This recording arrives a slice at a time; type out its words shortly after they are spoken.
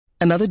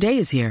Another day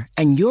is here,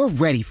 and you're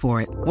ready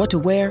for it. What to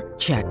wear?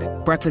 Check.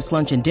 Breakfast,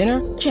 lunch, and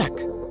dinner? Check.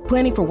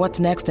 Planning for what's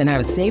next and how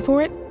to save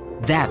for it?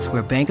 That's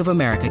where Bank of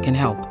America can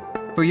help.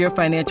 For your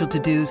financial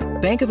to-dos,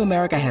 Bank of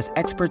America has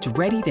experts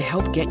ready to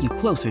help get you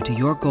closer to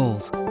your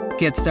goals.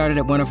 Get started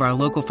at one of our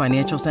local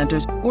financial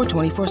centers or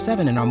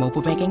 24/7 in our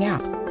mobile banking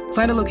app.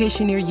 Find a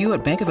location near you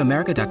at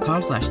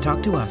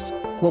bankofamerica.com/talktous.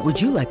 What would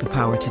you like the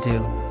power to do?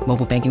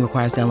 Mobile banking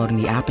requires downloading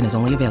the app and is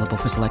only available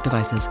for select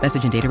devices.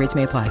 Message and data rates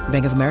may apply.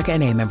 Bank of America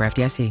N.A., member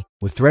FDIC.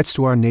 With threats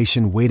to our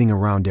nation waiting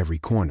around every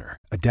corner,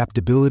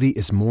 adaptability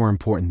is more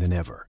important than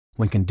ever.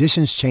 When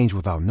conditions change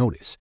without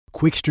notice,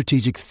 quick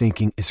strategic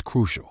thinking is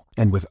crucial.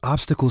 And with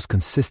obstacles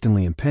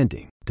consistently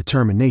impending,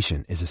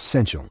 determination is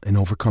essential in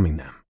overcoming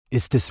them.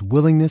 It's this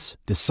willingness,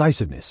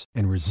 decisiveness,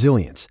 and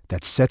resilience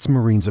that sets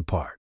Marines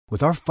apart.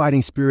 With our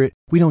fighting spirit,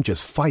 we don't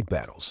just fight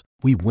battles,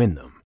 we win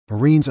them.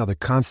 Marines are the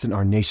constant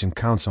our nation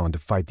counts on to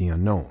fight the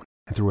unknown.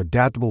 And through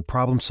adaptable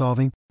problem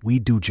solving, we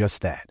do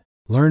just that.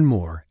 Learn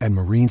more at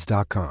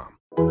marines.com.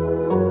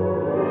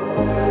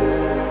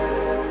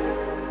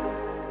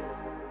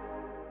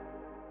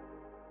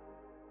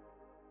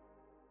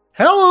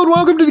 Hello and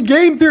welcome to the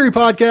Game Theory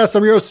Podcast.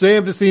 I'm your host,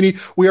 Sam Vecini.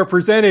 We are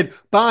presented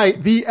by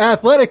The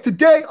Athletic.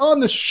 Today on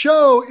the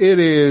show, it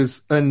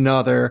is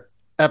another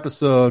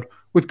episode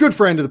with good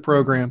friend of the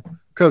program,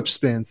 Coach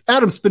Spins.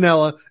 Adam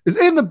Spinella is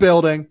in the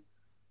building.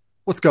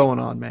 What's going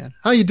on, man?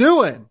 How you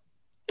doing?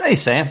 Hey,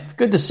 Sam.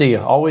 Good to see you.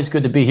 Always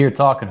good to be here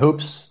talking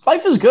hoops.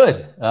 Life is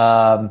good.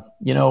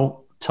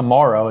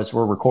 Tomorrow, as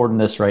we're recording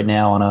this right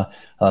now on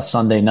a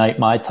Sunday night,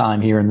 my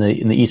time here in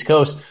the East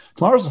Coast,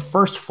 tomorrow's the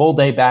first full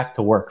day back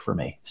to work for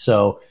me.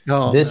 So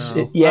this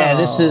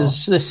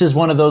is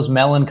one of those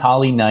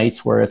melancholy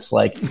nights where it's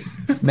like,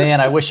 man,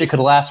 I wish it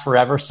could last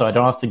forever so I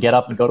don't have to get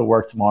up and go to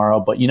work tomorrow.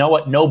 But you know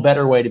what? No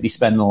better way to be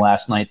spending the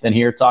last night than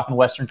here talking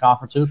Western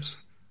Conference hoops.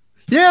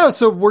 Yeah,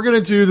 so we're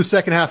going to do the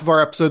second half of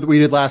our episode that we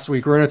did last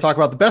week. We're going to talk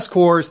about the best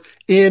cores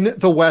in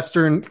the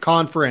Western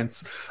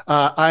Conference.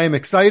 I am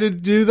excited to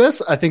do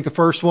this. I think the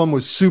first one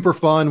was super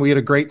fun. We had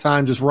a great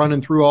time just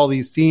running through all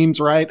these teams,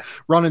 right?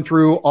 Running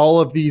through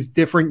all of these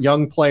different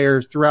young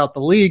players throughout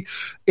the league.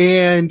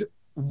 And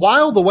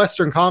while the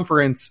Western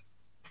Conference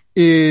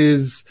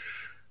is,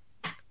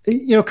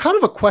 kind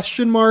of a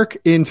question mark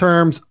in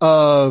terms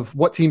of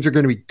what teams are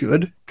going to be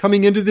good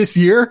coming into this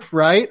year,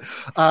 right?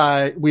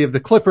 We have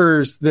the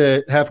Clippers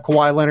that have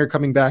Kawhi Leonard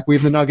coming back. We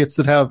have the Nuggets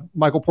that have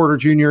Michael Porter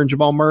Jr. and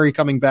Jamal Murray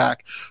coming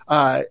back.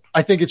 I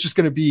think it's just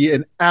going to be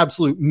an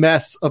absolute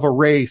mess of a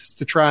race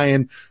to try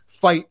and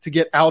fight to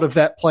get out of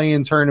that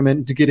play-in tournament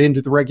and to get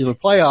into the regular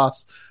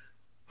playoffs.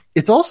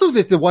 It's also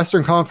that the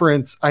Western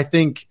Conference, I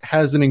think,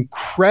 has an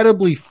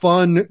incredibly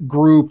fun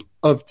group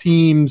of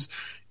teams,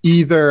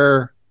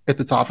 either at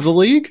the top of the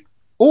league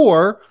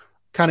or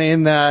kind of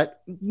in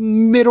that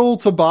middle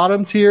to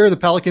bottom tier. The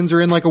Pelicans are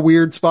in like a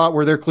weird spot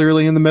where they're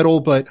clearly in the middle,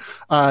 but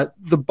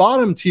the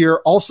bottom tier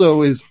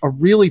also is a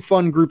really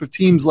fun group of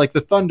teams like the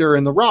Thunder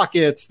and the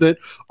Rockets that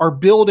are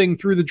building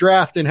through the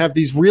draft and have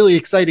these really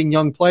exciting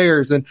young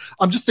players. And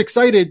I'm just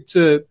excited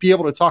to be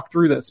able to talk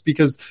through this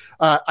because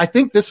I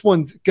think this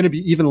one's going to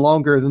be even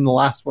longer than the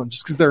last one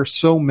just because there are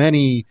so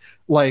many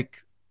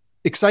like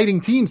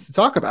exciting teams to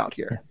talk about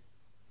here.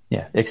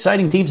 Yeah,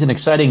 exciting teams and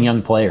exciting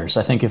young players.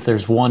 I think if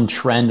there's one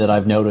trend that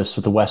I've noticed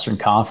with the Western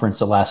Conference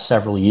the last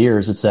several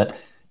years, it's that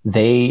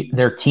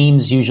their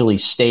teams usually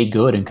stay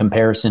good in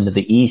comparison to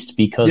the East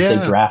because they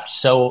draft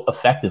so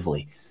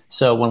effectively.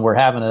 So when we're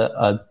having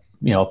a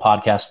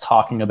podcast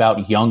talking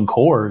about young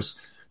cores,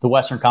 the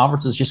Western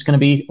Conference is just going to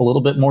be a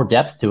little bit more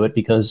depth to it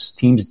because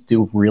teams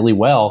do really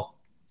well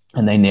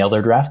and they nail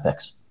their draft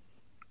picks.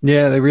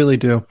 Yeah, they really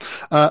do.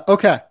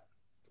 Okay,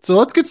 so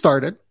let's get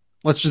started.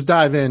 Let's just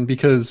dive in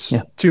because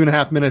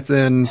 2.5 minutes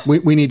in,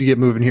 we need to get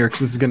moving here because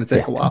this is going to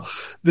take a while.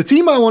 The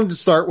team I wanted to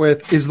start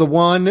with is the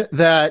one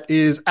that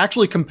is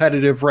actually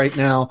competitive right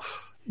now,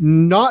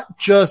 not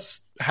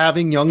just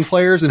having young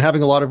players and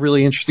having a lot of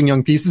really interesting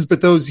young pieces, but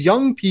those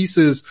young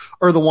pieces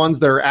are the ones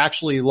that are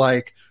actually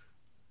like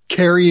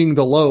carrying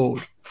the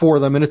load for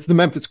them. And it's the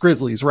Memphis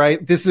Grizzlies,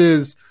 right? This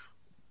is,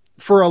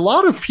 for a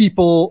lot of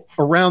people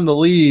around the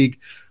league,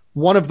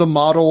 one of the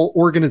model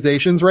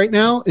organizations right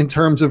now in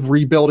terms of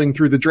rebuilding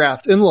through the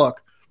draft. And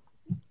look,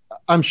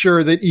 I'm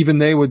sure that even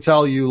they would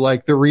tell you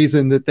like the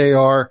reason that they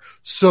are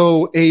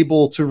so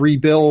able to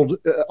rebuild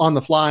on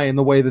the fly in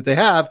the way that they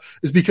have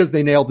is because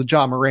they nailed the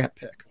Ja Morant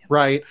pick,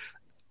 right?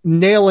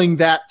 Nailing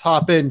that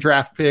top end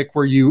draft pick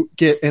where you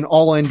get an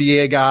all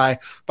NBA guy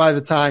by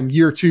the time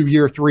year 2,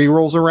 year 3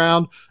 rolls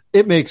around.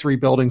 It makes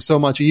rebuilding so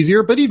much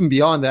easier. But even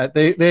beyond that,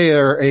 they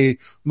are a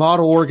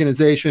model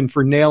organization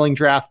for nailing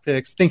draft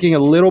picks, thinking a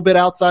little bit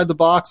outside the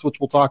box, which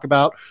we'll talk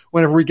about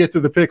whenever we get to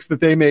the picks that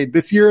they made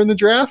this year in the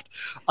draft.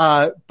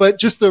 But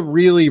just a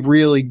really,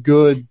 really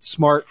good,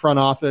 smart front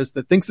office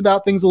that thinks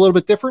about things a little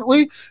bit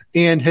differently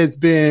and has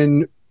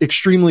been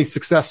extremely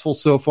successful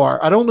so far.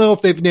 I don't know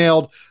if they've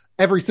nailed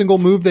every single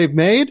move they've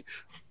made,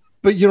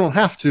 but you don't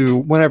have to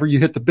whenever you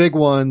hit the big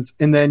ones.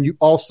 And then you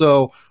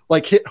also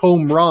like hit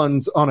home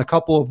runs on a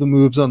couple of the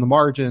moves on the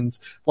margins,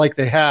 like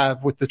they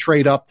have with the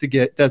trade up to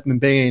get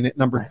Desmond Bane at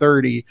number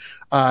 30,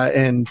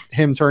 and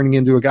him turning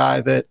into a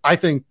guy that I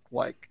think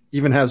like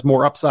even has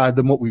more upside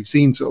than what we've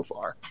seen so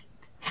far.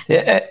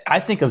 I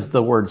think of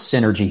the word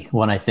synergy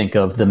when I think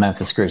of the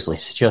Memphis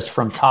Grizzlies, just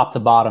from top to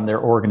bottom,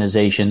 their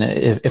organization.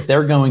 If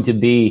they're going to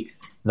be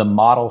the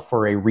model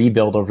for a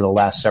rebuild over the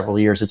last several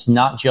years, it's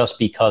not just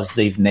because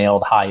they've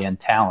nailed high-end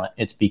talent.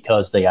 It's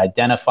because they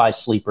identify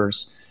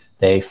sleepers.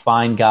 They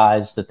find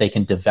guys that they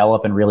can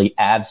develop and really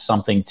add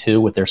something to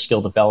with their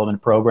skill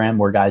development program,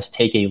 where guys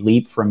take a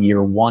leap from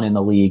year 1 in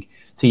the league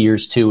to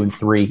years 2 and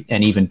 3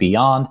 and even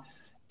beyond.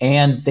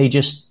 And they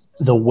just,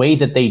 the way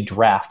that they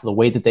draft, the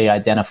way that they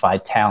identify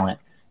talent,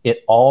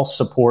 it all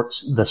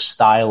supports the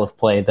style of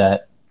play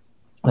that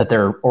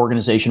their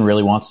organization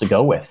really wants to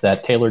go with,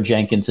 that Taylor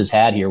Jenkins has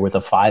had here, with a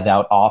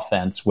 5-out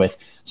offense, with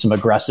some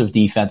aggressive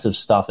defensive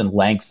stuff and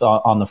length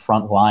on the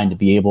front line, to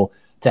be able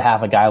to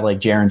have a guy like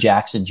Jaren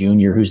Jackson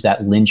Jr., who's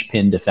that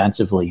linchpin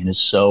defensively and is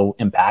so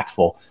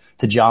impactful,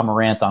 to Ja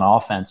Morant on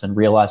offense, and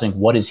realizing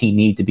what does he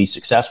need to be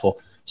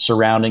successful,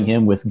 surrounding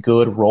him with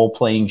good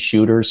role-playing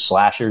shooters,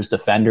 slashers,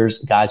 defenders,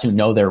 guys who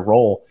know their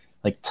role,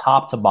 like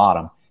top to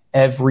bottom.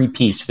 Every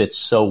piece fits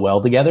so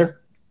well together.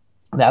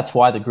 That's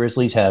why the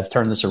Grizzlies have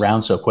turned this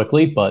around so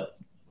quickly, but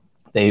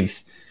they've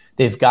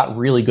got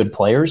really good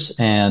players,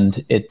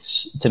 and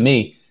it's, to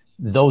me,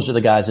 those are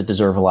the guys that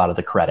deserve a lot of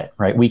the credit,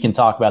 right? We can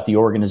talk about the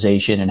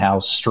organization and how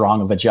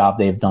strong of a job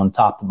they've done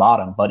top to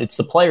bottom, but it's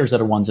the players that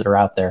are ones that are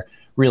out there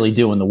really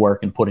doing the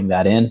work and putting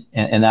that in,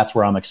 and that's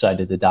where I'm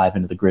excited to dive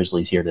into the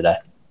Grizzlies here today.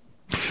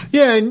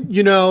 Yeah, and,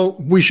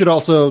 we should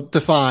also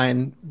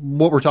define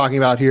what we're talking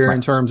about here, right,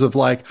 in terms of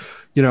like,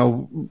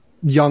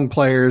 young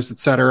players, et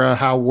cetera,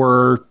 how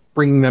we're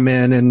bringing them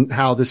in and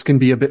how this can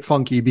be a bit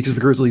funky, because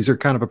the Grizzlies are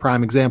kind of a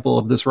prime example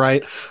of this,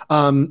 right?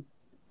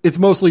 It's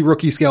mostly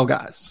rookie scale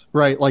guys,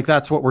 right? Like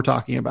that's what we're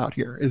talking about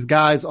here, is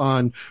guys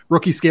on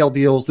rookie scale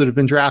deals that have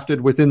been drafted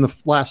within the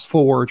last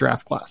 4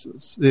 draft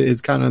classes,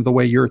 is kind of the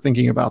way you're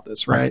thinking about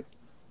this, right?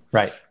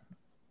 Right.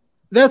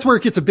 That's where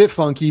it gets a bit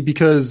funky,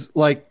 because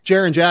like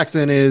Jaren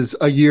Jackson is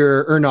a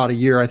year, or not a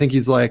year, I think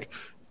he's like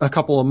a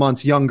couple of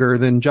months younger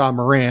than Ja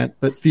Morant,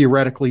 but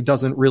theoretically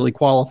doesn't really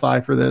qualify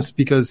for this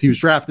because he was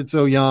drafted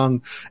so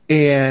young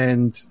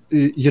and,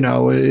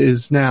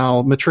 is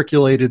now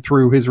matriculated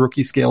through his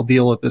rookie scale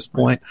deal at this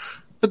point.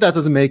 But that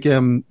doesn't make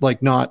him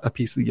like not a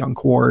piece of the young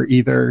core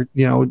either.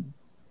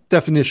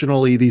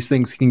 Definitionally, these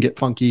things can get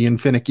funky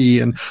and finicky,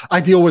 and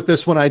I deal with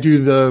this when I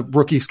do the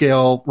rookie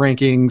scale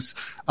rankings.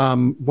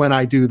 When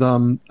I do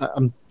them,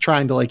 I'm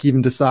trying to like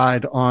even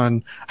decide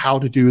on how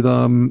to do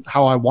them,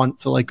 how I want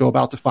to like go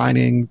about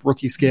defining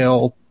rookie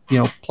scale,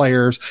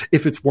 players,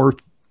 if it's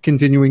worth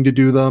continuing to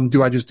do them.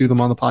 Do I just do them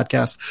on the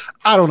podcast?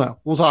 I don't know.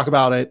 We'll talk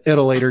about it at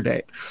a later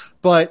date.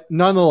 But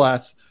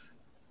nonetheless,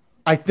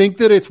 I think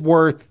that it's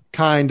worth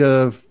kind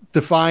of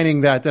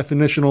defining that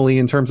definitionally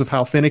in terms of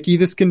how finicky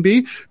this can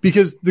be,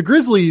 because the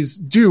Grizzlies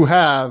do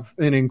have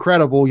an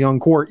incredible young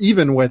core,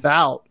 even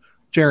without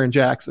Jaren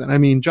Jackson. I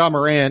mean, Ja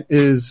Morant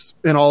is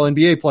an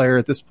all-NBA player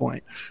at this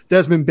point.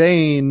 Desmond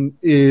Bane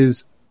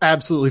is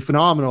absolutely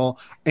phenomenal.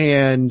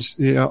 And,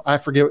 I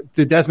forget,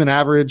 did Desmond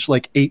average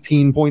like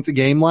 18 points a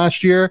game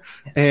last year?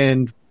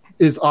 And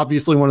is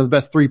obviously one of the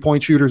best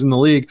 3-point shooters in the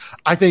league.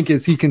 I think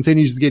as he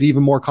continues to get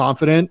even more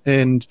confident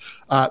and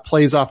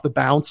plays off the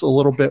bounce a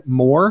little bit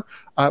more,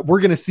 we're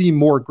going to see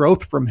more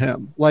growth from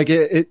him. Like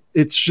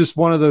it's just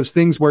one of those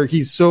things where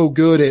he's so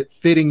good at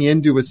fitting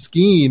into a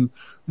scheme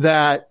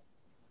that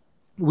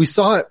we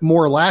saw it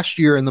more last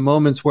year in the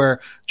moments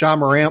where Ja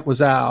Morant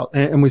was out,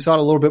 and we saw it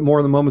a little bit more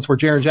in the moments where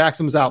Jaren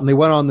Jackson was out and they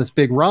went on this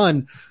big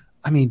run.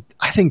 I mean,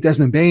 I think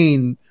Desmond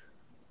Bane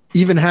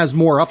even has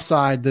more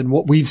upside than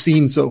what we've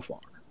seen so far.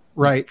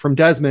 Right, from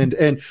Desmond.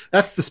 And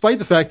that's despite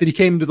the fact that he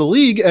came to the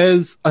league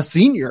as a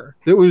senior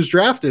that was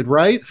drafted,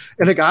 right?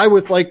 And a guy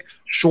with like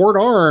short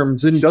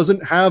arms and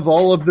doesn't have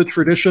all of the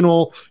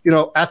traditional,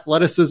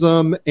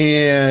 athleticism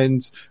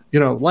and,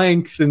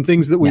 length and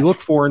things that we look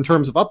for in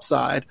terms of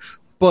upside.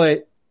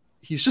 But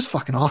he's just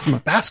fucking awesome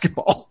at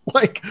basketball.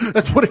 Like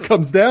that's what it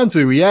comes down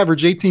to. He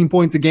averaged 18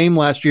 points a game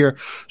last year,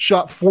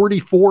 shot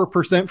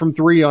 44% from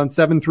 3 on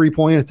 7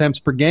 3-point attempts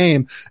per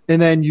game.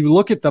 And then you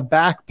look at the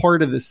back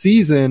part of the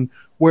season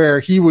where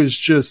he was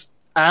just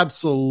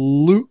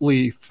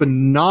absolutely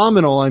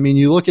phenomenal. I mean,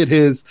 you look at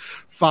his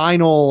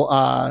final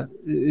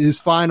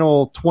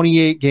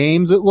 28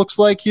 games, it looks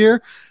like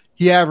here.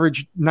 He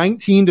averaged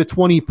 19 to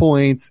 20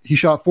 points. He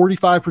shot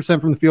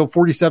 45% from the field,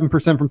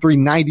 47% from 3,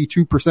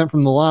 92%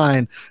 from the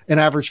line, and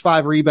averaged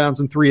 5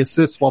 rebounds and 3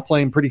 assists while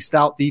playing pretty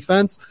stout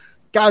defense.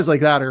 Guys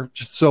like that are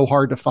just so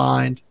hard to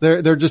find.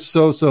 They're just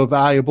so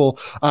valuable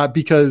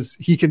because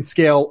he can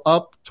scale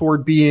up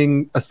toward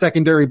being a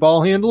secondary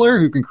ball handler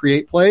who can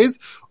create plays,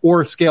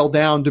 or scale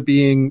down to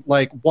being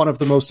like one of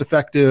the most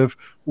effective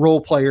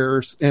role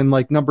players and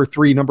like number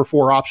 3, number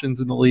 4 options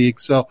in the league.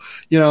 So,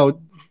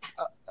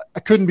 I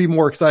couldn't be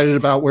more excited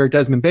about where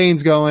Desmond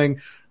Bane's going.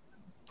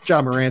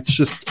 Ja Morant's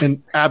just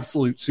an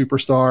absolute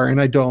superstar,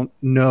 and I don't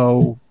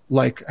know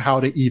like how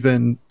to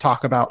even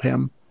talk about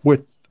him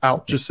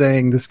without just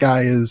saying this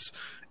guy is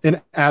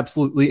an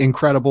absolutely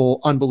incredible,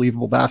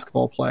 unbelievable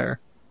basketball player.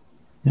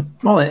 Yeah.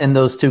 Well, and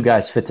those two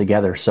guys fit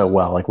together so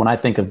well. Like when I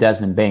think of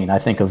Desmond Bane, I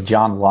think of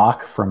John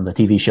Locke from the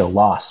TV show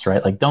Lost,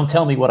 right? Like, don't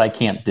tell me what I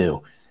can't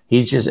do.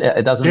 He's just,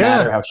 it doesn't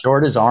matter how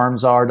short his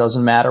arms are,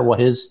 doesn't matter what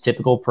his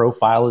typical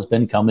profile has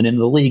been coming into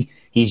the league.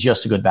 He's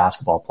just a good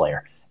basketball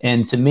player.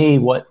 And to me,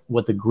 what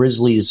the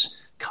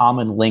Grizzlies'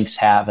 common links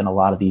have in a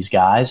lot of these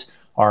guys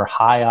are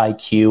high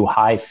IQ,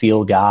 high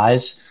feel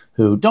guys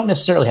who don't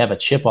necessarily have a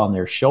chip on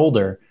their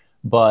shoulder,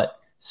 but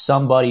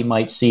somebody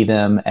might see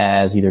them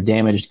as either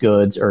damaged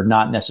goods or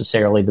not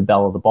necessarily the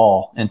belle of the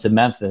ball. And to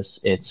Memphis,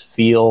 it's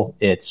feel,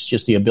 it's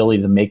just the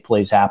ability to make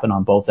plays happen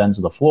on both ends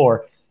of the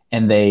floor.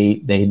 And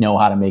they know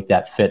how to make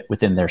that fit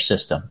within their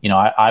system. You know,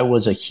 I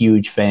was a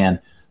huge fan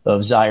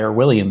of Zaire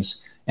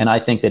Williams, and I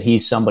think that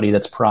he's somebody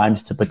that's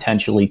primed to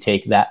potentially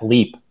take that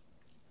leap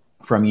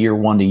from year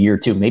one to year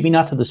two. Maybe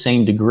not to the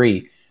same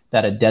degree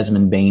that a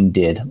Desmond Bane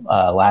did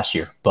last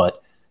year,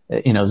 but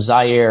you know,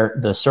 Zaire,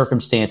 the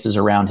circumstances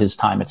around his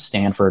time at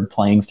Stanford,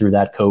 playing through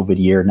that COVID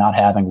year, not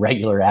having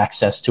regular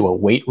access to a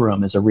weight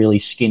room as a really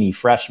skinny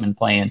freshman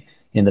playing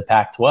in the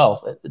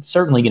Pac-12, it's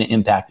certainly going to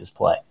impact his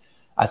play.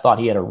 I thought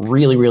he had a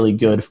really, really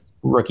good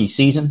rookie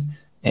season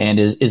and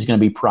is going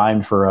to be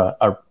primed for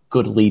a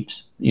good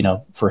leaps, you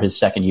know, for his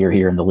second year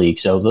here in the league.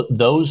 So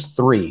those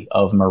three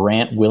of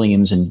Morant,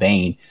 Williams, and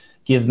Bane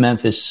give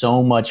Memphis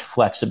so much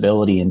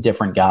flexibility and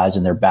different guys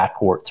in their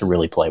backcourt to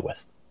really play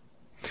with.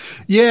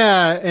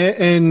 Yeah,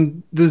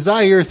 and the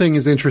Zaire thing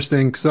is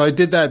interesting. So I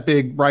did that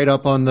big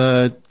write-up on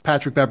the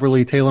Patrick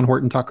Beverley, Talen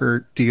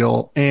Horton-Tucker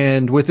deal.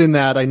 And within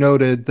that, I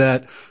noted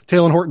that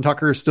Talen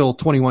Horton-Tucker is still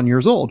 21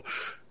 years old.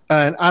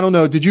 And I don't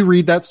know, did you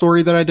read that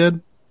story that I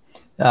did?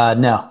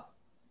 No.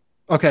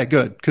 Okay,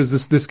 good,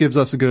 because this gives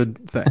us a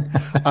good thing.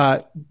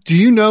 Do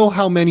you know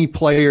how many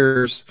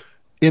players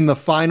in the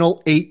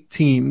final 8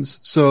 teams,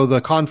 so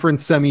the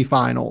conference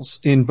semifinals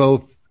in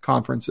both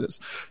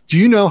conferences, do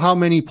you know how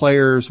many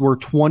players were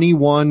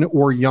 21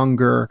 or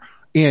younger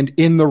and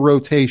in the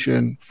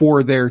rotation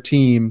for their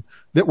team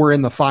that were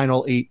in the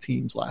final 8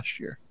 teams last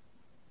year?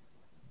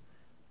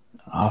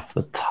 Off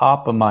the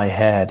top of my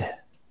head,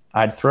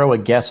 I'd throw a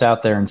guess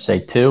out there and say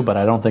 2, but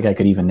I don't think I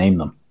could even name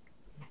them.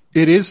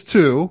 It is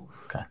 2.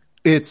 Okay.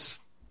 It's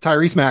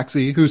Tyrese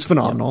Maxey, who's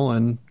phenomenal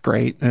and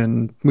great,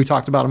 and we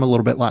talked about him a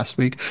little bit last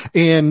week,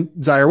 and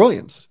Zaire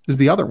Williams is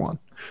the other one.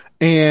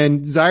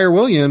 And Zaire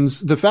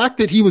Williams, the fact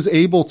that he was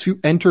able to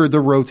enter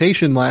the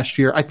rotation last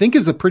year, I think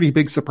is a pretty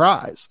big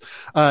surprise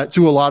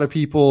to a lot of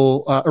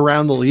people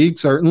around the league.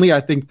 Certainly,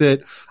 I think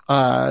that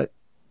a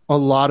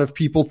lot of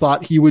people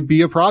thought he would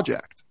be a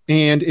project.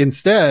 And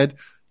instead,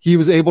 he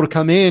was able to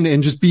come in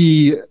and just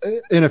be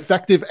an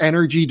effective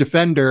energy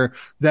defender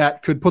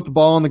that could put the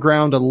ball on the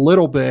ground a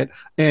little bit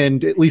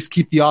and at least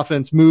keep the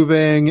offense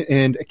moving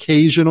and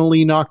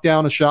occasionally knock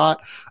down a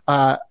shot.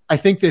 I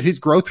think that his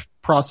growth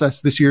process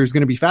this year is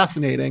going to be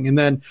fascinating. And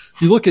then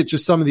you look at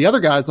just some of the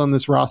other guys on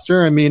this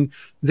roster. I mean,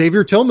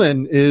 Xavier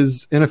Tillman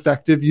is an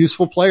effective,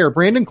 useful player.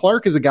 Brandon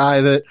Clark is a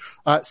guy that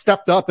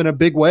stepped up in a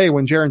big way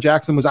when Jaren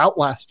Jackson was out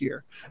last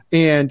year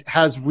and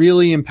has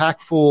really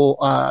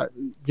impactful,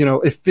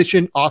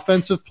 efficient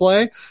offensive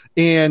play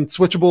and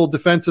switchable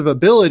defensive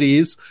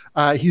abilities.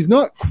 He's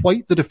not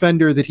quite the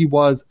defender that he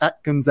was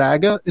at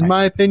Gonzaga, in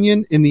my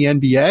opinion, in the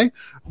NBA,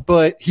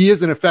 but he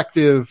is an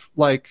effective,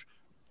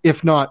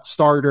 if not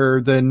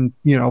starter, then,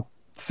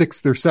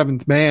 6th or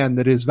 7th man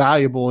that is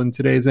valuable in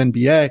today's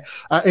NBA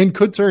and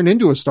could turn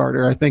into a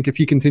starter. I think if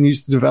he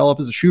continues to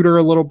develop as a shooter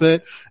a little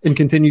bit and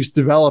continues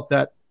to develop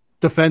that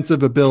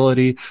defensive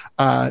ability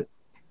to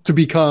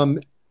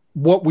become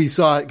what we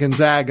saw at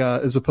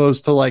Gonzaga, as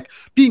opposed to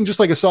being just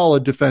a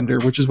solid defender,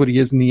 which is what he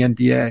is in the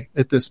NBA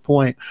at this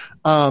point.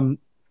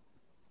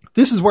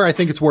 This is where I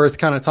think it's worth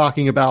kind of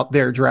talking about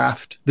their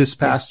draft this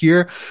past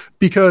year,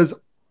 because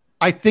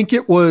I think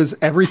it was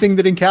everything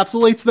that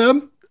encapsulates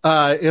them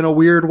in a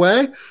weird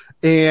way,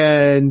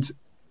 and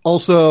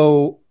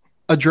also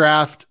a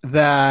draft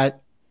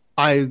that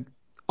I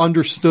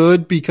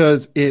understood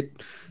because it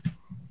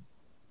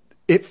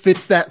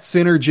fits that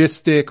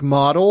synergistic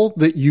model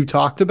that you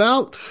talked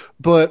about,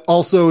 but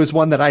also is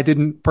one that I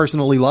didn't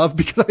personally love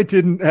because I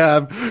didn't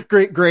have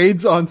great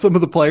grades on some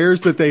of the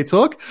players that they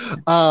took.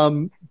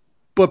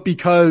 But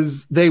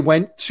because they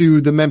went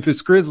to the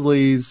Memphis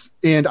Grizzlies,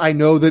 and I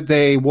know that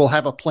they will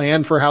have a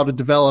plan for how to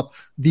develop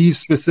these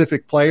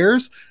specific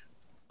players,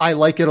 I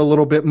like it a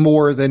little bit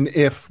more than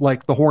if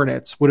the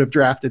Hornets would have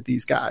drafted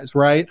these guys,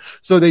 right?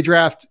 So they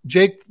draft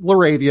Jake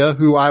LaRavia,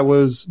 who I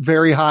was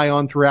very high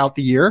on throughout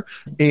the year.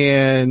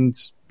 And,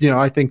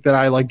 I think that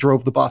I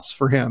drove the bus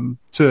for him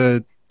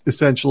to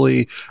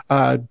essentially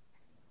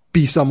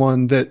be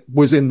someone that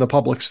was in the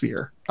public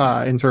sphere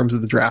in terms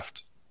of the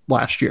draft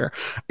last year.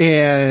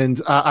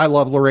 And I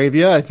love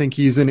LaRavia. I think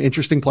he's an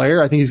interesting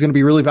player. I think he's going to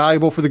be really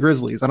valuable for the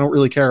Grizzlies. I don't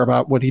really care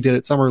about what he did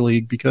at Summer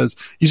League because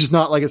he's just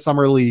not a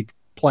Summer League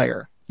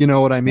player. You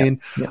know what I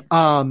mean?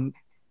 Yeah.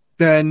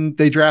 then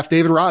they draft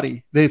David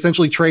Roddy. They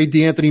essentially trade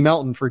DeAnthony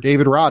Melton for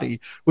David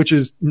Roddy, which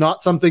is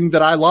not something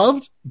that I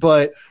loved,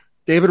 but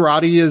David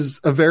Roddy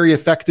is a very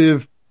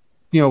effective,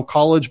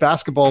 college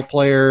basketball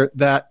player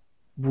that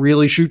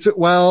really shoots it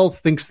well,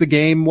 thinks the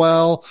game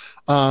well.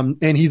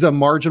 And he's a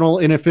marginal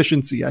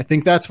inefficiency. I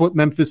think that's what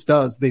Memphis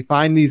does. They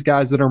find these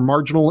guys that are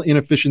marginal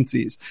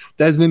inefficiencies.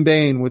 Desmond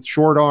Bane with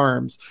short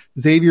arms,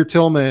 Xavier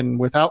Tillman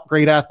without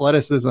great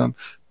athleticism,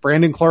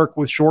 Brandon Clark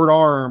with short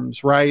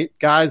arms, right?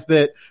 Guys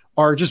that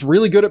are just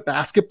really good at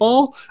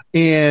basketball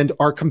and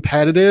are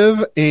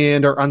competitive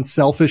and are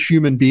unselfish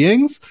human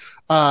beings,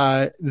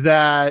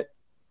 that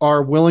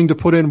are willing to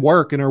put in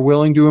work and are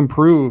willing to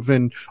improve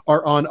and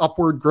are on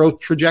upward growth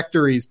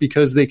trajectories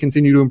because they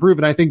continue to improve.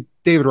 And I think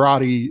David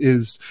Roddy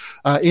is,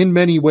 in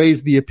many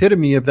ways, the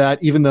epitome of that,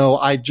 even though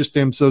I just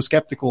am so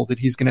skeptical that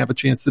he's going to have a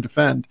chance to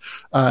defend,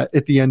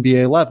 at the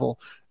NBA level.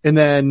 And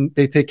then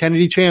they take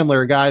Kennedy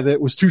Chandler, a guy that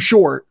was too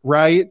short,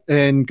 right?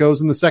 And goes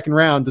in the second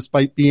round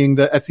despite being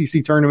the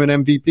SEC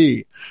tournament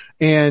MVP.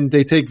 And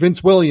they take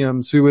Vince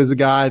Williams, who is a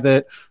guy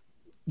that,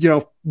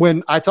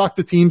 when I talked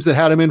to teams that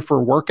had him in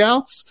for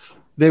workouts,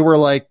 they were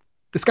like,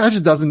 this guy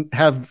just doesn't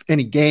have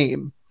any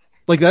game.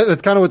 Like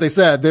that's kind of what they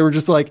said. They were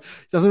just like,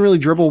 he doesn't really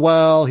dribble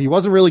well. He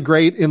wasn't really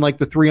great in like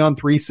the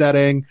 3-on-3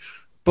 setting,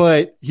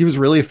 but he was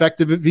really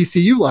effective at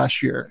VCU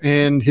last year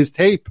and his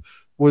tape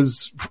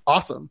was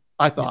awesome.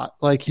 I thought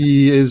like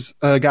he is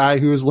a guy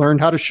who has learned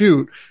how to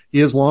shoot. He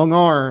has long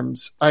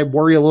arms. I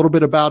worry a little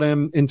bit about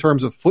him in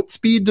terms of foot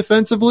speed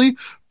defensively,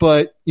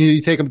 but you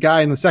take a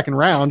guy in the second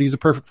round, he's a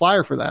perfect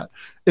flyer for that.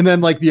 And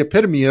then like the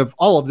epitome of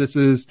all of this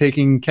is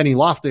taking Kenny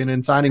Lofton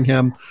and signing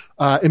him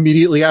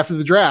immediately after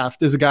the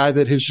draft as a guy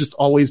that has just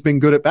always been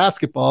good at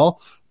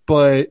basketball,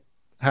 but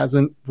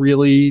hasn't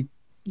really,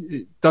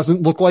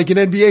 doesn't look like an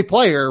NBA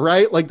player,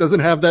 right? Like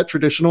doesn't have that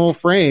traditional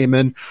frame.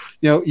 And,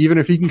 even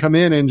if he can come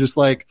in and just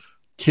like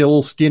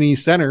kill skinny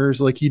centers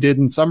like he did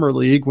in summer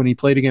league when he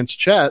played against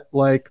Chet,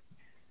 like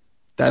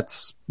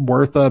that's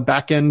worth a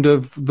back end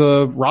of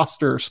the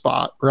roster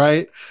spot,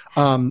 right?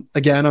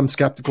 Again, I'm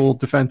skeptical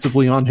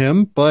defensively on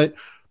him, but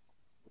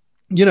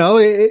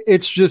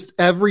it's just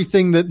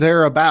everything that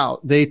they're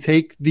about. They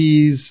take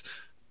these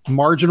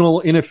marginal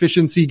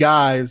inefficiency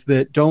guys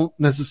that don't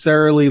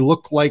necessarily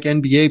look like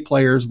NBA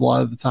players a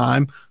lot of the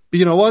time, but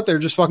you know what? They're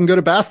just fucking good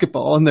at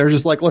basketball and they're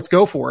just like, let's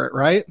go for it.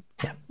 Right.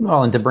 Yeah.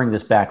 Well, and to bring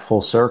this back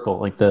full circle,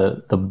 like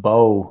the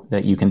bow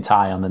that you can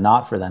tie on the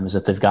knot for them is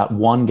that they've got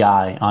one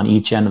guy on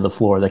each end of the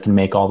floor that can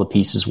make all the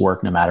pieces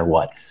work no matter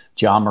what.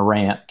 John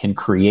Morant can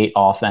create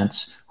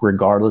offense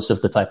regardless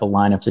of the type of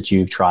lineups that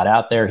you've tried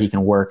out there. He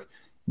can work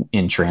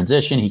in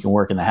transition. He can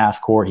work in the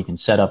half court. He can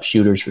set up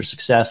shooters for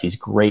success. He's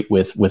great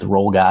with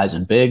role guys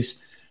and bigs.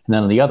 And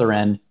then on the other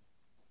end,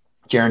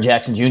 Jaren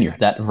Jackson Jr.,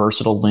 that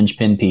versatile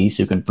linchpin piece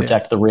who can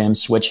protect the rim,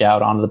 switch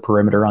out onto the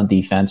perimeter on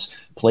defense,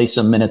 play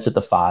some minutes at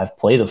the 5,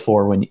 play the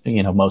 4 when,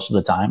 most of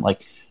the time.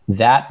 Like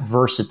that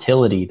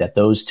versatility that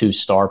those two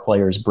star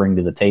players bring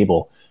to the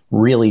table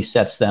really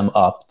sets them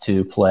up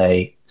to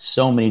play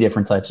so many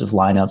different types of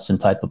lineups and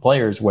type of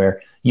players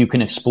where you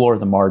can explore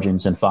the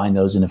margins and find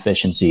those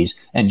inefficiencies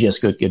and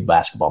just good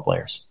basketball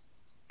players.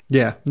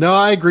 Yeah, no,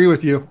 I agree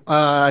with you.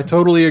 I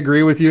totally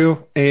agree with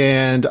you.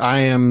 And I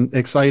am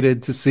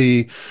excited to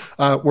see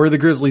where the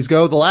Grizzlies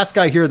go. The last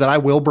guy here that I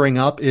will bring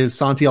up is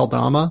Santi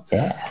Aldama.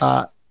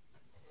 Yeah.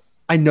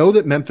 I know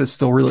that Memphis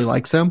still really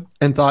likes him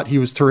and thought he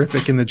was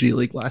terrific in the G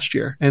League last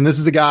year. And this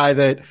is a guy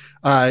that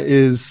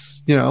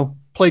is,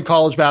 played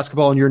college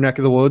basketball in your neck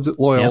of the woods at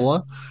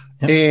Loyola.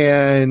 Yep.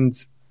 And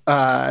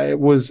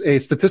was a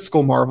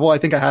statistical marvel. I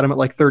think I had him at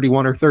like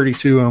 31 or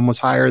 32 and was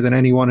higher than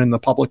anyone in the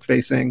public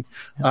facing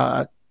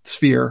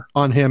sphere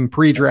on him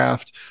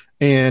pre-draft.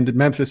 And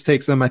Memphis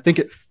takes him, I think,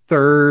 at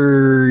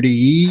 30.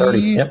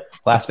 Yep.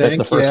 Last pick of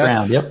the first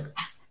round. Yep.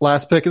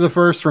 Last pick of the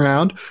first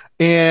round.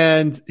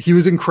 And he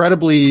was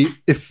incredibly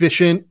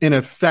efficient and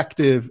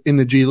effective in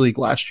the G League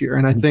last year.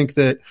 And I think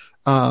that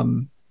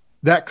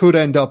that could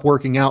end up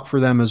working out for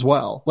them as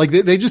well. Like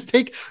they just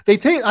take,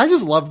 I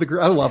just love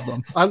I love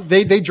them.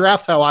 They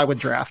draft how I would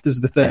draft is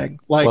the thing.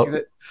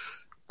 Like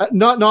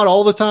not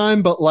all the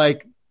time, but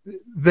like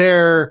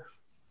their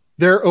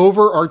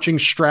overarching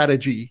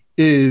strategy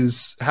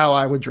is how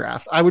I would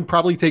draft. I would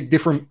probably take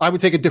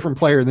a different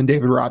player than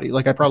David Roddy.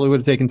 Like I probably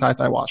would have taken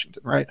Ty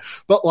Washington. Right.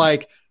 But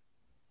like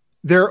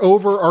their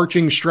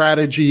overarching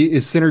strategy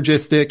is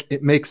synergistic.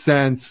 It makes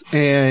sense.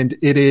 And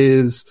it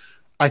is,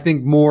 I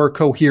think, more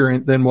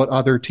coherent than what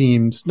other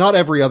teams, not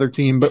every other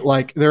team, but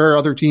like there are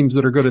other teams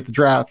that are good at the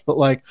draft, but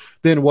like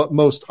than what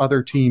most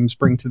other teams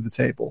bring to the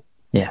table.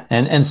 Yeah.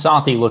 And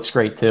Santi looks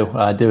great too.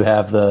 I do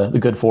have the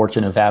good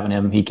fortune of having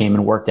him. He came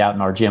and worked out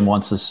in our gym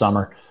once this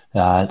summer.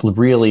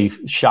 Really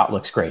shot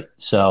looks great.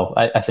 So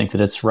I think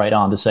that it's right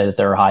on to say that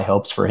there are high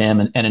hopes for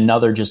him and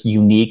another just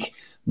unique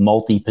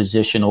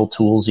multi-positional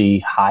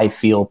toolsy high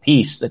feel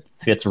piece that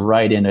fits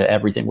right into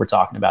everything we're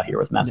talking about here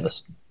with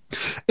Memphis. Yeah.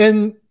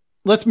 And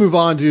let's move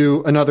on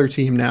to another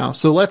team now.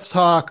 So let's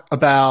talk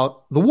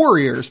about the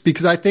Warriors,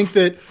 because I think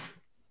that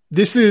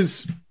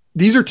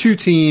these are two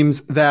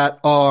teams that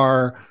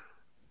are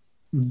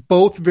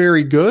both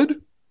very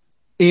good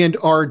and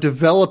are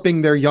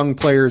developing their young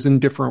players in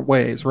different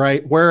ways,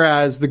 right?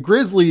 Whereas the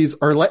Grizzlies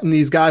are letting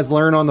these guys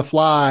learn on the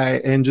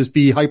fly and just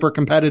be hyper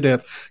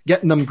competitive,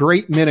 getting them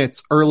great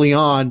minutes early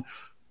on.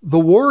 The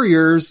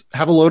Warriors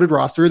have a loaded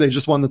roster. They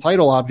just won the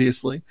title,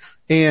 obviously.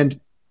 And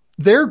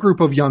their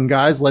group of young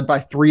guys, led by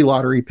 3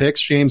 lottery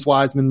picks, James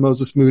Wiseman,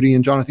 Moses Moody,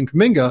 and Jonathan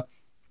Kuminga,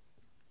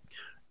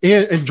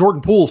 and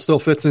Jordan Poole still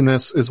fits in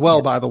this as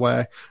well, by the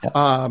way.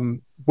 Yeah.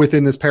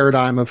 Within this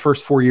paradigm of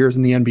first 4 years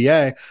in the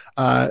NBA,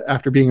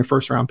 after being a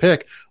first round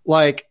pick,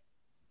 like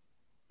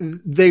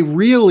they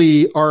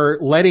really are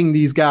letting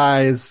these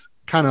guys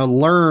kind of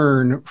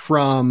learn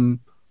from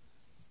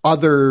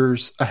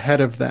others ahead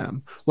of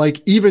them.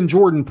 Like even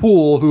Jordan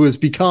Poole, who has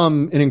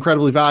become an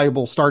incredibly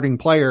valuable starting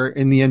player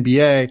in the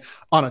NBA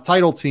on a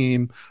title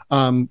team,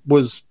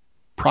 was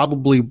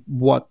probably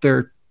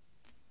their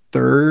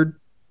third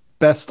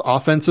best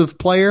offensive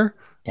player.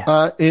 Yeah.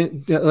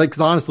 Cause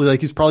honestly, like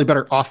he's probably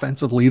better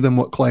offensively than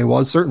what Clay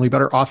was, certainly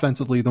better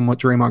offensively than what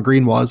Draymond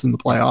Green was in the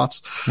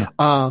playoffs.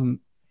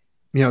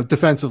 Yeah.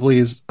 Defensively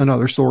is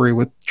another story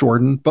with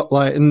Jordan, but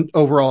like in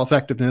overall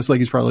effectiveness, like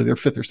he's probably their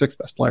 5th or 6th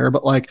best player,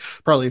 but like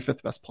probably a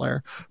 5th best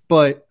player.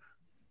 But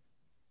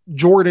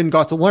Jordan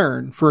got to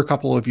learn for a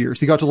couple of years.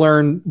 He got to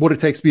learn what it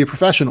takes to be a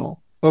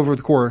professional over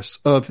the course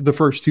of the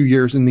first 2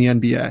 years in the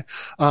NBA.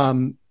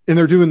 And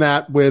they're doing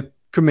that with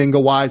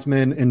Kuminga,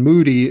 Wiseman, and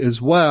Moody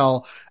as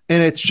well.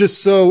 And it's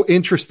just so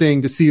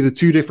interesting to see the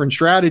 2 different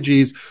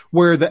strategies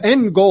where the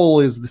end goal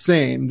is the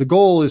same. The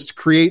goal is to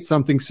create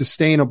something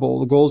sustainable.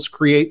 The goal is to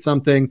create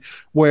something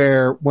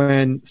where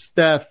when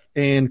Steph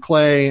and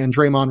Clay and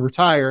Draymond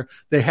retire,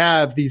 they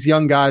have these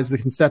young guys that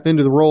can step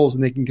into the roles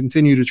and they can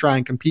continue to try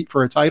and compete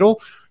for a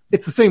title.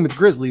 It's the same with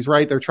Grizzlies,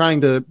 right? They're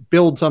trying to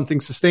build something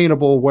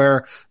sustainable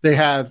where they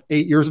have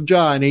 8 years of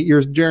Ja and 8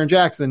 years of Jaren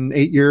Jackson,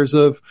 8 years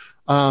of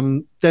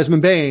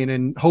Desmond Bane,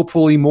 and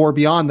hopefully more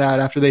beyond that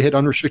after they hit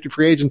unrestricted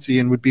free agency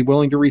and would be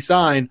willing to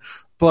re-sign.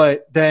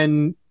 But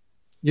then,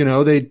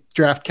 they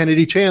draft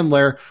Kennedy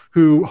Chandler,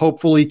 who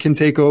hopefully can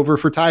take over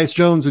for Tyus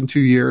Jones in 2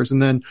 years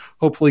and then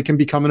hopefully can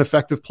become an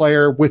effective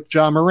player with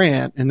Ja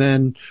Morant. And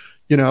then,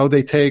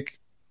 they take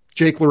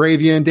Jake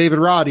LaRavia and David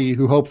Roddy,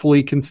 who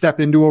hopefully can step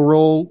into a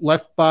role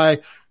left by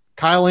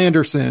Kyle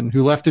Anderson,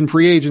 who left in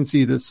free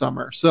agency this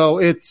summer.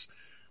 So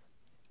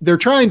they're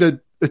trying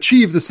to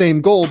achieve the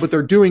same goal, but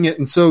they're doing it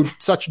in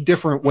such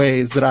different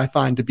ways that I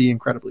find to be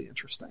incredibly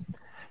interesting.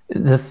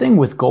 The thing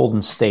with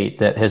Golden State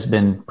that has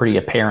been pretty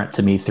apparent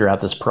to me throughout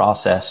this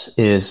process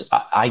is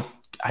I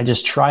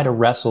just try to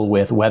wrestle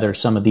with whether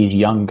some of these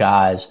young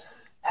guys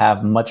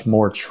have much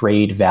more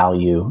trade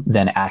value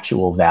than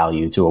actual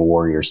value to a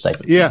Warriors type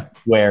of team,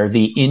 where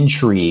the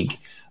intrigue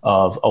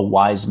of a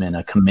Wiseman,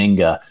 a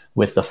Kuminga,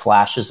 with the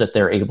flashes that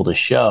they're able to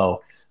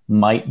show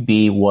might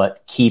be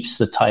what keeps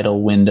the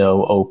title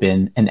window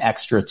open an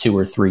extra 2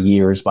 or 3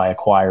 years by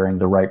acquiring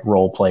the right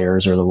role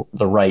players or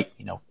the right,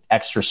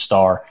 extra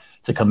star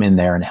to come in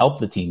there and help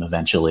the team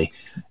eventually,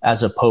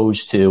 as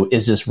opposed to,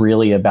 is this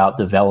really about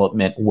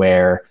development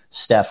where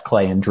Steph,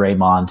 Clay, and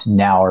Draymond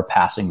now are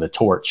passing the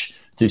torch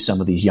to some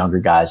of these younger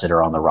guys that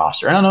are on the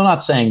roster? And I'm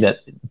not saying that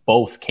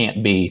both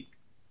can't be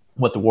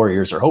what the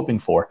Warriors are hoping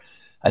for.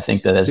 I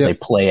think that as they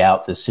play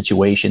out this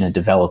situation and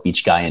develop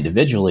each guy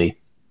individually,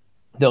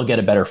 they'll get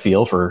a better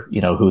feel for,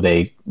 who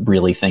they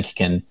really think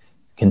can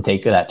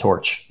take that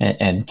torch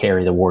and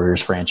carry the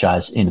Warriors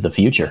franchise into the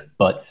future.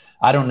 But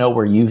I don't know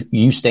where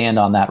you stand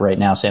on that right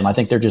now, Sam. I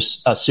think they're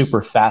just a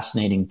super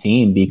fascinating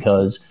team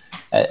because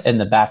in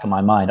the back of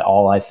my mind,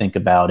 all I think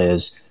about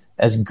is,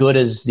 as good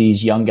as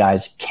these young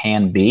guys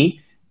can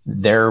be,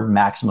 their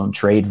maximum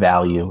trade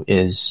value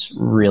is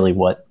really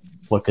what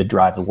could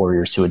drive the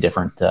Warriors to a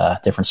different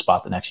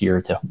spot the next year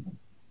or two.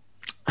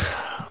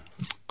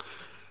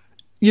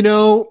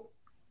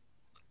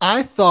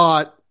 I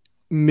thought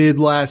mid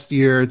last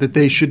year that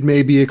they should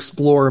maybe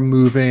explore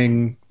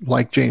moving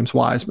like James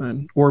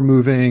Wiseman or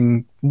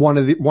moving one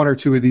or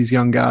two of these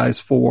young guys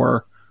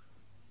for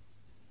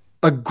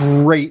a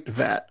great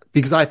vet,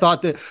 because I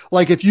thought that,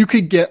 like, if you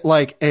could get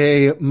like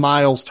a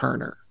Miles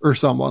Turner or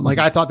someone, like,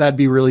 I thought that'd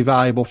be really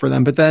valuable for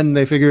them, but then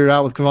they figured it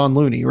out with Kevon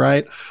Looney,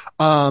 right?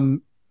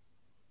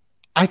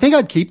 I think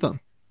I'd keep them.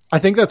 I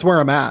think that's where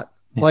I'm at.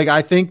 Yeah. Like,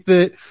 I think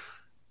that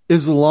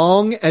as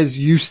long as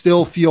you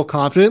still feel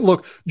confident,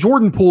 look,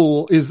 Jordan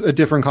Poole is a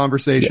different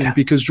conversation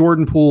because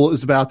Jordan Poole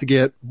is about to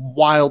get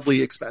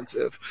wildly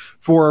expensive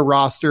for a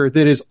roster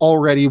that is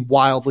already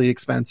wildly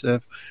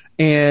expensive.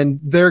 And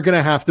they're going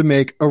to have to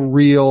make a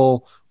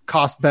real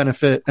cost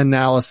benefit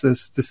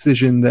analysis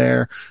decision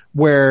there,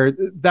 where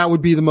that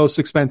would be the most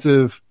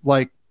expensive,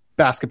 like,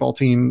 basketball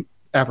team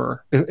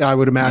ever, I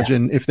would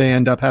imagine, if they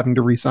end up having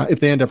to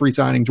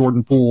re-signing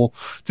Jordan Poole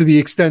to the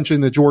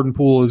extension that Jordan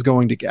Poole is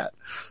going to get.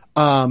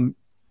 I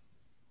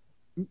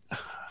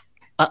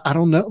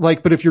don't know,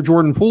 like, but if you're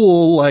Jordan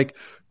Poole, like,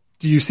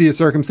 do you see a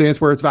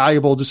circumstance where it's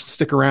valuable just to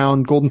stick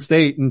around Golden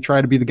State and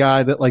try to be the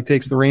guy that, like,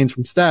 takes the reins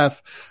from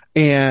Steph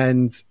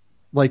and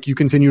like you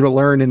continue to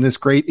learn in this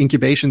great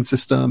incubation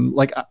system.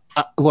 Like,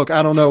 look,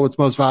 I don't know what's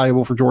most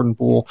valuable for Jordan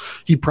Poole.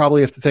 He'd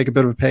probably have to take a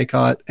bit of a pay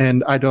cut,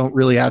 and I don't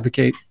really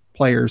advocate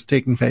players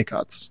taking pay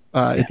cuts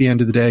at the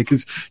end of the day,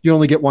 because you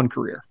only get one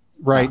career,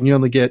 right? And you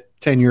only get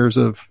 10 years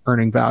of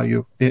earning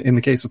value. In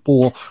the case of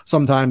Poole,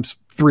 sometimes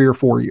 3 or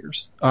 4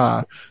 years,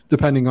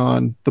 depending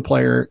on the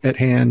player at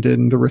hand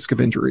and the risk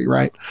of injury,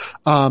 right?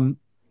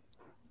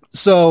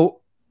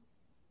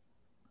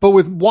 But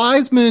with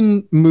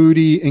Wiseman,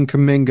 Moody, and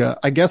Kuminga,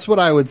 I guess what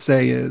I would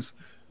say is,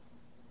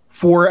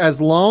 for as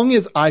long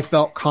as I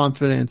felt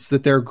confidence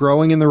that they're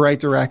growing in the right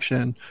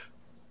direction,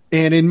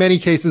 and in many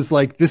cases,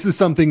 like, this is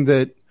something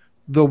that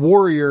the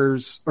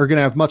Warriors are going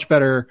to have much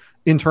better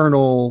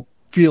internal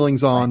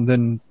feelings on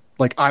than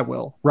like I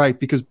will, right?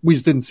 Because we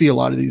just didn't see a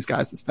lot of these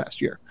guys this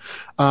past year.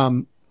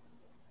 Other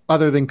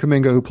than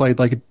Kuminga, who played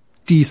like a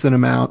decent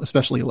amount,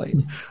 especially late.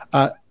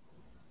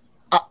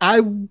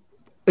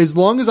 As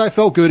long as I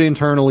felt good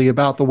internally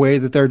about the way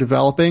that they're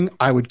developing,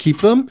 I would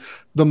keep them.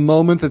 The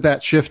moment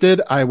that shifted,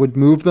 I would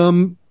move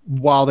them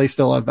while they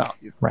still have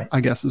value. Right.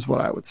 I guess is what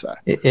I would say.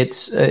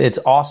 It's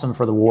awesome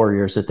for the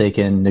Warriors that they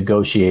can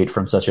negotiate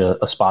from such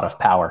a spot of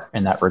power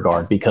in that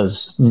regard,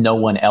 because no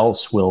one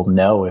else will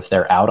know if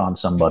they're out on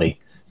somebody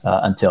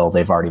until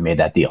they've already made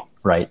that deal.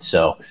 Right.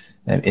 So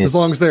as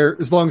long as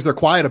they're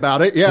quiet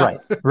about it. Yeah.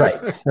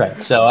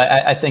 Right. So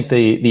I think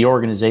the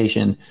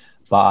organization,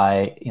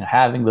 by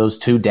having those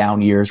 2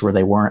 down years where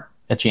they weren't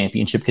a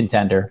championship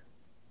contender,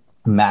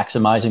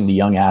 maximizing the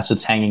young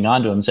assets, hanging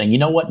on to them, saying, you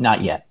know what,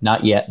 not yet.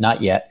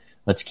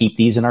 Let's keep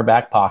these in our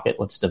back pocket.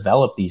 Let's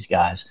develop these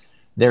guys.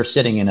 They're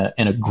sitting in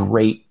a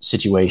great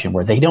situation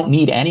where they don't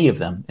need any of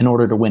them in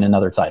order to win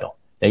another title.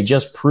 They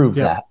just proved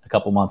that a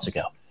couple months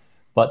ago.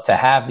 But to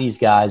have these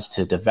guys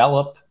to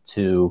develop,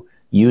 to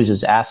use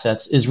as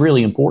assets is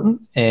really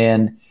important.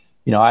 And,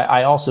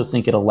 I also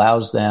think it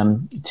allows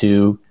them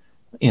to,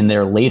 in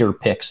their later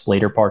picks,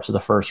 later parts of the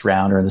first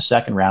round or in the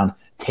second round,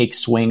 take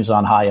swings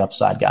on high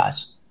upside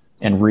guys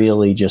and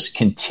really just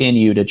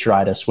continue to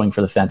try to swing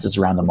for the fences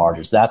around the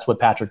margins. That's what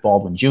Patrick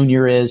Baldwin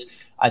Jr. is.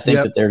 I think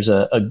that there's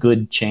a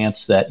good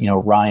chance that,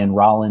 Ryan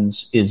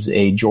Rollins is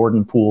a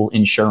Jordan Poole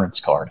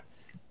insurance card.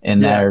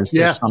 And there's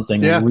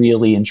something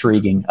really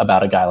intriguing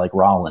about a guy like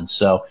Rollins.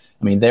 So,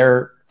 I mean,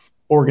 they're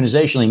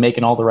organizationally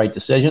making all the right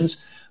decisions,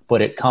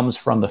 but it comes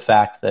from the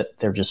fact that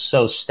they're just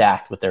so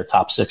stacked with their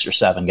top 6 or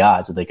 7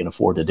 guys that they can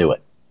afford to do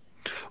it.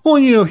 Well,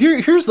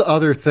 here's the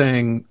other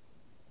thing.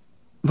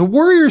 The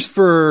Warriors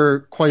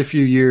for quite a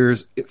few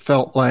years, it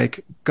felt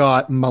like,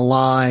 got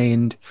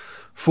maligned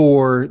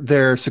for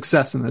their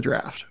success in the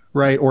draft,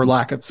 right? Or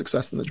lack of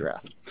success in the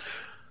draft.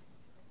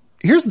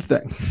 Here's the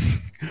thing.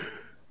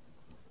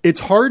 It's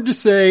hard to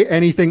say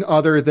anything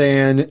other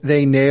than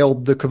they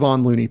nailed the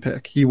Kevon Looney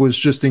pick. He was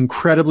just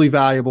incredibly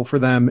valuable for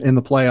them in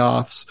the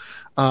playoffs,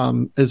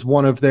 as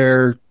one of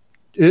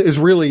is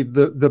really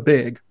the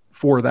big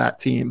for that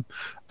team.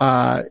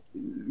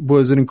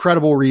 Was an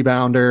incredible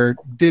rebounder,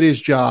 did his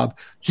job.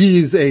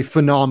 He's a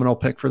phenomenal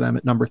pick for them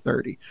at number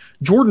 30.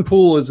 Jordan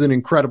Poole is an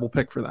incredible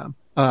pick for them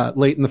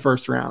late in the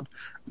first round.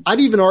 I'd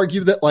even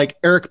argue that like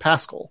Eric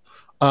Paschall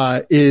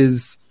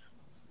is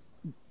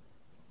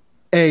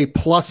a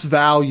plus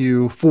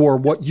value for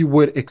what you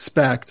would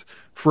expect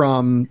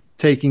from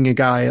taking a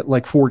guy at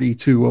like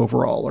 42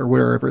 overall or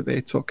wherever they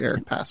took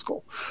Eric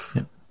Paschall.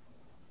 Yeah.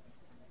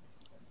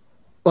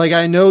 Like,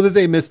 I know that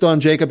they missed on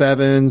Jacob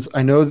Evans.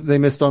 I know that they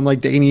missed on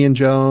like Damian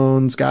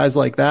Jones, guys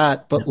like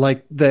that, but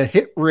like the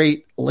hit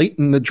rate late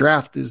in the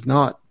draft is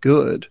not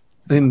good.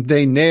 And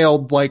they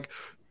nailed like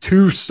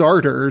 2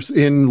 starters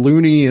in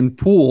Looney and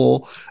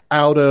Poole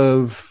out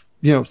of,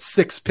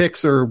 6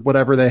 picks or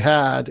whatever they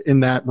had in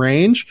that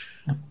range.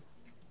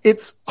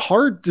 It's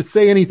hard to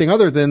say anything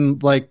other than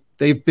like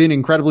they've been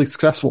incredibly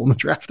successful in the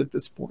draft at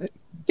this point.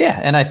 Yeah,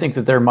 and I think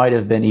that there might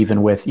have been,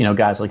 even with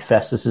guys like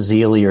Festus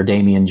Ezeli or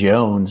Damian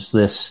Jones,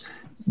 this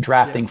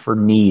drafting for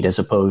need as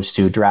opposed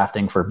to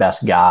drafting for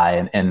best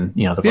guy and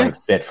the right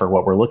fit for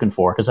what we're looking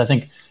for. Because I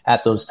think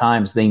at those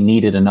times they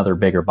needed another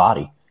bigger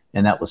body,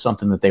 and that was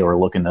something that they were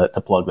looking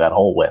to plug that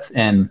hole with.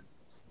 And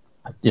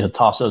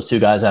toss those 2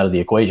 guys out of the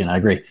equation. I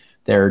agree.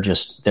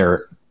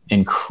 They're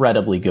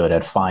incredibly good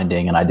at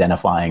finding and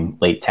identifying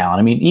late talent.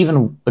 I mean,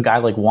 even a guy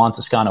like Juan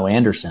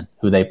Toscano-Anderson,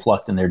 who they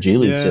plucked in their G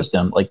League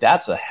system, like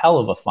that's a hell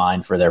of a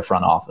find for their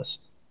front office.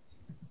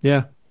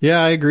 Yeah. Yeah,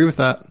 I agree with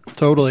that.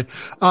 Totally.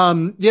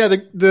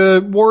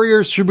 The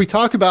Warriors, should we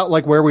talk about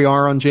like where we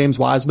are on James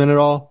Wiseman at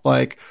all?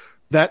 Like,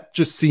 that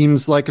just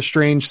seems like a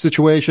strange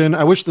situation.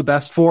 I wish the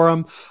best for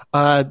him.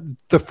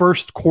 The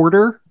first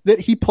quarter that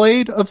he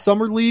played of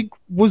Summer League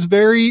was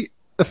very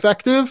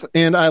effective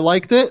and I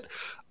liked it.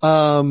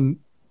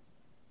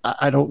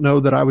 I don't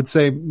know that I would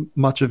say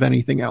much of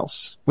anything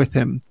else with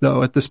him,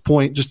 though, at this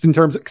point, just in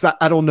terms of, because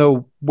I don't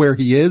know where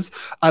he is.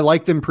 I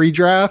liked him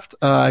pre-draft.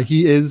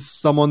 He is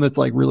someone that's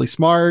like really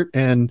smart.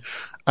 And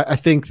I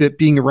think that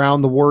being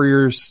around the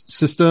Warriors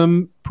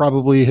system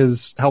probably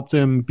has helped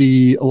him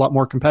be a lot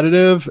more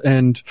competitive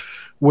and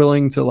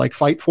willing to like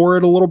fight for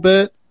it a little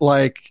bit.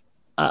 But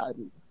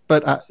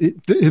but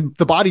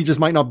the body just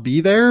might not be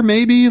there.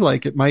 Maybe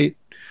like it might.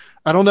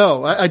 I don't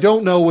know. I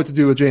don't know what to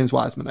do with James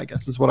Wiseman, I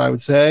guess is what I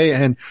would say.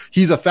 And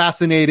he's a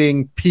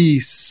fascinating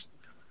piece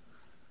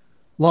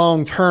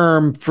long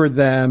term for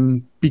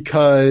them,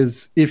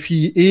 because if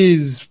he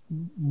is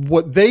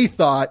what they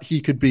thought he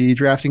could be,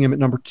 drafting him at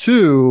number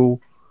 2,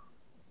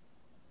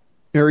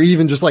 or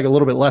even just like a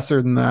little bit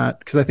lesser than that,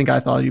 because I think I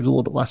thought he was a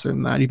little bit lesser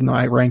than that, even though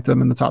I ranked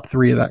him in the top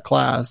 3 of that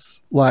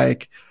class.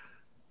 Like,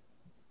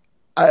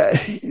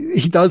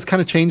 he does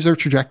kind of change their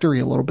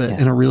trajectory a little bit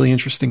in a really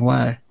interesting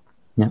way.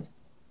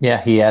 Yeah,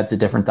 he adds a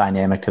different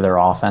dynamic to their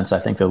offense. I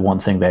think the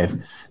one thing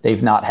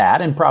they've not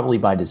had, and probably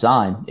by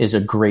design, is a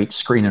great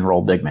screen and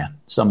roll big man.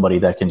 Somebody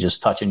that can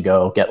just touch and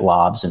go, get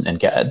lobs, and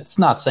get. It's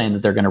not saying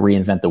that they're going to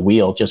reinvent the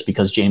wheel just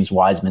because James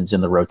Wiseman's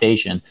in the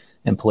rotation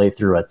and play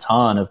through a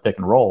ton of pick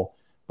and roll.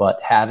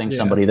 But having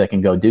somebody that can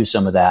go do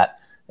some of that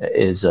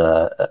is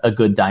a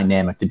good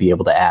dynamic to be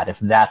able to add if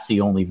that's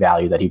the only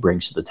value that he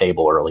brings to the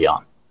table early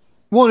on.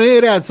 Well,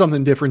 it adds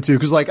something different too,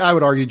 because like I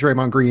would argue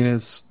Draymond Green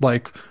is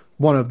like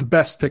one of the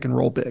best pick and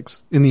roll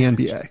bigs in the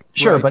NBA.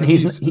 Sure, right? But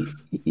he's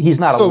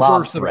not so a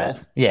lob threat.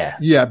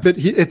 Yeah, but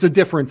it's a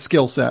different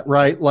skill set,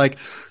 right? Like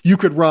you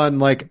could run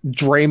like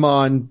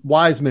Draymond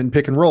Wiseman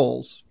pick and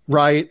rolls,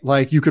 right?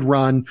 Like you could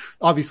run,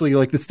 obviously,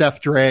 like the Steph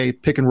Dre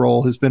pick and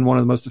roll has been one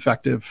of the most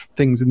effective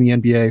things in the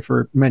NBA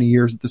for many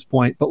years at this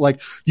point. But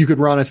like you could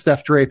run a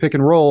Steph Dre pick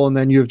and roll, and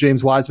then you have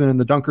James Wiseman in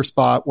the dunker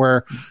spot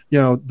where, you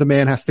know, the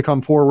man has to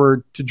come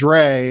forward to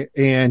Dre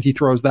and he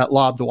throws that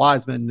lob to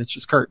Wiseman and it's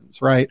just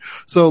curtains, right?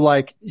 So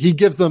like he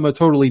gives them a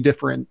totally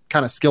different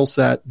kind of skill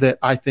set that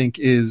I think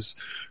is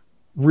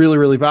really,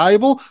 really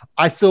valuable.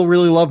 I still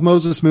really love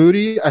Moses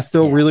Moody. I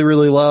still really,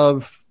 really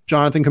love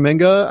Jonathan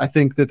Kuminga. I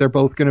think that they're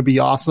both going to be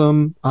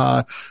awesome.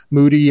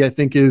 Moody, I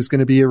think, is going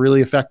to be a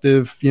really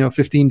effective,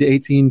 15 to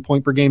 18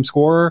 point per game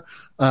scorer.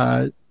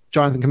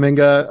 Jonathan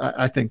Kuminga,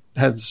 I think,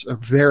 has a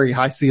very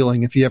high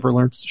ceiling if he ever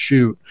learns to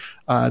shoot.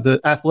 The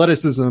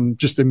athleticism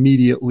just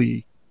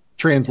immediately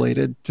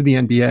translated to the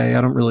NBA.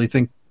 I don't really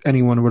think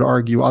anyone would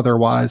argue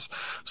otherwise.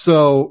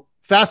 So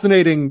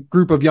fascinating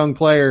group of young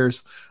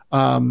players.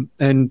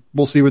 And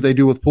we'll see what they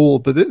do with Poole,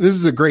 but this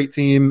is a great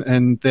team,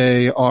 and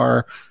they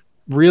are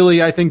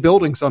really, I think,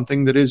 building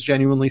something that is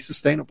genuinely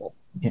sustainable.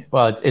 Yeah,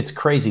 well, it's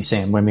crazy,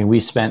 Sam. I mean, we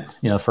spent,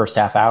 the first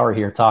half hour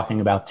here talking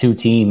about 2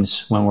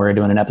 teams when we were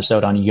doing an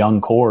episode on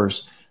young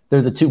cores.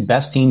 They're the 2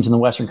 best teams in the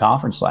Western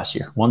Conference last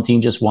year. One team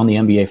just won the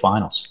NBA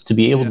Finals. To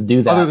be able to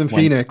do that. Other than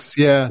Phoenix.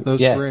 Yeah,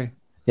 those 3.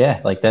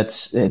 Yeah, like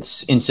it's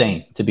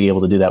insane to be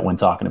able to do that when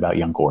talking about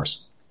young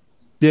cores.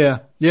 Yeah,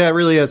 it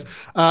really is.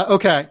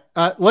 Okay,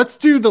 let's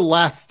do the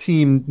last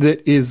team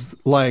that is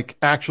like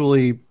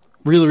actually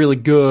really, really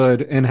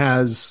good and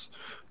has,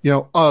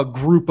 a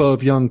group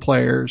of young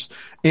players,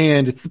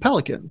 and it's the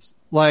Pelicans.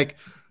 Like,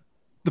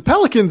 the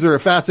Pelicans are a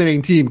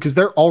fascinating team because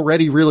they're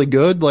already really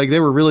good. Like, they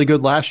were really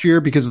good last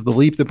year because of the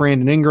leap that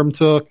Brandon Ingram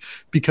took,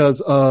 because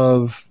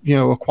of,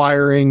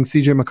 acquiring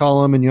CJ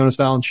McCollum and Jonas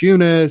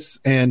Valanciunas,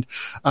 and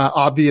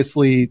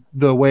obviously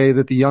the way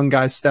that the young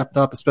guys stepped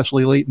up,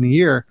 especially late in the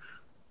year.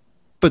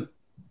 But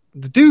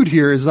the dude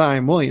here is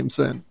Zion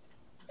Williamson.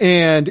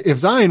 And if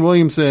Zion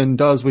Williamson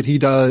does what he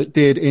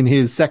did in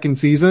his second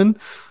season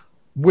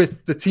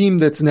with the team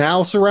that's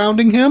now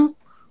surrounding him,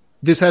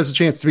 this has a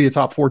chance to be a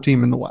top 4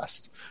 team in the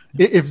West.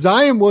 If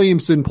Zion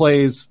Williamson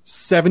plays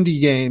 70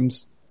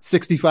 games,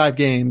 65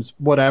 games,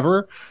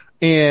 whatever,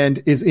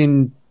 and is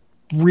in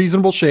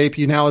reasonable shape,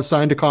 he now has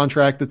signed a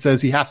contract that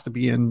says he has to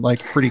be in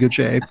like pretty good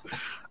shape.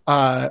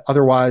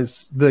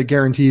 Otherwise, the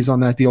guarantees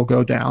on that deal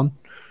go down.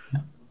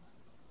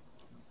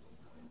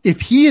 If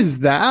he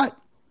is that,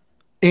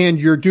 and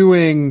you're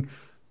doing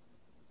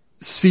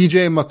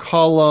CJ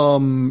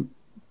McCollum,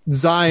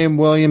 Zion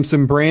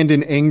Williamson,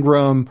 Brandon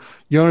Ingram,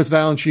 Jonas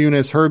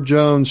Valanciunas, Herb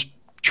Jones,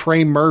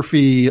 Trey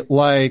Murphy,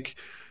 like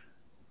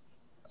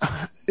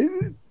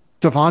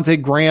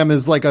Devontae Graham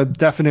is like a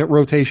definite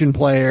rotation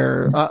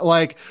player.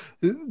 Like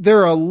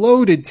they're a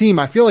loaded team.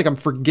 I feel like I'm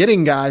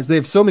forgetting guys. They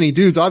have so many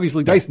dudes.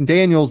 Obviously, Dyson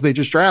Daniels, they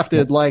just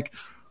drafted. Like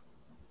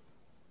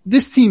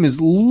this team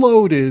is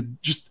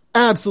loaded, just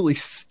absolutely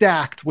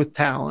stacked with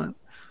talent.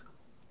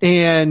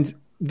 And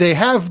they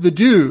have the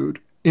dude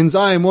in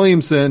Zion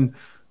Williamson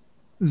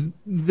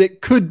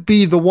that could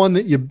be the one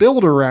that you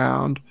build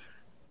around.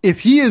 If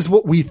he is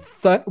what we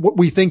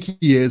think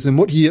he is, and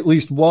what he at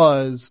least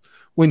was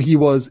when he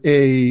was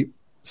a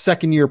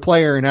second-year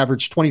player and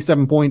averaged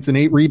 27 points and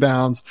 8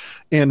 rebounds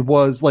and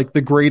was like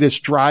the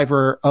greatest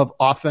driver of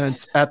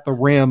offense at the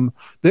rim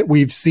that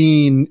we've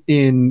seen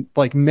in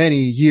like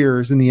many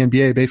years in the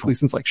NBA, basically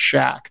since like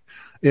Shaq,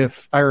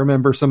 if I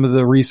remember some of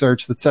the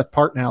research that Seth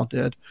Partnow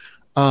did.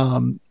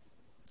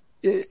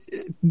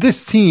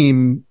 This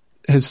team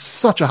has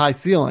such a high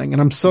ceiling,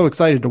 and I'm so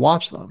excited to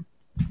watch them.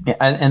 Yeah,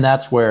 and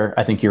that's where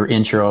I think your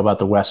intro about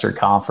the Western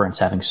Conference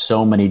having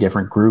so many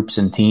different groups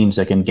and teams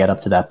that can get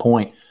up to that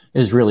point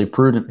is really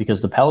prudent,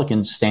 because the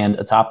Pelicans stand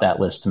atop that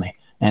list to me,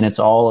 and it's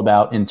all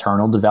about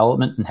internal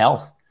development and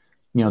health.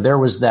 there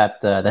was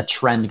that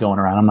trend going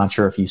around. I'm not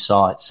sure if you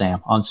saw it,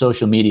 Sam, on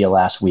social media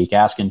last week,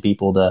 asking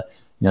people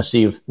to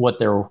see what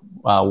their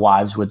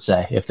wives would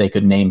say if they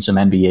could name some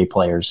NBA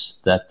players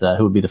that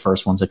who would be the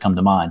first ones that come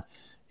to mind.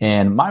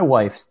 And my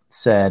wife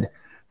said,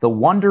 the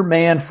Wonder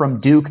Man from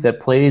Duke that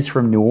plays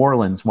from New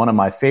Orleans, one of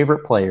my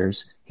favorite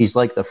players. He's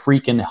like the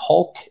freaking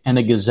Hulk and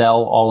a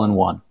gazelle all in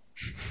one.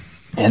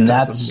 And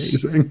that's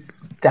amazing.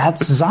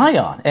 That's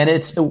Zion.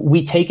 And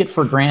we take it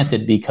for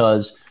granted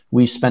because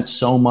we've spent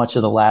so much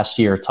of the last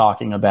year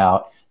talking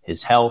about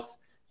his health,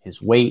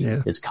 his weight,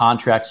 his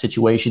contract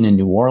situation in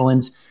New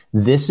Orleans.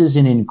 This is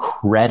an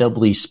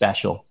incredibly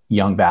special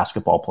young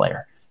basketball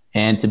player.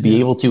 And to be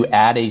able to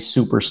add a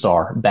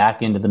superstar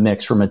back into the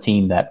mix from a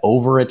team that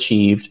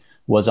overachieved,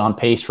 was on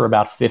pace for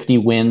about 50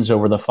 wins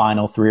over the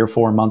final 3 or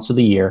 4 months of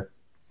the year,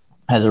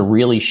 has a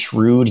really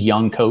shrewd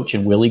young coach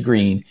in Willie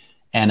Green,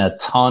 and a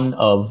ton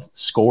of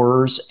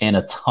scorers and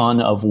a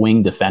ton of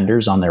wing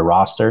defenders on their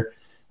roster.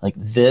 Like,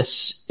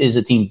 this is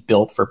a team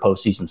built for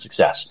postseason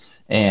success.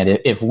 And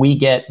if we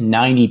get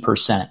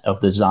 90%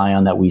 of the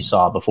Zion that we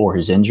saw before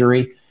his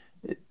injury,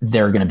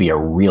 they're going to be a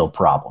real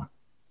problem.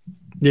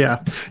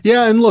 Yeah.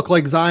 Yeah. And look,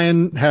 like,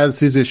 Zion has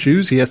his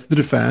issues. He has to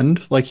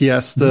defend. Like, he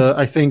has to,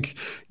 I think,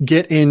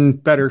 get in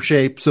better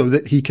shape so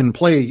that he can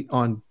play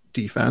on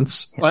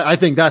defense. I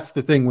think that's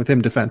the thing with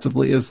him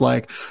defensively, is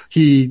like,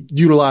 he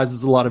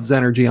utilizes a lot of his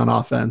energy on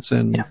offense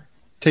and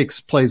takes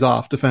plays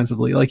off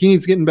defensively. Like, he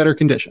needs to get in better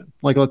condition.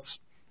 Like, it's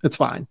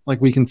fine.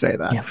 Like, we can say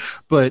that. Yeah.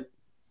 But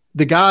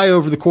the guy,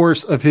 over the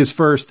course of his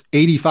first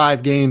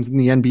 85 games in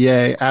the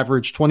NBA,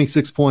 averaged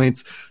 26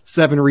 points,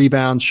 7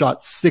 rebounds,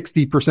 shot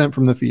 60%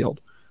 from the field.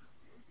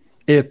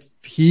 If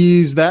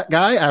he's that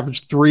guy,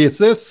 averaged 3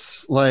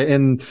 assists,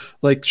 and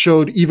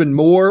showed even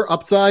more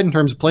upside in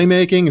terms of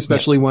playmaking,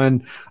 especially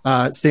when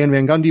Stan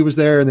Van Gundy was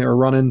there and they were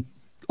running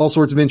all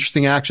sorts of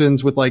interesting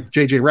actions with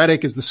JJ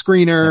Redick as the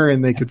screener,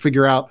 and they could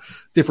figure out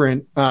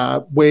different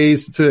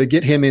ways to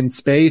get him in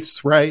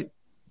space, right?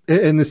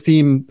 And this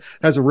team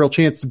has a real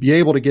chance to be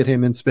able to get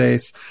him in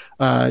space,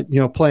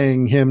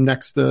 playing him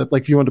next to,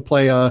 if you want to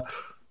play a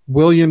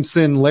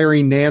Williamson,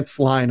 Larry Nance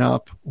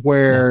lineup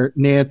where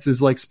Nance is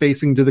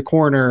spacing to the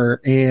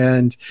corner,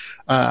 and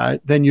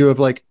then you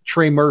have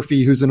Trey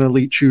Murphy, who's an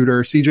elite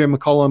shooter, CJ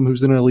McCollum,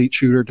 who's an elite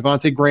shooter,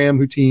 Devontae Graham,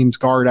 who teams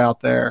guard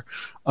out there,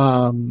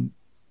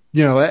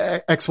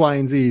 X, Y,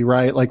 and Z,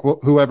 right?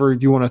 Whoever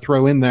you want to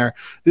throw in there.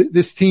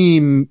 This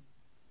team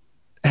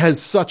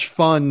has such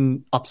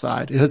fun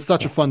upside. It has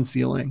such a fun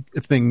ceiling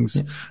if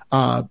things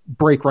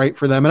break right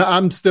for them. And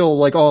I'm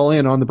still all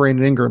in on the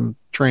Brandon Ingram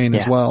train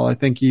as well. I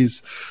think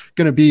he's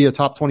going to be a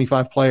top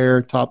 25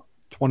 player, top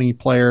 20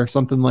 player,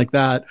 something like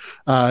that.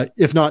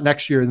 If not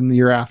next year, then the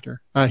year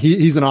after.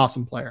 He's an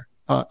awesome player,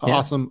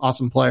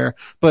 awesome player,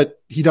 but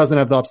he doesn't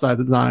have the upside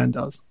that Zion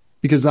does,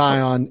 because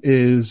Zion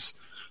is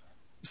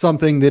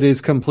something that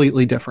is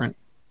completely different,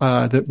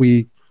 that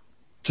we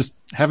just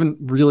haven't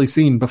really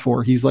seen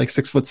before. He's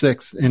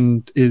 6'6"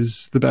 and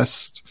is the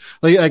best.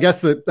 I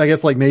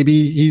guess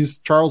maybe he's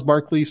Charles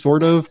Barkley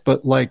sort of,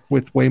 but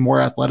with way more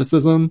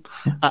athleticism.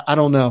 I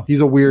don't know. He's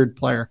a weird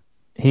player.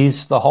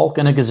 He's the Hulk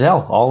and a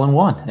gazelle all in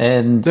one.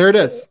 And there it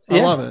is.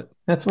 I love it.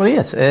 That's what he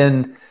is.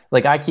 And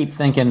I keep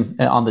thinking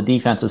on the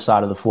defensive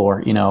side of the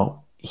floor,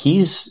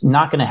 he's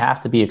not going to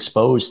have to be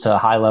exposed to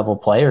high level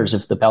players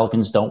if the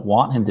Pelicans don't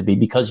want him to be,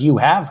 because you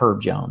have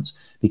Herb Jones,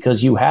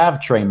 because you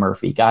have Trey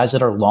Murphy, guys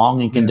that are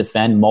long and can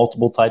defend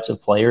multiple types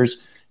of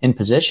players in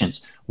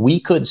positions.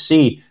 We could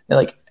see,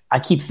 I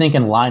keep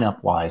thinking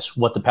lineup wise,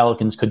 what the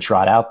Pelicans could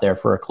trot out there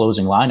for a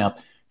closing lineup.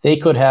 They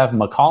could have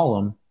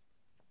McCollum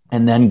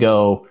and then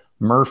go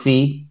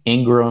Murphy,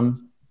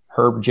 Ingram,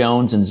 Herb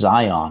Jones, and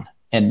Zion,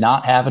 and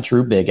not have a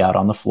true big out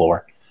on the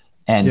floor,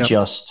 and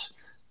just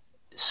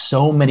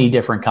so many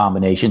different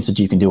combinations that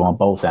you can do on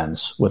both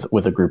ends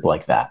with a group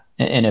like that.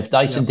 And if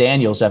Dyson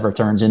Daniels ever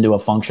turns into a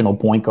functional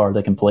point guard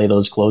that can play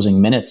those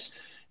closing minutes,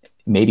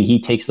 maybe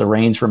he takes the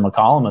reins from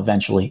McCollum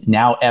eventually.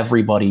 Now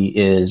everybody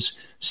is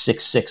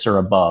 6'6" or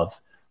above,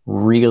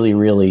 really,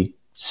 really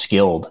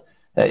skilled.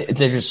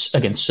 There's,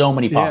 again, so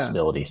many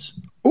possibilities.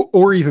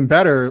 Or even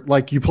better,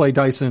 you play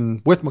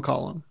Dyson with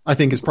McCollum, I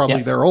think is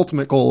probably their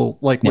ultimate goal,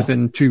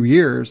 within 2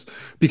 years,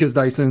 because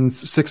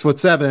Dyson's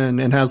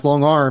 6'7" and has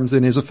long arms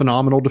and is a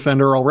phenomenal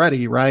defender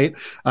already, right?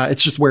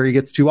 It's just where he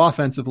gets too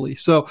offensively.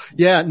 So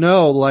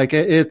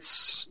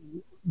it's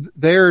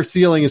their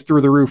ceiling is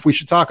through the roof. We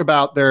should talk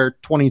about their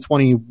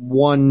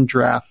 2021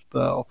 draft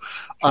though,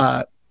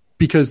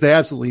 because they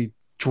absolutely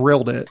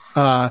drilled it.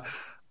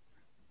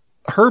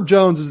 Herb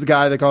Jones is the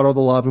guy that got all the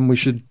love, and we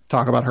should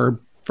talk about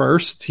Herb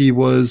first. He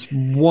was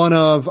one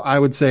of, I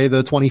would say,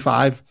 the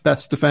 25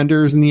 best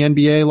defenders in the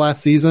NBA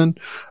last season.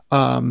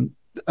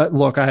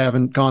 Look, I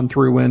haven't gone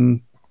through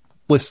and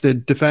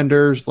listed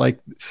defenders.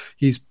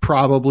 He's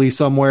probably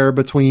somewhere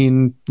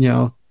between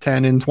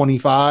 10 and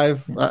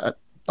 25.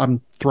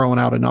 I'm throwing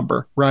out a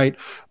number, right?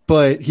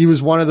 But he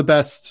was one of the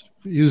best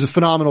He was a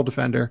phenomenal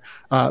defender,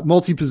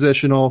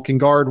 multi-positional, can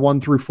guard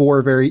 1 through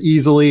 4 very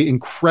easily,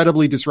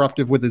 incredibly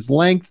disruptive with his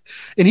length.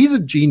 And he's a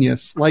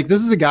genius. Like,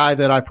 this is a guy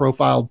that I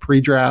profiled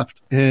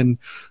pre-draft, and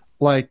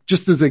like,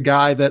 just as a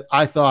guy that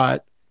I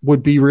thought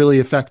would be really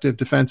effective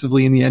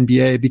defensively in the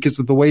NBA because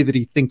of the way that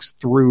he thinks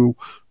through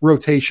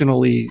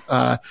rotationally,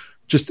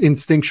 just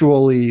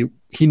instinctually.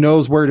 He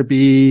knows where to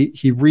be.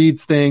 He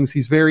reads things.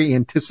 He's very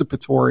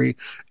anticipatory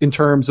in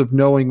terms of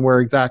knowing where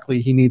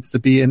exactly he needs to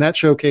be. And that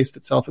showcased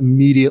itself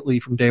immediately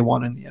from day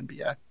one in the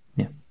NBA.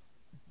 Yeah.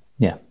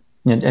 Yeah.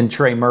 And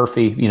Trey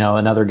Murphy,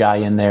 another guy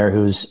in there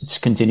who's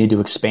continued to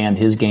expand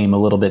his game a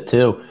little bit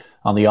too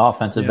on the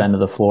offensive end of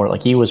the floor.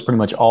 Like, he was pretty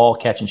much all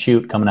catch and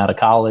shoot coming out of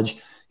college.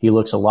 He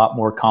looks a lot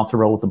more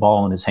comfortable with the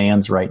ball in his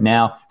hands right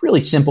now.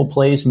 Really simple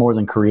plays more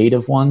than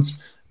creative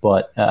ones,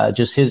 but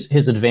just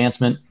his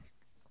advancement,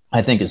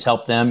 I think, has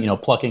helped them,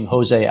 plucking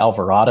Jose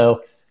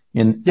Alvarado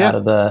out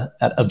of the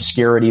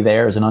obscurity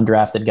there as an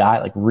undrafted guy,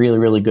 like really,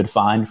 really good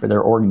find for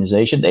their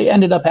organization. They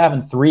ended up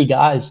having 3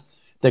 guys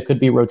that could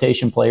be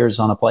rotation players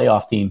on a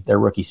playoff team their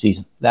rookie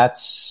season.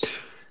 That's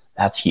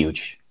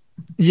huge.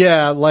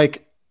 Yeah.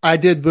 Like, I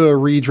did the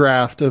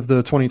redraft of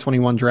the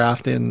 2021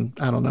 draft in,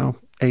 I don't know,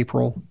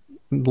 April,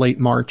 late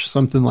March,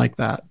 something like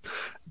that.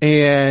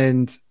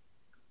 And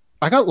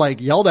I got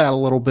like yelled at a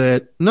little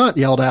bit, not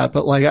yelled at,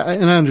 but like,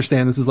 and I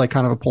understand this is like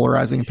kind of a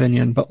polarizing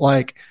opinion, but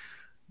like,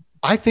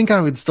 I think I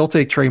would still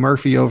take Trey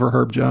Murphy over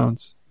Herb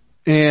Jones.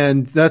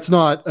 And that's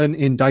not an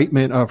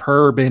indictment of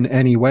Herb in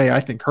any way. I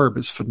think Herb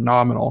is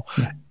phenomenal.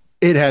 Yeah.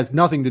 It has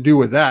nothing to do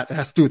with that. It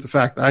has to do with the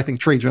fact that I think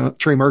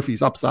Trey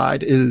Murphy's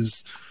upside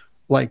is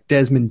like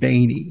Desmond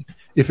Bainey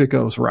if it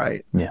goes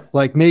right. Yeah.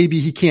 Like, maybe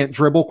he can't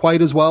dribble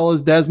quite as well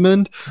as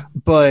Desmond,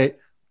 but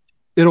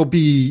it'll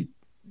be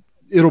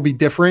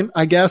different,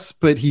 I guess.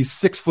 But he's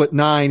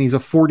 6'9". He's a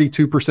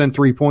 42%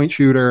 3-point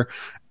shooter,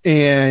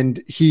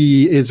 and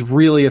he is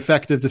really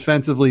effective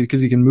defensively because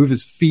he can move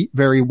his feet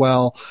very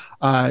well.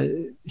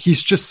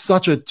 He's just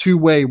such a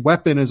two-way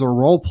weapon as a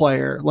role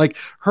player. Like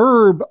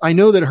Herb, I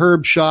know that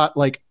Herb shot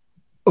like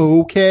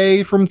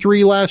okay from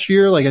 3 last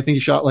year. Like, I think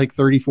he shot like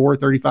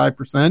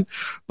 35%,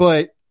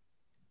 but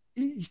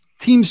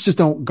teams just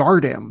don't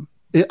guard him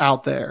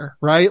out there,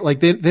 right? Like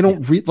they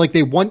don't like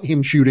they want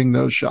him shooting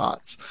those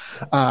shots.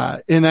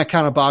 And that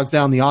kind of bogs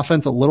down the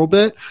offense a little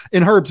bit.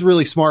 And Herb's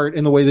really smart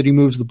in the way that he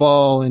moves the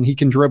ball, and he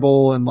can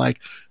dribble, and like,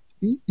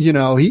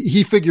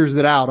 he figures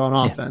it out on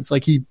offense.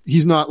 Like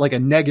he's not like a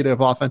negative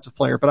offensive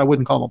player, but I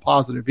wouldn't call him a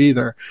positive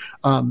either.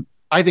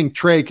 I think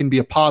Trey can be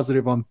a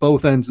positive on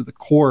both ends of the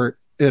court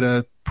at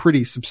a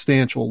pretty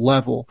substantial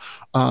level,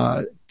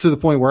 to the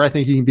point where I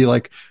think he can be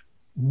like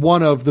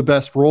one of the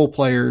best role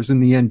players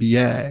in the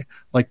NBA,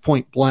 like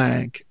point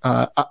blank.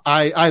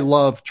 I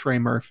love Trey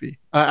Murphy.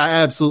 I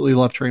absolutely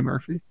love Trey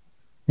Murphy.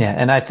 Yeah,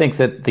 and I think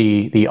that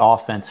the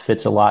offense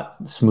fits a lot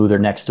smoother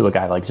next to a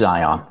guy like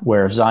Zion,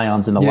 where if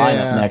Zion's in the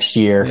lineup next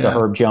year, the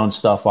Herb Jones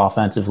stuff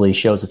offensively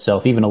shows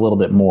itself even a little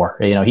bit more.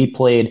 He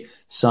played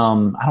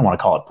some, I don't want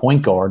to call it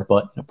point guard,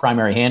 but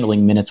primary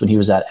handling minutes when he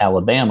was at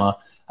Alabama.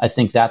 I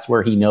think that's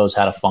where he knows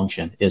how to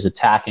function, is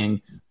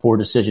attacking poor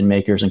decision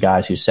makers and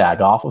guys who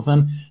sag off of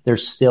him.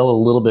 There's still a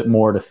little bit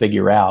more to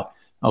figure out.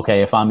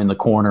 Okay, if I'm in the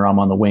corner, I'm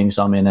on the wings,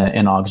 I'm in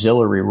an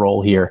auxiliary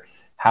role here.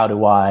 How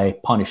do I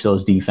punish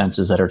those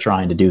defenses that are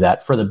trying to do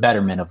that for the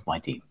betterment of my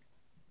team?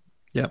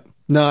 Yep.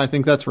 No, I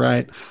think that's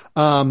right.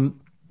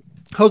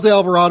 Jose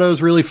Alvarado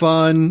is really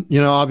fun.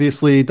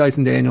 Obviously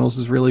Dyson Daniels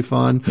is really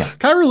fun. Yeah.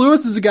 Kyra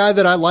Lewis is a guy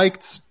that I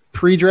liked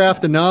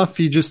pre-draft enough.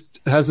 He just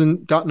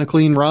hasn't gotten a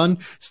clean run.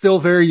 Still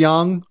very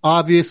young,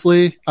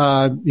 obviously.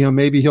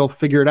 Maybe he'll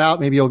figure it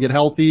out. Maybe he'll get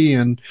healthy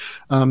and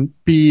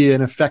be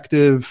an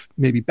effective,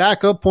 maybe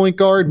backup point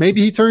guard. Maybe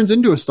he turns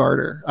into a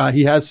starter.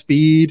 He has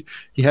speed.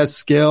 He has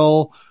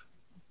skill.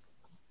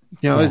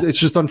 It's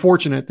just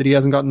unfortunate that he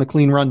hasn't gotten the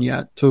clean run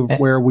yet to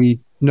where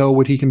we know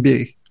what he can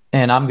be.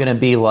 And I'm going to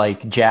be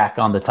like Jack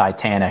on the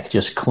Titanic,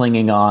 just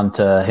clinging on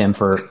to him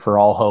for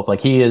all hope.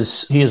 Like he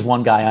is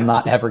one guy I'm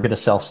not ever going to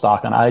sell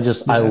stock on. I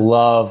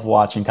love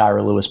watching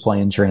Kyra Lewis play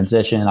in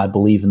transition. I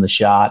believe in the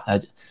shot.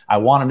 I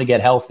want him to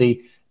get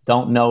healthy.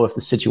 Don't know if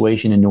the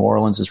situation in New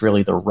Orleans is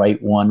really the right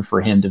one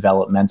for him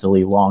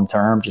developmentally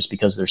long-term, just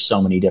because there's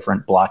so many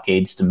different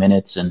blockades to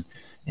minutes and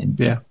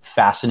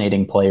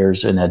fascinating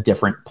players in a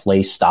different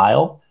play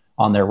style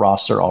on their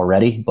roster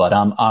already. But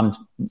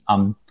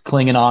I'm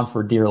clinging on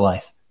for dear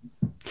life.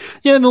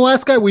 Yeah, and the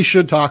last guy we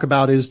should talk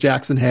about is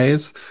Jackson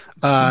Hayes.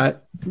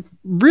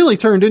 Really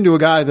turned into a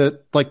guy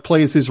that like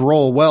plays his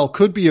role well.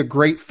 Could be a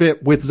great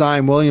fit with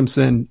Zion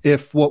Williamson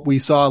if what we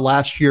saw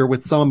last year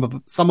with some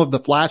of the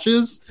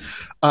flashes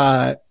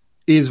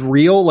is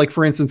real. Like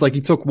for instance, like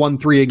he took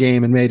 1-3 a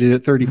game and made it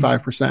at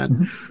 35%.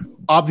 Mm-hmm.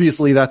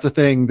 Obviously, that's a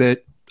thing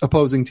that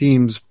opposing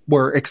teams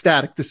were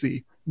ecstatic to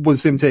see,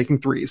 was him taking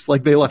threes.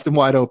 Like they left him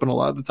wide open a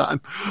lot of the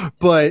time.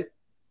 But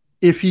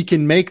if he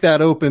can make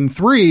that open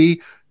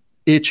three,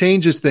 it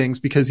changes things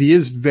because he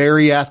is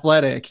very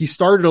athletic. He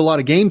started a lot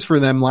of games for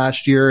them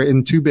last year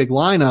in 2 big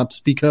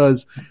lineups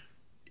because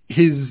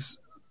his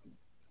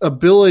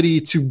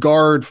ability to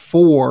guard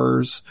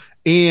fours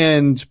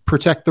and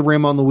protect the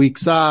rim on the weak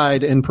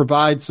side and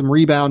provide some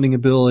rebounding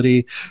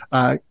ability,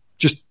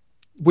 just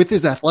with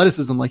his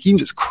athleticism, like he can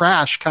just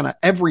crash kind of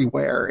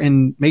everywhere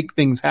and make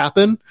things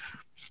happen.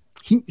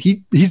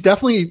 He's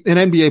definitely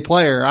an NBA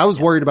player. I was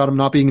worried about him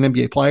not being an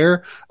NBA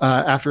player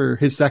after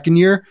his second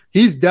year.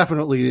 He's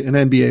definitely an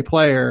NBA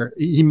player.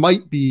 He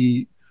might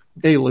be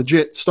a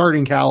legit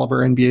starting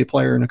caliber NBA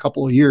player in a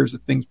couple of years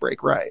if things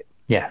break right.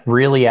 Yeah,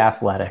 really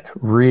athletic,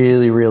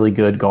 really, really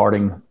good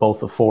guarding both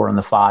the 4 and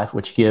the 5,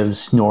 which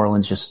gives New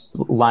Orleans just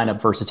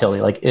lineup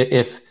versatility. Like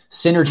if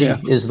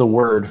synergy is the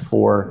word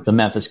for the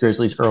Memphis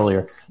Grizzlies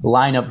earlier,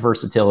 lineup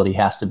versatility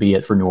has to be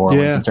it for New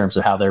Orleans in terms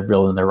of how they're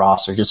building their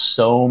roster. Just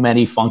so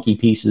many funky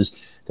pieces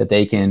that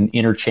they can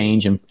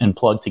interchange and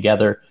plug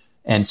together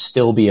and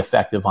still be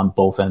effective on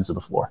both ends of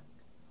the floor.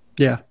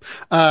 Yeah.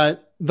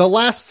 The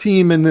last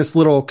team in this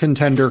little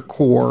contender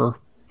core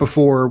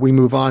before we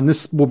move on,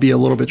 this will be a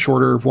little bit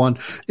shorter of one,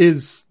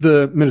 is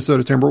the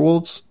Minnesota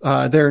Timberwolves.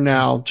 They're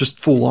now just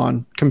full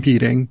on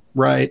competing,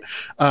 right?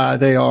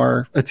 They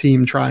are a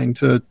team trying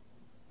to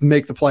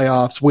make the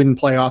playoffs, win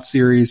playoff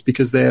series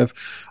because they have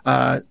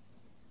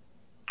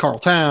Karl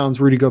Towns,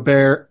 Rudy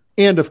Gobert,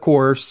 and of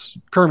course,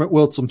 Kermit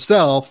Wilts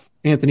himself,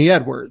 Anthony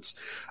Edwards.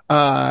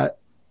 Anthony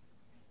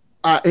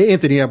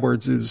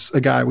Edwards is a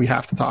guy we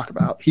have to talk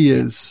about. He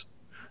is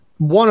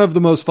one of the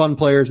most fun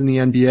players in the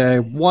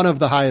NBA, one of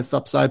the highest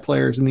upside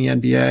players in the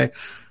NBA,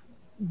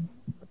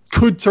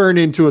 could turn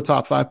into a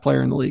top 5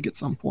 player in the league at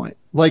some point.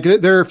 Like,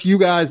 there are a few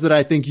guys that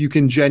I think you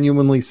can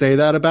genuinely say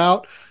that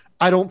about.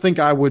 I don't think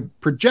I would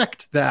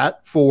project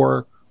that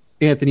for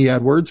Anthony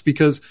Edwards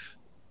because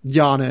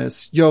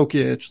Giannis,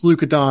 Jokic,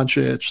 Luka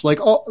Doncic, like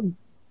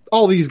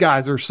all these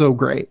guys are so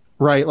great,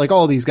 right? Like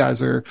all these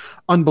guys are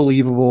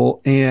unbelievable,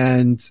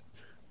 and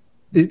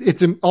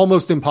it's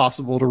almost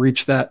impossible to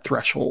reach that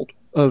threshold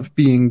of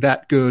being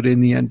that good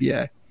in the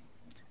NBA.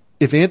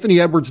 If Anthony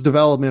Edwards'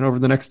 development over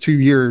the next 2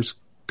 years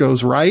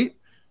goes right,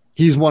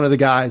 he's one of the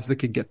guys that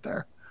could get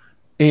there.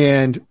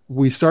 And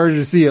we started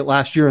to see it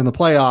last year in the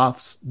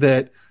playoffs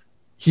that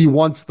he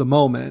wants the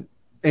moment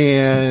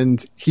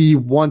and he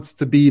wants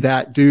to be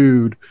that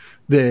dude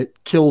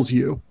that kills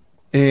you.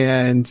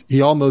 And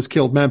he almost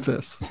killed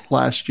Memphis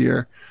last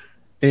year.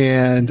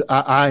 And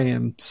I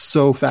am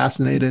so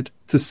fascinated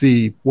to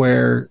see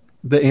where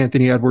the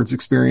Anthony Edwards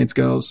experience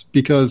goes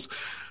because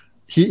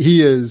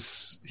he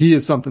is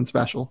something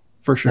special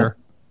for sure.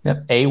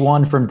 Yep.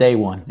 A1 from day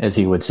one, as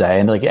he would say.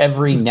 And like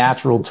every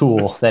natural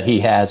tool that he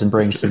has and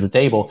brings to the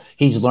table,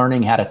 he's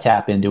learning how to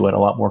tap into it a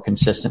lot more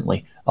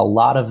consistently. A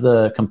lot of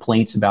the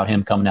complaints about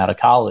him coming out of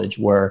college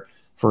were,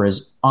 for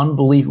as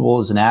unbelievable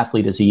as an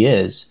athlete as he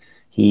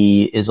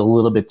is a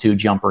little bit too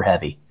jumper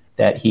heavy.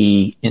 That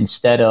he,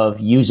 instead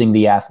of using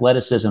the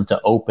athleticism to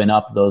open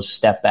up those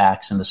step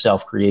backs and the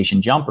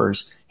self-creation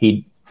jumpers,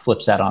 he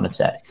flips that on its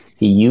head.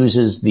 He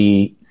uses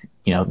the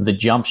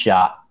jump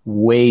shot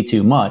way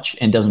too much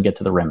and doesn't get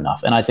to the rim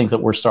enough. And I think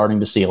that we're starting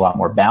to see a lot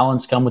more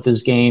balance come with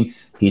his game.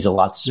 He's a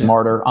lot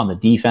smarter on the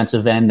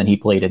defensive end than he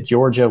played at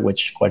Georgia,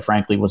 which quite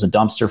frankly was a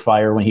dumpster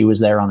fire when he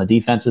was there on the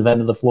defensive end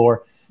of the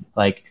floor.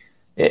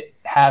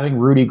 Having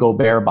Rudy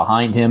Gobert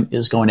behind him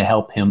is going to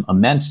help him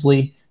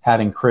immensely.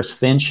 Having Chris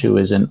Finch, who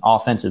is an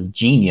offensive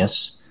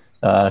genius,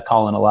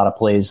 calling a lot of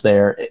plays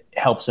there, it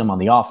helps him on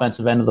the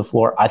offensive end of the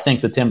floor. I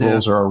think the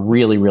Timberwolves are a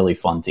really, really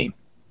fun team.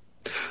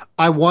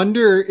 I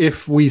wonder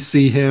if we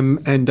see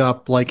him end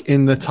up like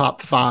in the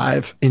top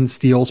 5 in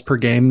steals per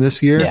game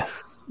this year,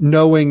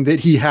 knowing that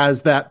he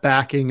has that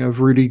backing of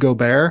Rudy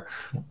Gobert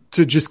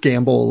to just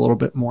gamble a little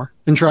bit more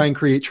and try and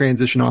create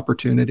transition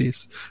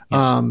opportunities.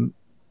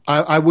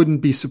 I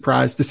wouldn't be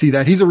surprised to see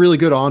that. He's a really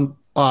good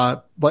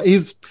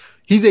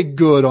he's a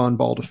good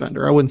on-ball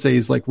defender. I wouldn't say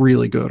he's like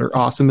really good or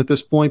awesome at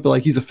this point, but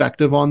like he's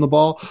effective on the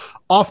ball.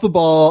 Off the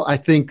ball, I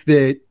think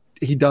that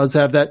he does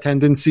have that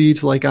tendency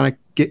to like kind of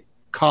get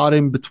caught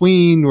in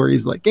between where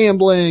he's like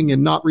gambling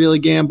and not really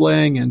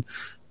gambling and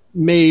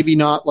maybe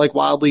not like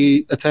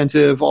wildly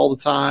attentive all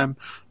the time.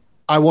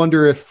 I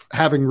wonder if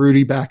having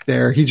Rudy back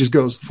there, he just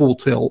goes full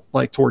tilt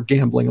like toward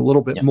gambling a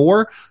little bit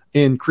more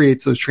and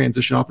creates those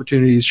transition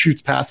opportunities,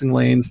 shoots passing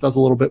lanes, does a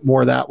little bit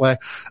more that way.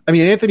 I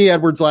mean, Anthony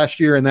Edwards last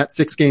year in that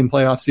 6-game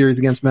playoff series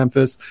against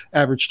Memphis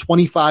averaged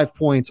 25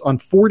 points on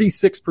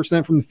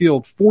 46% from the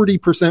field,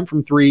 40%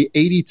 from 3,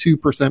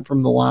 82%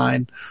 from the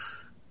line.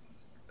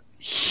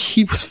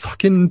 He was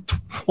fucking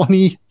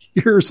 20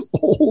 years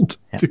old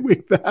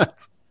doing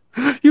that.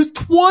 He was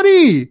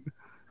 20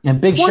 and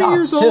big 20 shots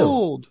years too.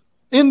 Old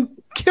and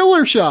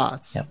killer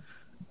shots. Yep.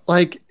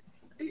 Like,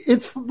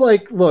 it's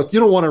like, look, you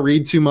don't want to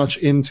read too much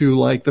into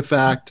like the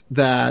fact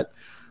that,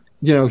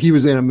 you know, he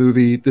was in a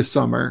movie this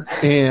summer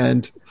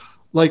and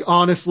like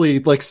honestly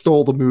like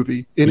stole the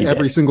movie in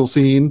every single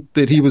scene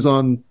that he was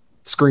on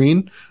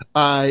screen.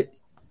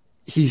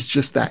 He's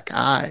just that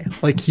guy.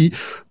 Like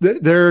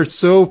there are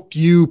so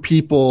few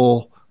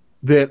people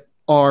that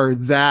are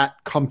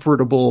that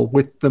comfortable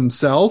with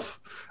themselves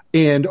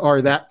and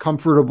are that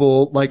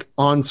comfortable, like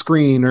on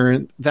screen,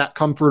 or that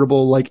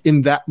comfortable, like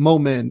in that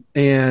moment.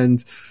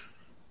 And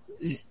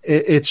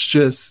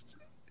it's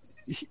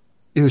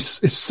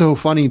so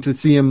funny to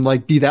see him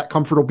like be that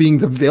comfortable being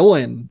the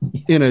villain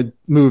in a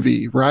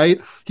movie,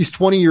 right? He's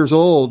 20 years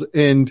old,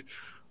 and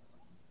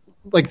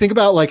like, think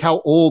about like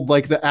how old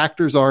like the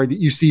actors are that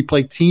you see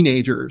play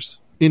teenagers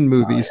in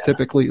movies.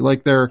 Typically,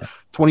 like they're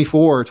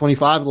 24,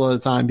 25 a lot of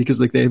the time, because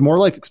like they have more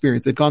life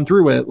experience. They've gone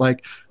through it.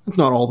 Like, it's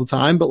not all the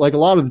time, but like a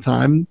lot of the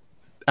time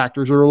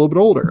actors are a little bit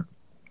older.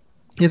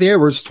 Anthony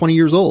Edwards, 20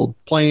 years old,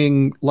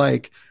 playing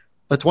like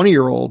a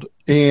 20-year-old,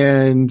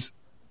 and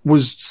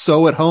was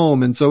so at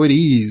home and so at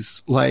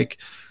ease. Like,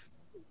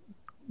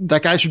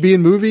 that guy should be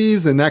in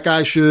movies, and that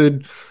guy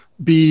should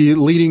be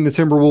leading the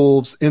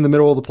Timberwolves in the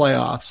middle of the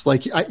playoffs.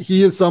 Like,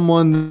 he is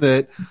someone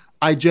that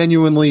I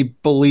genuinely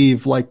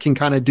believe like can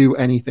kind of do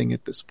anything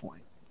at this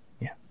point.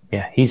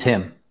 Yeah, he's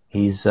him.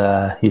 He's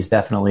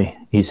definitely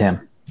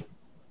him.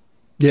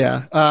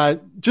 Yeah.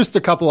 Just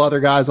a couple other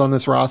guys on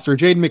this roster.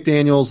 Jaden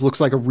McDaniels looks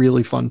like a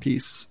really fun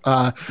piece.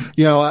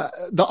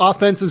 The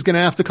offense is going to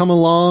have to come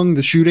along.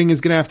 The shooting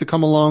is going to have to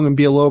come along and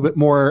be a little bit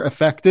more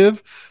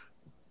effective.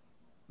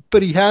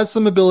 But he has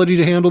some ability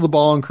to handle the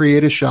ball and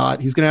create a shot.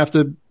 He's going to have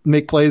to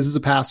make plays as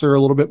a passer a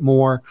little bit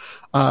more.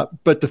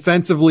 But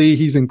defensively,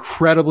 he's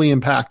incredibly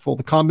impactful.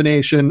 The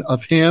combination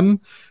of him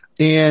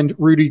and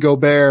Rudy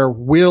Gobert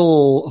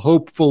will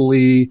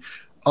hopefully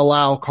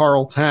allow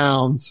Karl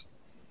Towns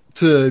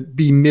to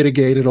be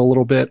mitigated a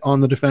little bit on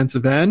the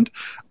defensive end,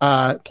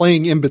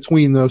 playing in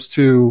between those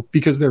two,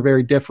 because they're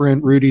very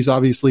different. Rudy's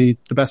obviously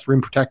the best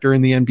rim protector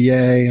in the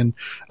NBA, and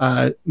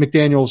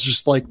McDaniel's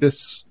just like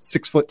this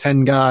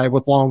 6'10" guy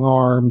with long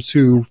arms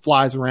who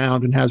flies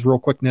around and has real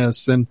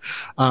quickness, and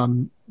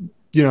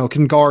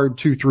can guard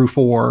 2 through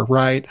 4,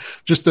 right?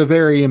 Just a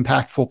very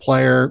impactful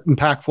player,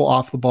 impactful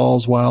off the ball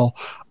as well.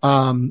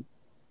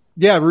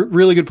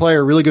 Really good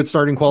player, really good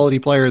starting quality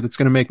player that's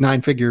going to make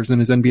 9 figures in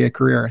his NBA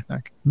career, I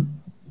think.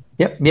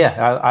 Yep.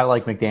 Yeah. I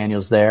like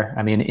McDaniels there.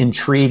 I mean,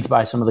 intrigued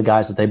by some of the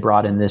guys that they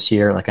brought in this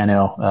year. Like, I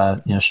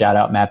know, shout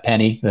out Matt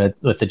Penny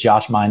with the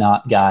Josh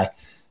Minot guy,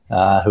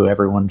 who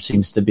everyone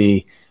seems to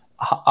be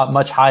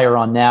much higher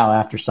on now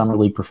after summer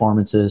league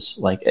performances.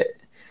 Like,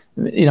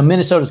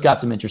 Minnesota's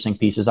got some interesting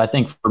pieces. I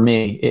think for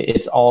me,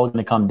 it's all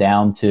going to come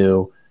down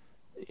to,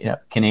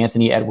 can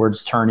Anthony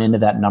Edwards turn into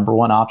that number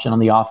one option on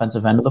the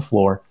offensive end of the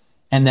floor?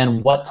 And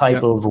then what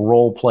type of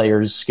role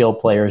players, skill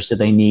players do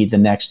they need the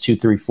next 2,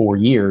 3, 4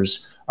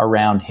 years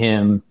around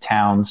him,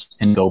 Towns,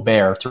 and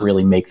Gobert to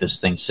really make this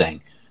thing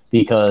sing?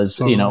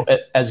 Because,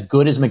 as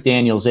good as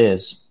McDaniels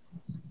is,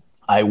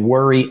 I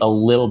worry a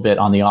little bit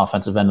on the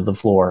offensive end of the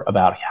floor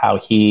about how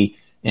he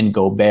and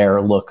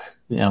Gobert look,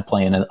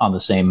 playing on the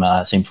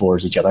same floor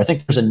as each other. I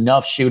think there's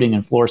enough shooting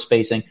and floor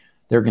spacing.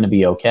 They're going to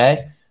be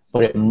okay.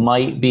 But it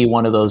might be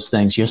one of those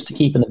things just to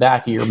keep in the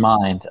back of your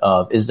mind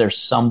of, is there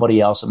somebody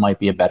else that might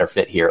be a better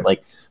fit here?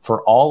 Like,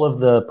 for all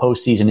of the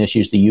postseason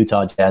issues the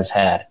Utah Jazz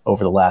had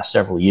over the last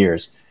several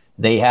years,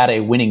 they had a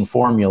winning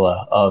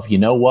formula of,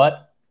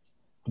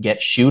 get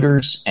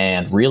shooters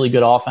and really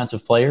good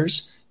offensive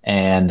players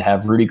and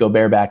have Rudy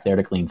Gobert back there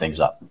to clean things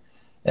up.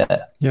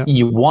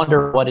 You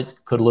wonder what it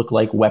could look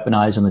like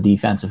weaponized on the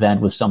defensive end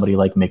with somebody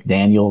like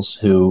McDaniels,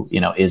 who,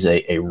 is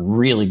a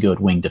really good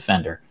wing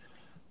defender.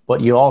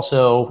 But you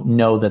also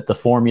know that the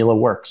formula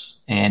works.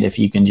 And if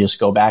you can just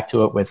go back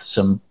to it with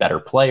some better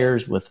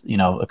players, with,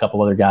 a couple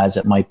other guys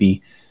that might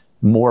be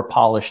more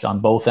polished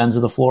on both ends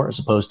of the floor, as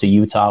opposed to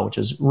Utah, which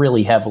is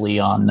really heavily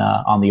on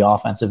the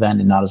offensive end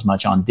and not as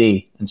much on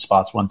D in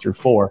spots 1 through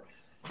 4.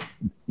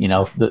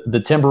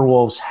 The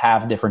Timberwolves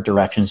have different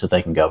directions that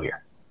they can go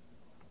here.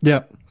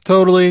 Yeah,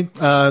 totally.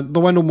 The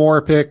Wendell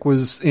Moore pick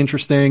was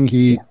interesting.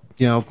 He,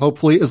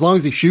 hopefully, as long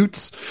as he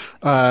shoots,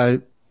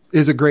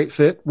 is a great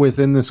fit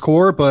within this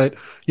core, but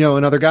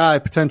another guy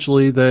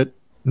potentially that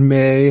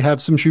may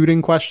have some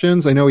shooting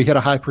questions. I know he had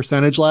a high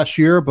percentage last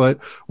year, but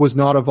was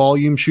not a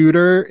volume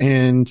shooter.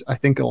 And I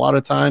think a lot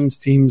of times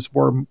teams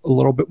were a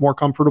little bit more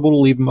comfortable to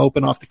leave him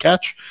open off the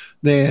catch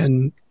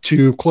than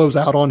to close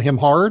out on him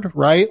hard,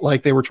 right?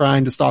 Like, they were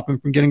trying to stop him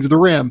from getting to the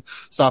rim,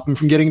 stop him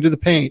from getting to the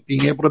paint,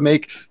 being able to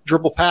make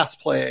dribble pass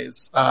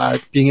plays,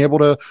 being able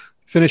to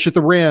finish at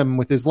the rim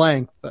with his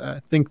length.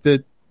 I think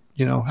that,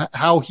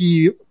 how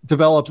he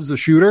develops as a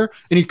shooter,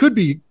 and he could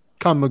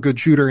become a good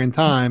shooter in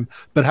time,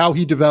 but how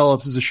he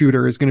develops as a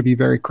shooter is going to be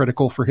very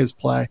critical for his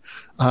play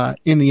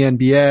in the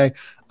NBA.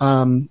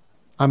 I'm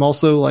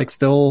also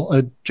still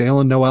a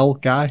Jalen Noel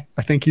guy.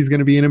 I think he's going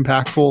to be an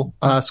impactful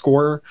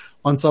scorer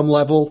on some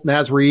level.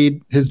 Naz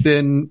Reid has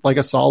been like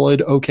a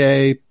solid,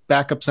 okay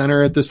backup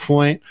center at this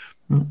point.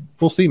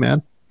 We'll see,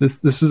 man.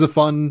 This is a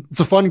fun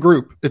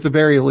group at the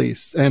very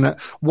least, and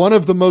one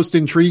of the most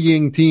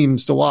intriguing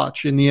teams to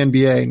watch in the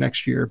NBA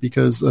next year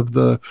because of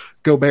the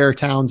Gobert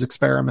Towns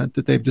experiment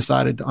that they've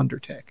decided to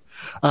undertake.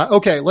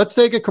 Okay, let's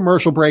take a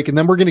commercial break, and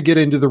then we're going to get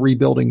into the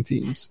rebuilding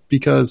teams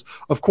because,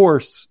 of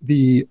course,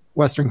 the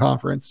Western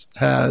Conference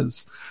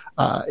has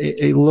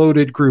a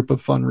loaded group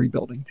of fun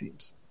rebuilding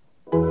teams.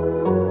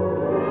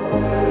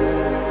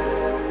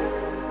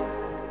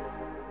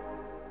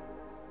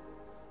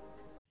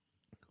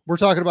 We're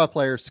talking about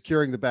players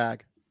securing the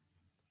bag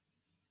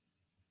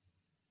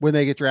when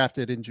they get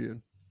drafted in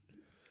June.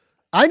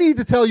 I need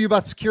to tell you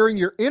about securing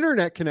your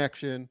internet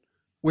connection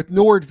with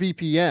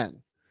NordVPN.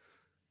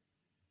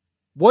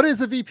 What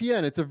is a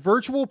VPN? It's a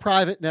virtual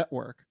private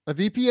network. A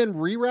VPN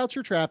reroutes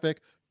your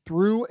traffic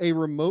through a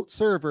remote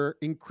server,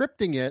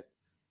 encrypting it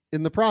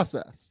in the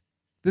process.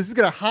 This is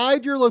going to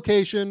hide your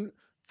location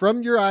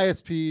from your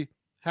ISP,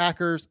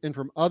 hackers, and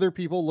from other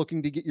people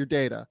looking to get your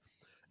data.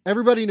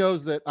 Everybody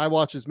knows that I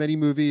watch as many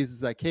movies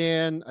as I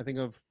can. I think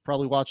I've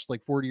probably watched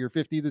like 40 or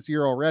 50 this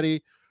year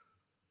already.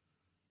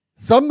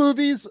 Some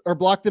movies are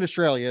blocked in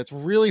Australia. It's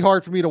really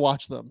hard for me to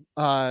watch them.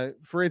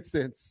 For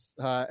instance,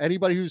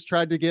 anybody who's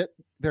tried to get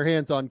their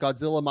hands on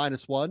Godzilla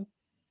 -1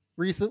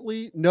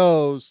 recently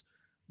knows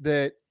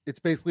that it's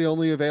basically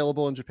only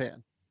available in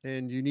Japan.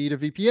 And you need a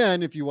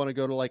VPN if you want to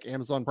go to like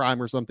Amazon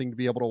Prime or something to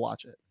be able to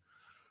watch it.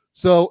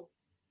 So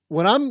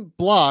when I'm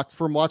blocked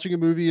from watching a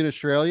movie in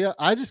Australia,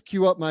 I just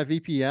queue up my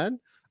VPN.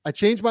 I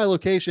change my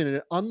location and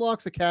it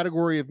unlocks a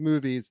category of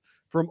movies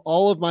from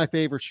all of my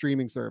favorite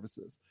streaming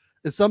services.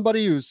 As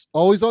somebody who's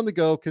always on the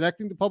go,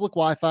 connecting to public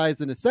Wi-Fi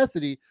is a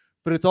necessity,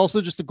 but it's also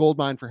just a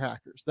goldmine for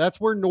hackers. That's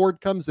where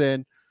Nord comes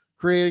in,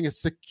 creating a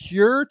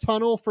secure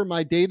tunnel for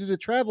my data to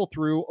travel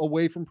through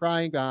away from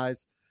prying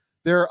eyes.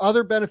 There are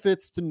other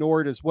benefits to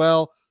Nord as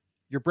well.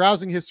 Your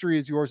browsing history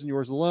is yours and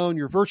yours alone.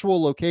 Your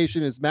virtual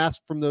location is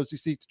masked from those who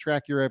seek to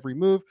track your every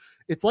move.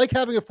 It's like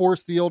having a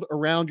force field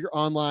around your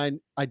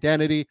online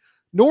identity.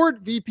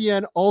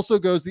 NordVPN also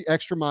goes the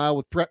extra mile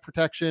with threat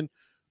protection.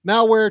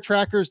 Malware,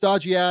 trackers,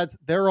 dodgy ads,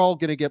 they're all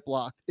going to get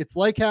blocked. It's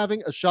like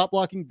having a shot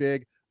blocking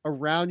big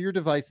around your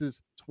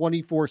devices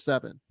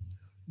 24/7.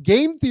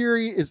 Game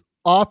Theory is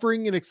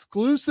offering an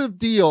exclusive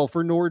deal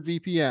for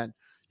NordVPN.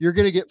 You're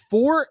going to get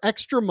 4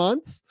 extra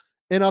months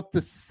and up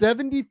to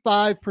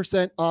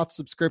 75% off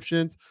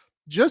subscriptions.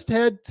 Just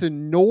head to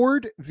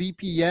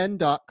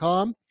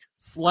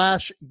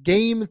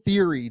nordvpn.com/Game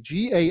Theory,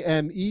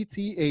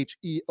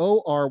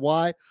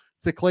 GAMETHEORY,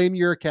 to claim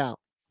your account.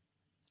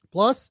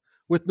 Plus,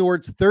 with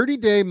Nord's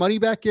 30-day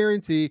money-back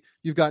guarantee,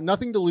 you've got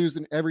nothing to lose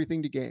and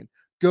everything to gain.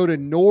 Go to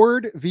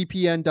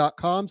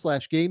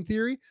nordvpn.com/Game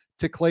Theory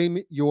to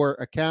claim your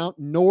account.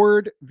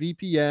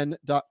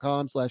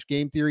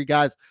 nordvpn.com/Game Theory.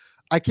 Guys,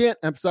 I can't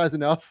emphasize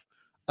enough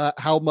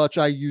how much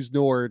I use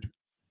Nord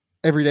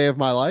every day of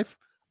my life.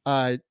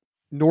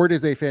 Nord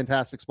is a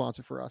fantastic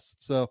sponsor for us.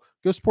 So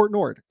go support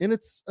Nord, and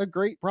it's a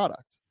great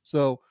product.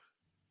 So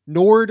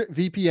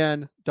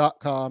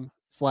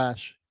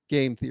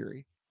nordvpn.com/Game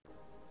Theory.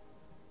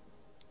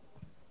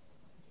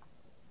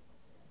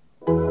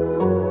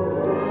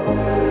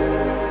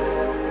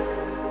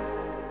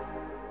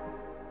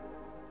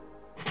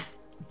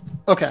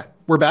 Okay,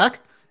 we're back,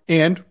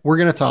 and we're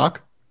going to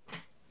talk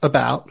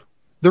about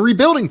the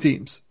rebuilding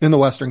teams in the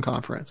Western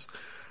Conference.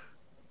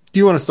 Do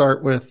you want to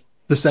start with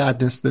the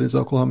sadness that is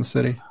Oklahoma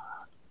City?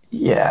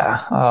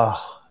 Yeah.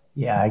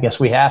 I guess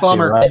we have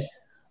Bummer. to, right?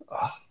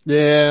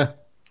 Yeah.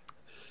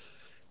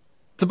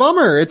 It's a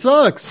bummer. It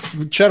sucks.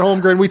 Chet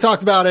Holmgren, we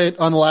talked about it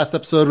on the last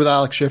episode with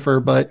Alex Schiffer,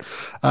 but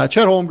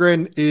Chet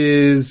Holmgren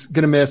is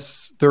going to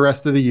miss the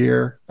rest of the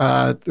year,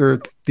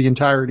 or the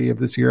entirety of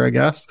this year, I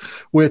guess,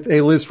 with a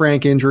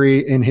Lisfranc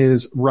injury in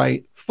his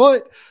right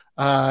foot.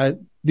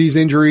 These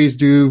injuries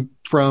do,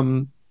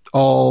 from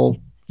all,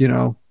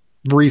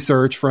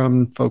 research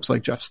from folks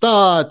like Jeff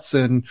Stotts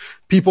and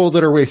people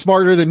that are way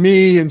smarter than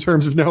me in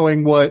terms of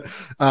knowing what,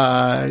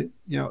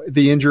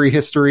 the injury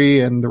history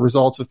and the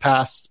results of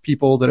past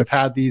people that have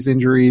had these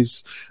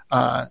injuries,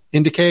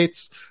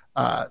 indicates,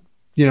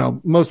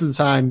 most of the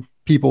time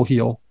people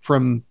heal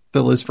from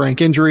the Lisfranc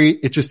injury.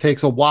 It just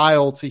takes a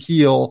while to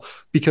heal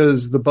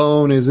because the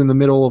bone is in the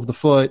middle of the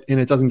foot and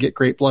it doesn't get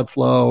great blood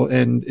flow,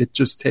 and it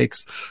just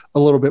takes a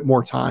little bit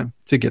more time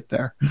to get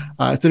there.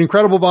 It's an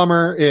incredible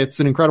bummer. It's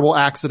an incredible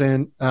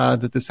accident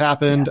that this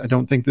happened. Yeah. I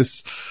don't think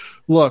this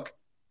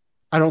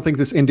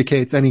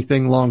indicates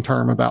anything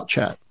long-term about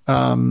Chet.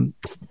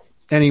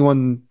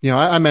 Anyone,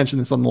 I mentioned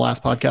this on the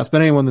last podcast,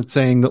 but anyone that's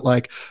saying that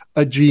like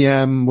a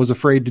GM was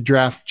afraid to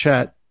draft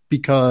Chet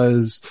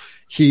because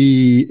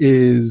he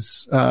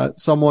is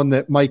someone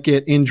that might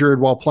get injured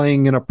while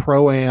playing in a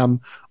pro-am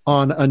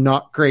on a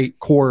not great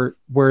court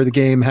where the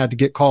game had to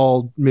get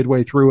called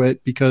midway through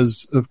it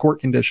because of court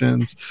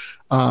conditions.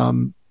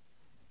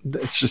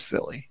 It's just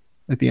silly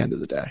at the end of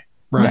the day.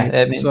 Right.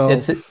 Yeah, I mean,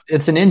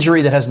 it's an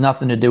injury that has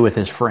nothing to do with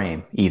his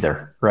frame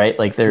either. Right.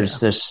 Like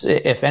there's this,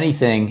 if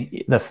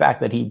anything, the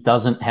fact that he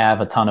doesn't have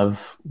a ton of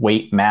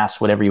weight,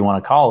 mass, whatever you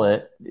want to call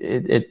it,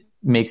 it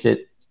makes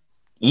it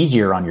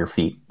easier on your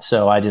feet.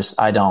 So I'm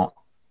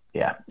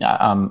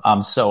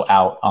so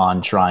out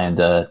on trying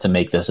to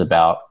make this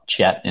about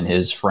Chet and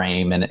his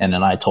frame and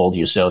an I told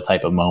you so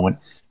type of moment.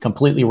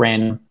 Completely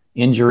random.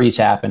 Injuries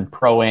happen.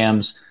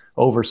 Pro-ams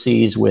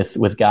overseas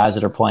with guys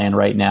that are playing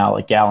right now,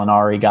 like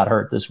Gallinari got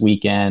hurt this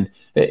weekend.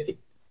 It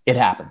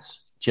happens.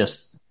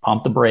 Just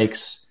pump the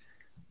brakes,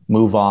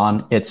 move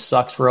on. It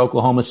sucks for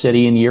Oklahoma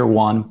City in year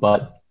one,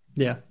 but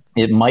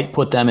it might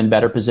put them in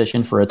better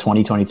position for a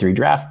 2023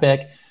 draft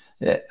pick.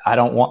 I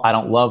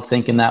don't love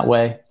thinking that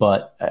way,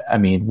 but I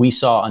mean, we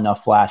saw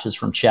enough flashes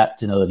from Chet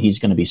to know that he's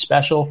going to be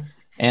special,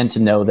 and to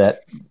know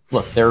that,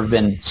 look, there have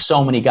been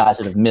so many guys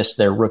that have missed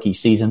their rookie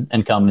season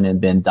and come in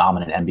and been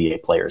dominant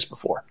NBA players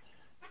before.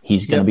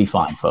 He's going to be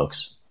fine,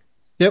 folks.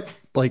 Yep.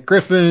 Blake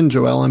Griffin,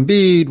 Joel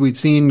Embiid. We've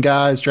seen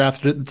guys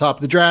drafted at the top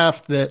of the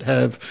draft that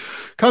have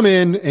come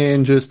in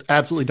and just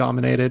absolutely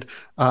dominated.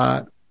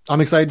 I'm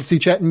excited to see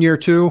Chet in year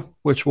 2,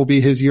 which will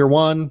be his year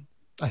 1.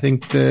 I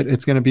think that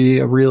it's going to be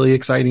a really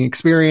exciting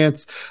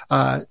experience.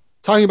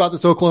 Talking about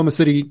this Oklahoma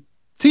City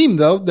team,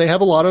 though, they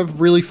have a lot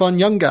of really fun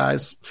young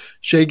guys.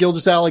 Shai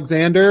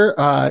Gilgeous-Alexander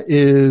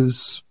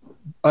is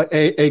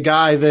a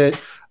guy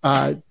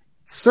that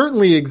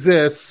certainly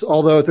exists,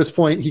 although at this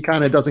point he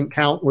kind of doesn't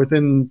count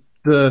within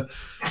the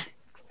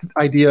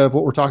idea of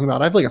what we're talking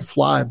about. I have like a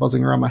fly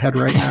buzzing around my head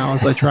right now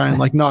as I try and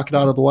like knock it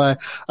out of the way.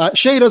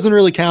 Shai doesn't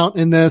really count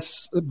in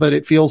this, but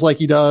it feels like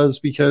he does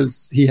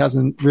because he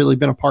hasn't really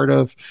been a part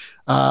of,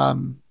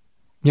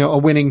 a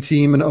winning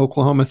team in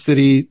Oklahoma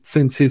City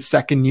since his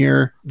second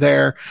year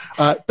there.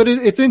 But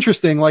it's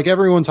interesting. Like,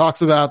 everyone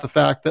talks about the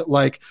fact that,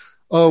 like,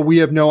 oh, we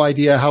have no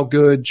idea how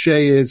good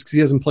Shai is because he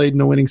hasn't played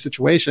in a winning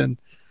situation.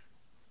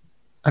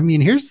 I mean,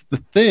 here's the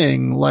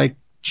thing. Like,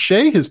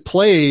 Shai has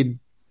played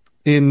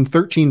in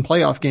 13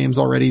 playoff games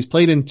already. He's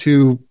played in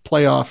 2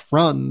 playoff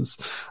runs,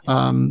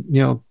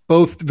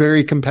 both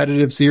very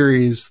competitive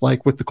series,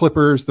 like with the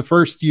Clippers the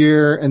first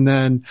year, and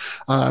then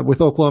with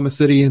Oklahoma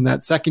City in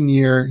that second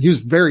year. He was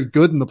very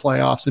good in the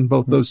playoffs in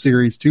both those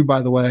series too,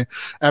 by the way.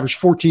 Averaged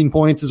 14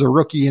 points as a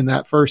rookie in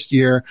that first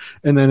year,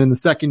 and then in the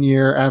second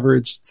year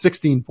averaged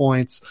 16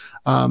 points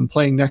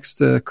playing next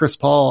to Chris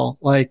Paul.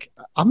 Like,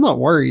 I'm not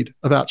worried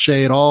about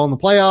Shai at all in the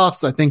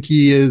playoffs. I think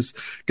he is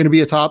going to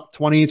be a top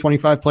 20,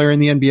 25 player in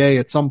the NBA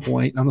at some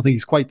point. I don't think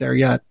he's quite there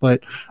yet,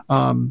 but,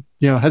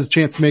 has a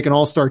chance to make an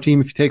all-star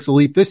team if he takes a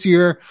leap this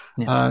year,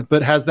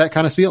 but has that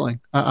kind of ceiling.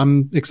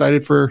 I'm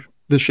excited for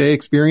the Shai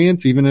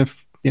experience, even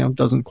if,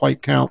 doesn't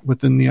quite count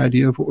within the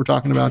idea of what we're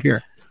talking about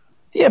here.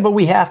 Yeah, but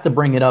we have to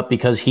bring it up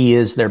because he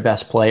is their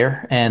best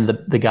player and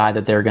the guy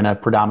that they're going to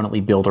predominantly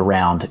build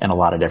around in a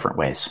lot of different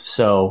ways.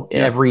 So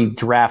every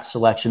draft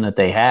selection that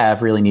they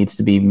have really needs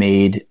to be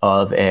made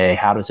of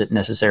how does it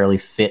necessarily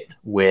fit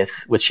with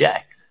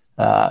Shai?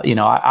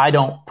 I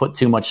don't put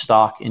too much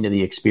stock into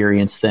the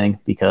experience thing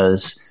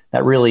because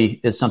that really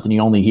is something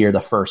you only hear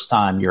the first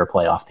time you're a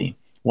playoff team.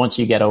 Once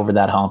you get over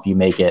that hump, you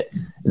make it,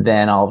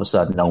 then all of a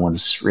sudden no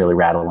one's really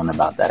rattling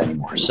about that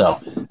anymore. So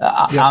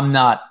I'm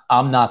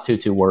not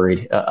too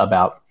worried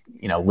about,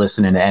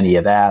 listening to any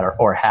of that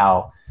or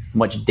how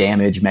much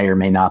damage may or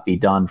may not be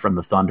done from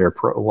the Thunder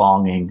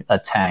prolonging a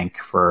tank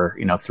for,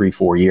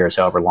 3-4 years,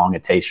 however long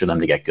it takes for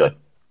them to get good.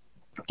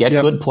 Get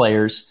good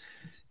players.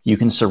 You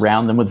can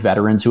surround them with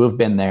veterans who have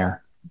been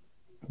there.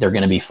 They're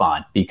going to be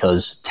fine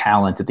because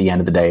talent at the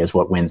end of the day is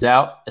what wins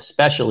out,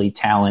 especially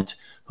talent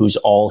who's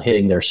all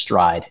hitting their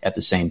stride at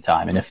the same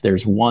time. And if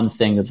there's one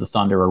thing that the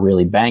Thunder are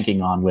really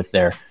banking on with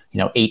their,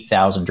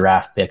 8,000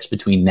 draft picks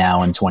between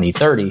now and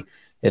 2030,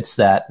 it's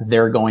that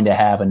they're going to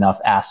have enough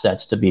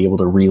assets to be able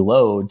to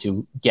reload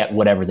to get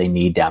whatever they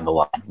need down the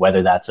line,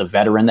 whether that's a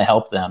veteran to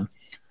help them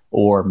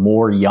or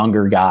more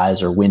younger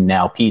guys or win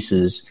now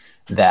pieces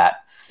that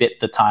fit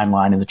the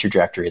timeline and the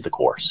trajectory of the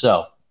course.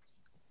 So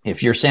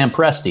if you're Sam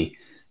Presti,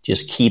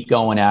 just keep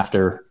going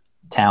after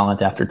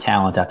talent after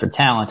talent after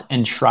talent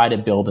and try to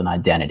build an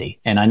identity.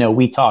 And I know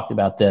we talked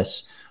about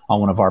this on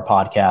one of our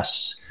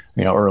podcasts,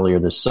 earlier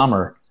this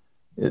summer.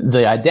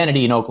 The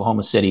identity in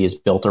Oklahoma City is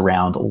built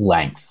around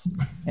length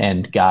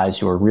and guys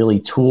who are really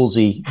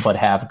toolsy but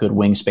have good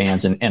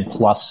wingspans and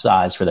plus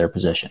size for their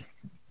position.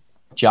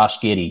 Josh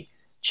Giddey,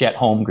 Chet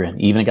Holmgren,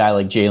 even a guy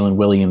like Jalen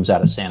Williams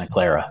out of Santa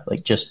Clara,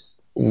 like just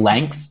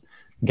length,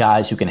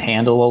 guys who can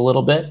handle a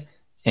little bit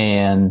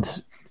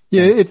and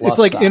it's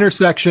like size.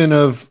 Intersection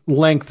of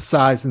length,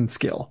 size, and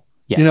skill.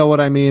 Yeah. You know what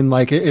I mean?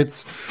 Like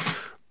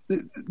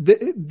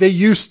they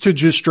used to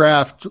just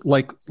draft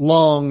like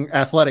long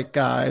athletic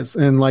guys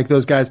and like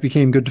those guys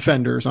became good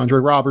defenders. Andre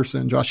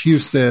Robertson, Josh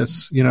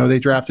Eustace, they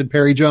drafted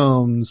Perry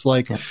Jones.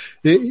 Like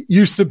it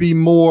used to be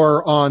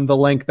more on the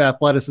length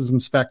athleticism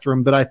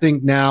spectrum, but I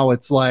think now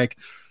it's like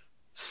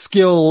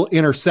skill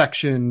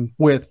intersection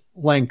with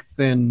length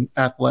and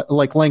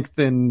length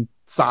and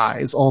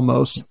size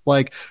almost,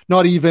 like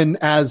not even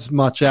as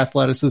much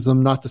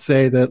athleticism, not to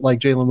say that like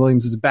Jalen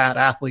Williams is a bad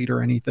athlete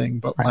or anything,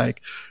 but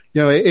like,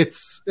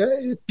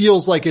 it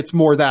feels like it's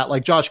more that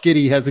like Josh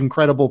Giddey has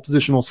incredible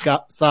positional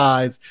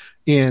size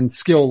and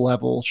skill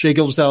level. Shai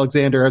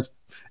Gilgeous-Alexander has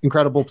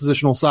incredible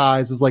positional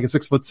size, is like a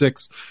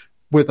 6'6"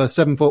 with a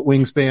 7-foot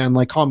wingspan,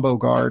 like combo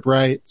guard.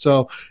 Right.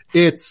 So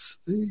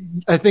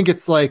I think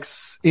it's like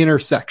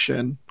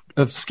intersection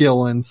of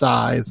skill and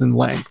size and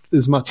length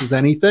as much as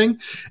anything.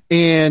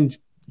 And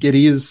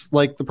Giddey is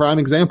like the prime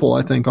example,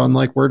 I think, on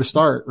like where to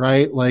start,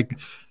 right? Like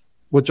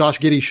what Josh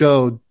Giddey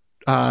showed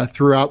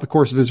throughout the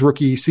course of his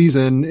rookie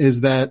season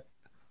is that,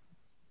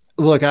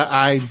 look,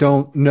 I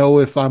don't know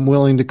if I'm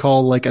willing to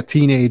call like a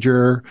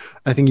teenager,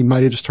 I think he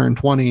might have just turned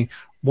 20,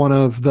 one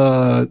of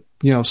the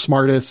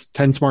smartest,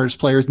 10 smartest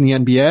players in the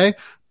NBA,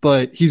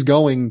 but he's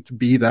going to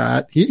be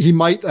that. He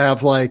might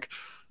have he's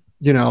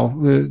a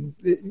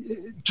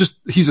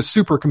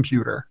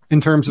supercomputer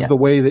in terms of the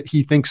way that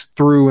he thinks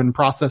through and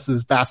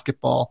processes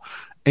basketball.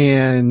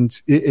 And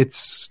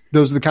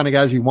those are the kind of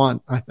guys you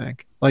want, I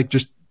think, like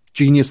just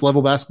genius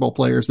level basketball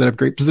players that have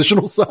great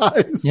positional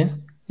size. Yeah.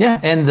 Yeah,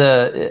 and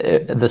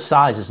the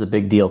size is the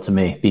big deal to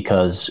me,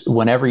 because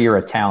whenever you're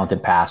a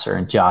talented passer,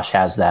 and Josh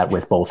has that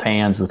with both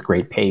hands, with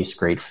great pace,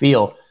 great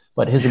feel,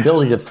 but his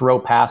ability to throw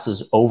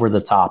passes over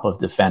the top of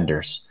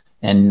defenders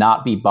and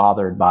not be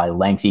bothered by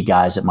lengthy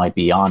guys that might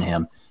be on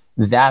him,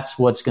 that's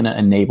what's going to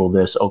enable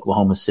this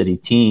Oklahoma City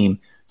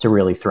team to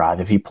really thrive.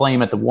 If you play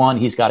him at the one,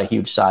 he's got a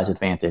huge size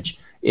advantage.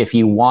 If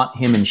you want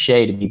him and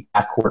Shea to be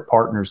backcourt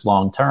partners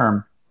long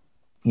term,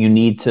 you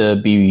need to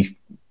be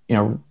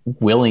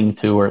willing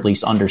to, or at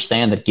least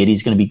understand that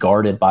Giddey's going to be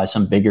guarded by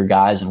some bigger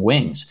guys and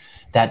wings.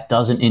 That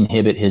doesn't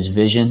inhibit his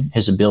vision,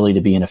 his ability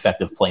to be an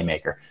effective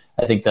playmaker.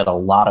 I think that a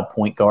lot of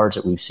point guards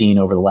that we've seen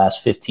over the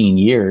last 15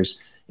 years,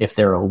 if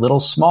they're a little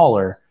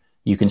smaller,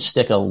 you can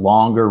stick a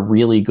longer,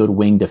 really good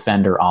wing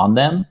defender on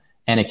them,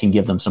 and it can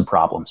give them some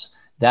problems.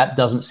 That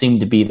doesn't seem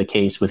to be the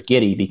case with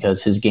Giddey,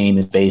 because his game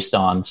is based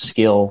on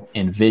skill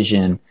and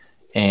vision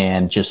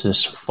and just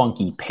this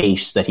funky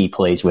pace that he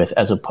plays with,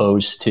 as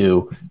opposed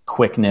to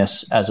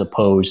quickness, as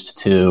opposed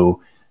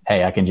to,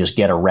 hey, I can just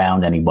get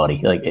around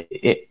anybody. Like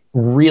it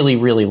really,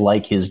 really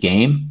like his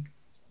game.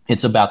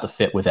 It's about the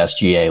fit with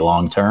SGA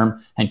long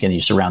term, and can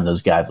you surround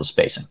those guys with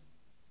spacing?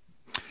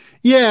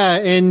 Yeah,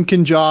 and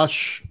can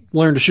Josh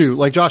learn to shoot?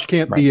 Like Josh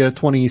can't be a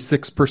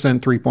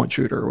 26% 3-point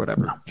shooter or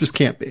whatever. No. Just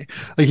can't be.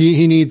 Like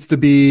he needs to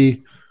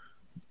be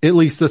at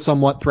least a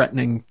somewhat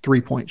threatening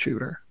 3-point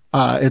shooter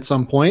at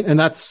some point, and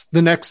that's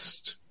the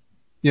next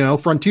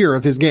frontier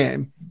of his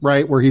game,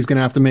 right? Where he's going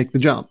to have to make the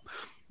jump.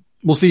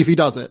 We'll see if he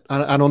does it.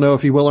 I don't know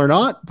if he will or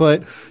not,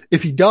 but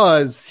if he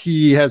does,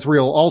 he has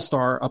real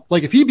all-star up.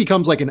 Like if he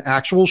becomes like an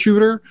actual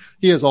shooter,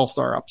 he has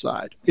all-star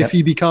upside. Yep. If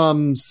he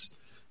becomes,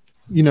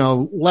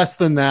 less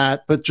than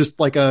that, but just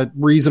like a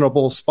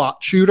reasonable spot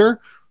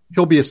shooter,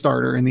 he'll be a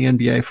starter in the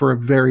NBA for a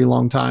very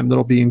long time.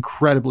 That'll be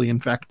incredibly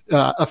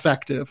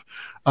effective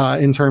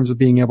in terms of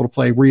being able to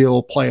play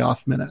real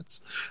playoff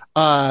minutes.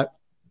 The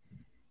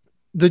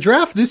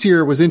draft this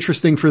year was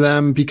interesting for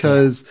them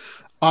because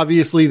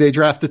obviously they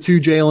draft the 2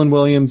 Jalen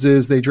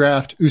Williamses. They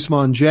draft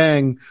Ousmane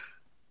Dieng.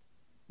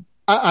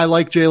 I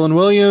like Jalen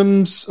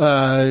Williams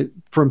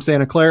from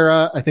Santa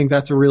Clara. I think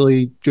that's a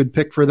really good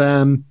pick for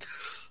them.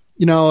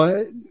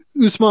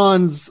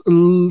 Ousmane's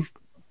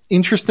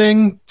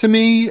interesting to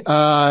me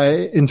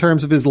in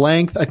terms of his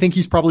length. I think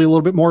he's probably a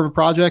little bit more of a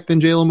project than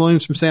Jalen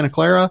Williams from Santa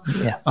Clara.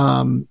 Yeah.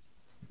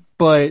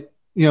 But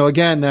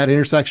again, that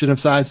intersection of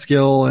size,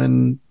 skill,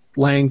 and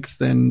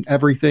length and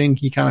everything,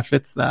 he kind of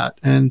fits that.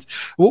 And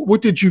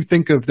what did you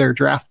think of their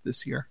draft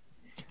this year?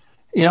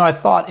 I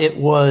thought it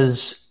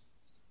was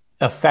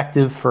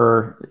effective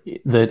for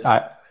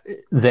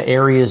the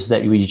areas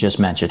that we just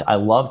mentioned. I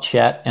love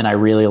Chet, and I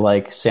really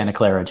like Santa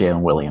Clara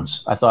Jalen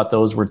Williams. I thought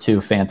those were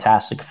 2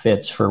 fantastic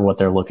fits for what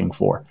they're looking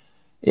for.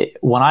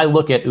 When I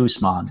look at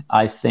Ousmane,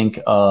 I think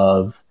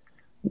of,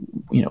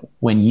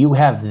 when you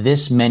have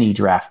this many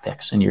draft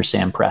picks and you're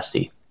Sam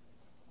Presti,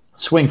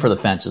 swing for the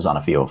fences on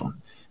a few of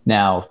them.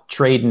 Now,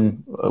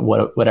 trading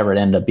whatever it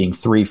ended up being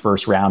 3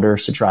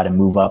 first-rounders to try to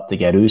move up to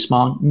get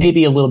Ousmane,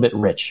 maybe a little bit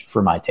rich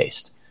for my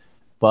taste.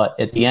 But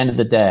at the end of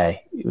the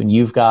day, when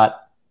you've got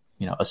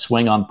a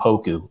swing on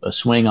Poku, a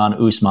swing on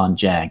Ousmane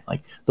Dieng,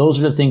 like those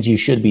are the things you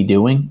should be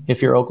doing if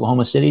you're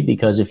Oklahoma City,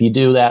 because if you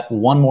do that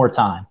one more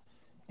time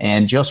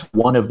and just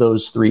one of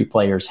those 3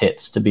 players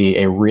hits to be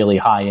a really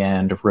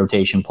high-end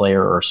rotation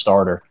player or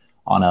starter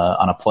on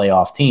a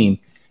playoff team,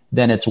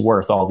 then it's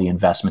worth all the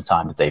investment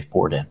time that they've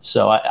poured in.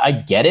 So I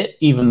get it,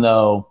 even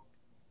though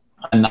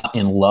I'm not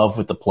in love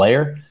with the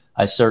player.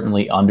 I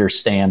certainly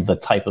understand the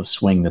type of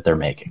swing that they're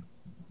making.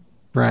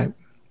 Right.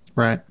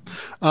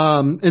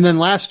 And then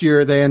last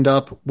year they end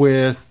up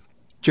with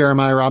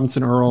Jeremiah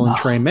Robinson Earl and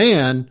Trey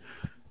Mann.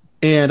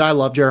 And I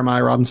love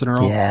Jeremiah Robinson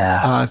Earl.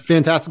 Yeah.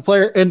 Fantastic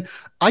player. And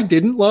I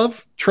didn't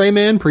love Trey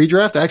Mann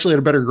pre-draft. I actually had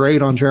a better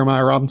grade on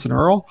Jeremiah Robinson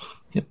Earl.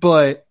 Yep.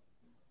 But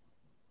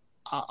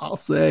I'll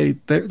say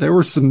there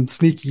were some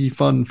sneaky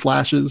fun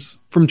flashes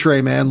from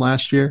Trey Mann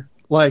last year.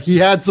 Like he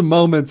had some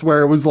moments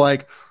where it was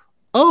like,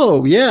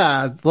 oh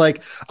yeah,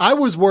 like I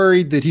was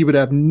worried that he would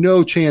have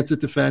no chance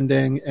at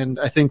defending. And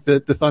I think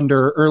that the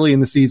Thunder early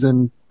in the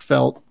season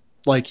felt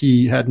like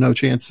he had no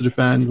chance to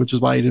defend, which is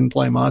why he didn't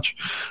play much.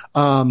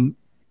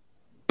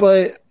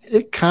 But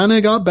it kind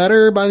of got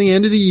better by the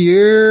end of the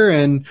year,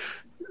 and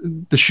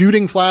the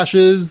shooting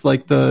flashes,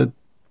 like the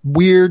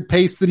weird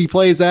pace that he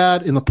plays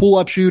at in the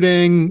pull-up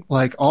shooting,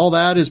 like all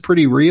that is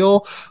pretty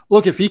real.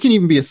 Look, if he can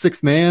even be a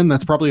 6th man,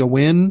 that's probably a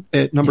win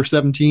at number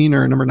 17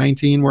 or number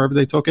 19, wherever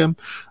they took him.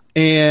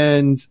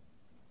 And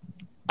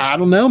I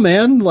don't know,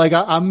 man. Like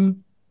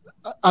I'm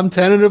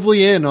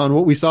tentatively in on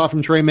what we saw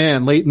from Trey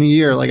Mann late in the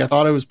year. Like I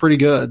thought it was pretty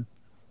good.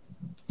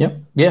 Yep.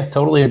 Yeah,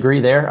 totally agree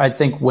there. I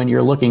think when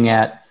you're looking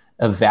at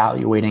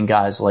evaluating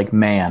guys like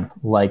Mann,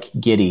 like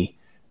Giddey,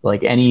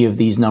 like any of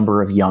these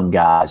number of young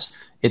guys,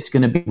 it's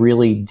going to be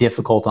really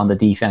difficult on the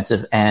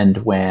defensive end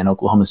when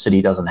Oklahoma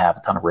City doesn't have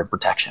a ton of rim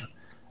protection.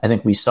 I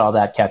think we saw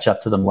that catch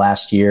up to them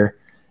last year.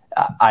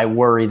 I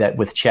worry that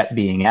with Chet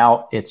being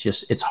out,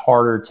 it's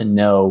harder to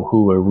know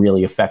who a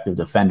really effective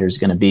defender is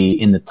going to be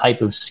in the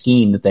type of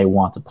scheme that they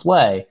want to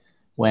play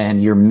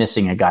when you're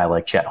missing a guy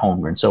like Chet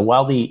Holmgren. So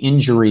while the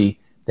injury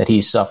that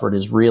he suffered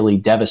is really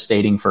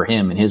devastating for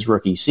him in his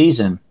rookie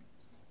season,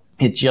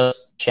 it just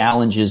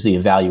challenges the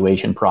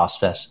evaluation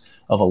process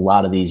of a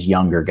lot of these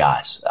younger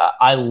guys.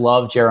 I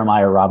love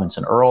Jeremiah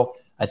Robinson Earl.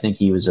 I think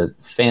he was a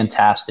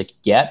fantastic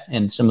get,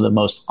 and some of the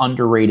most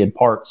underrated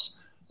parts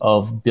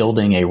of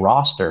building a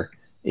roster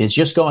is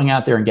just going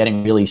out there and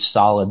getting really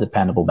solid,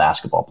 dependable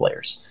basketball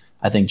players.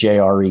 I think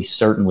JRE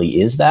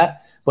certainly is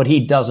that, but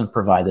he doesn't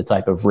provide the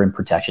type of rim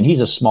protection.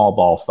 He's a small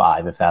ball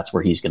 5 if that's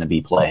where he's going to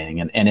be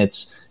playing, and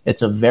it's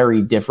a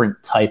very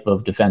different type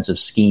of defensive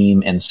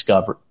scheme and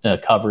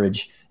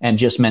coverage and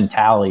just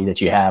mentality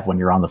that you have when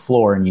you're on the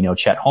floor and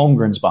Chet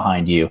Holmgren's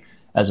behind you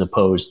as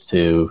opposed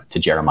to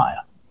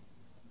Jeremiah.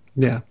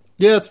 Yeah,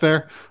 it's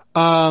fair.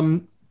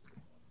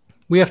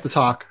 We have to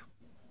talk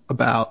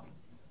about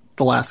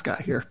the last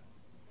guy here.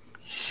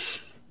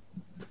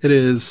 It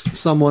is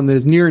someone that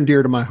is near and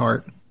dear to my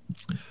heart.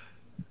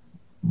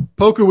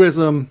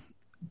 Pokuism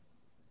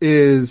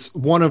is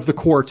one of the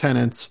core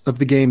tenets of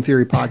the Game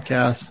Theory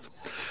podcast.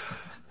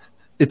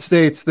 It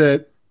states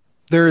that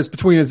there is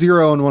between a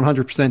 0 and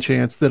 100%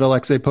 chance that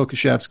Aleksej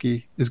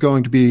Pokusevski is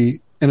going to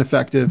be an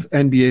effective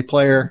NBA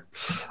player.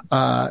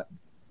 I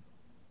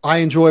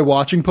enjoy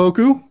watching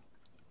Poku.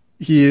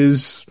 He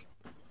is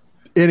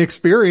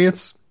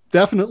inexperienced,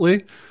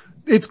 definitely.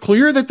 It's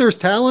clear that there's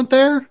talent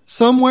there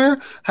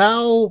somewhere.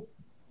 How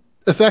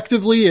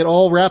effectively it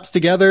all wraps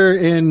together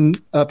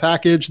in a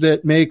package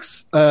that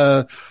makes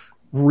a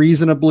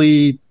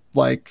reasonably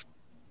impactful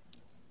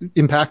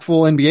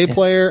NBA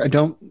player, I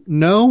don't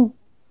know.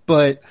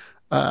 But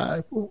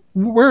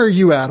where are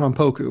you at on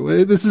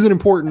Poku? This is an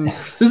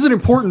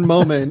important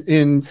moment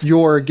in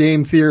your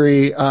game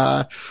theory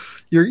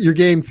your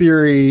game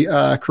theory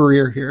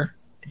career here.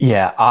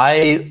 Yeah,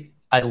 I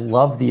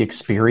love the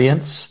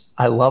experience.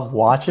 I love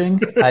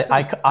watching.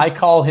 I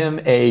call him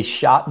a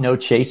shot no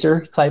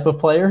chaser type of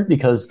player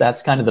because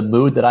that's kind of the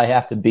mood that I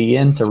have to be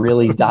in to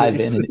really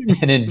dive in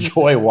and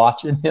enjoy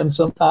watching him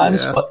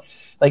sometimes. Yeah. But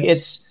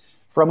it's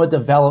from a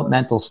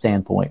developmental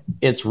standpoint,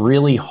 it's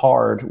really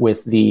hard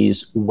with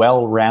these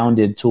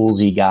well-rounded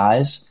toolsy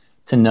guys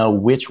to know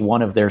which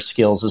one of their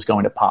skills is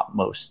going to pop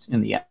most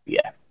in the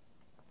NBA.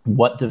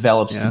 What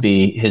develops to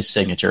be his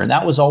signature. And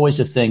that was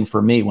always a thing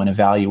for me when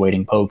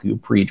evaluating Poku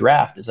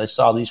pre-draft, is I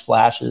saw these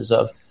flashes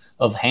of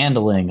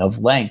handling, of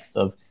length,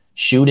 of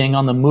shooting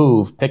on the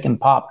move, pick and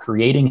pop,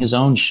 creating his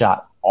own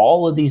shot,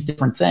 all of these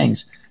different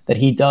things that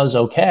he does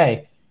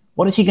okay.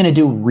 What is he going to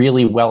do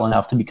really well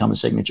enough to become a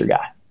signature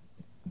guy?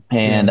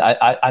 And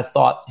I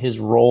thought his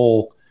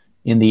role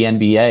in the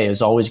NBA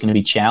is always going to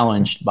be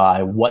challenged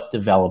by what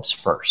develops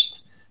first.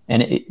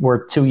 And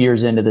we're 2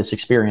 years into this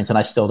experience, and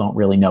I still don't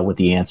really know what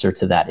the answer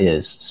to that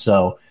is.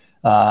 So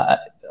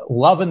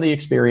loving the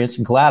experience.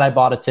 I'm glad I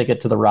bought a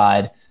ticket to the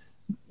ride.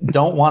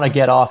 Don't want to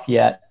get off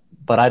yet,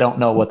 but I don't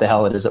know what the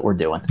hell it is that we're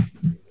doing.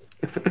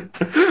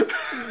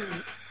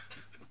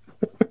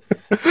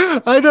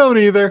 I don't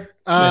either.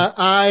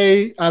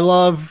 I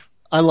love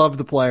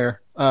the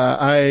player.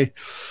 I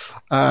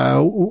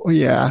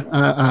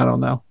don't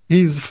know.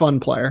 He's a fun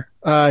player.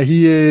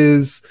 He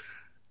is.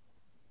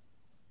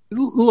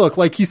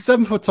 Look, he's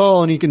 7 foot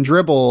tall and he can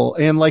dribble,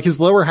 and his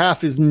lower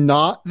half is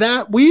not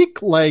that weak.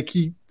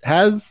 He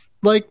has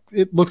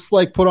it looks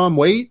like put on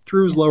weight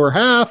through his lower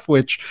half,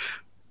 which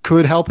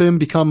could help him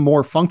become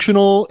more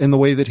functional in the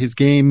way that his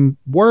game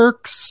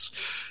works.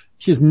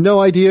 He has no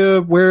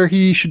idea where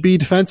he should be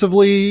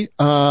defensively.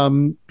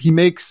 He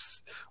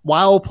makes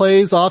wild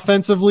plays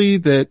offensively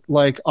that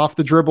off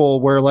the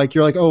dribble where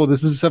you're oh,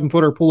 this is a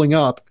 7-footer pulling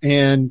up,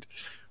 and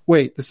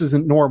wait, this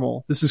isn't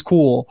normal. This is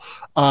cool.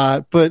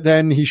 But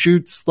then he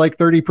shoots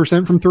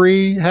 30% from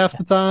 3 half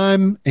the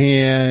time,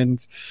 and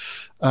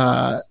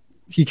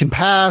he can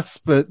pass,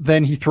 but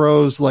then he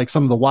throws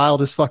some of the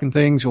wildest fucking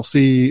things you'll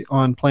see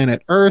on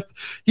planet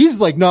Earth. He's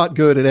not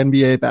good at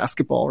NBA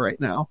basketball right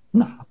now.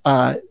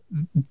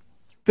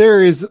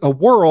 There is a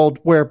world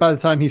where by the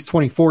time he's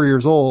 24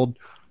 years old,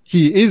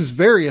 he is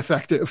very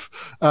effective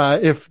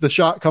if the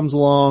shot comes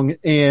along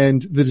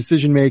and the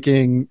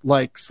decision-making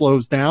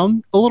slows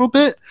down a little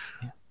bit.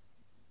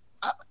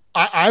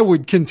 I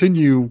would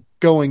continue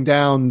going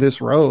down this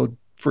road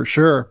for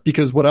sure,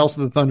 because what else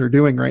are the Thunder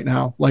doing right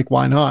now?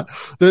 Why not?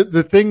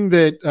 The thing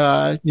that,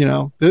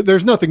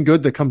 there's nothing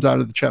good that comes out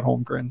of the Chet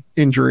Holmgren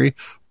injury,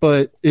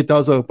 but it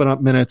does open up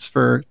minutes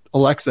for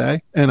Aleksej,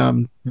 and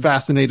I'm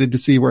fascinated to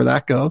see where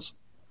that goes.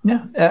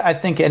 Yeah, I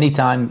think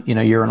anytime,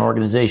 you're an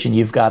organization,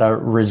 you've got to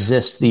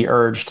resist the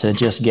urge to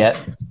just get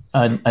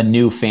a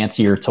new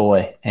fancier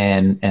toy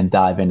and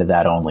dive into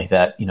that only.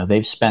 That,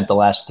 they've spent the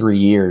last 3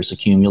 years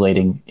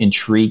accumulating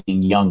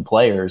intriguing young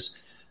players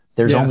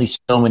There's only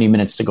so many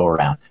minutes to go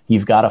around.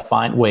 You've got to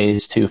find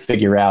ways to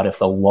figure out if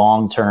the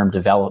long-term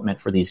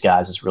development for these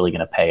guys is really going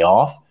to pay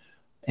off.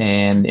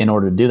 And in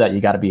order to do that,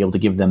 you got to be able to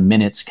give them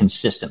minutes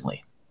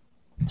consistently.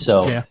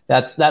 So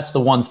that's the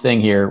one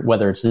thing here,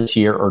 whether it's this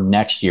year or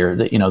next year,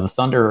 that, the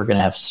Thunder are going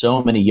to have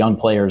so many young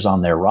players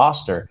on their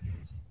roster.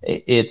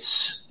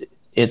 It's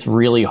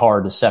really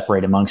hard to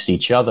separate amongst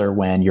each other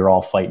when you're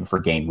all fighting for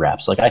game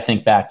reps. Like, I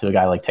think back to a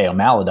guy like Theo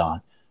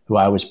Maledon, who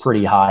I was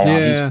pretty high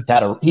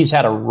on. He's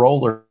had a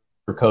roller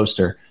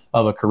coaster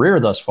of a career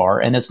thus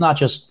far, and it's not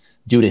just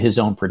due to his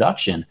own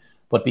production,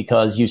 but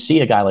because you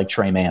see a guy like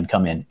Tre Mann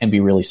come in and be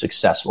really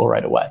successful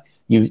right away.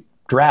 You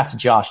draft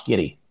Josh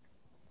Giddey.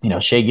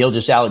 Shai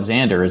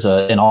Gilgeous-Alexander is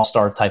an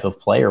all-star type of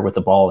player with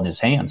the ball in his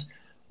hands.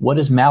 What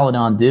does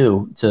Maledon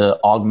do to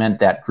augment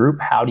that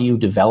group? How do you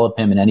develop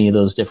him in any of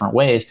those different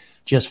ways?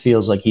 Just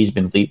feels like he's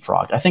been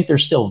leapfrogged. I think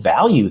there's still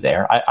value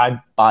there.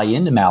 I buy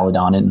into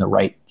Maledon in the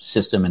right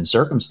system and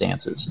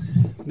circumstances.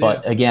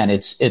 But again,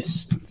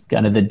 it's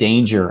kind of the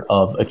danger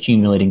of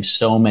accumulating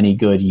so many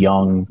good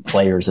young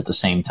players at the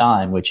same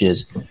time, which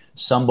is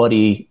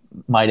somebody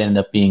might end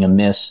up being a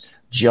miss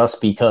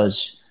just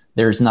because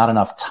there's not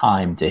enough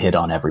time to hit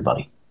on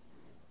everybody.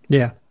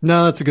 Yeah,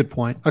 no, that's a good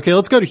point. Okay,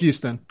 let's go to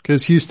Houston,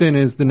 because Houston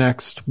is the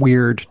next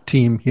weird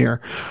team here.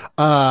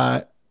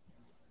 Jalen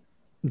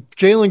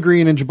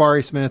Green and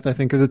Jabari Smith, I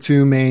think, are the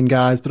two main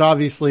guys, but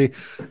obviously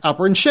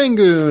Alperen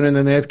Şengün, and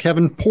then they have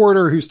Kevin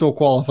Porter, who still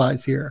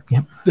qualifies here.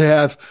 Yep. They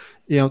have,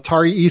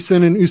 Tari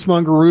Eason and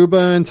Usman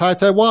Garuba and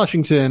Ty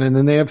Washington, and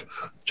then they have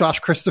Josh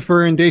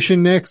Christopher and Daishen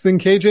Nix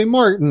and KJ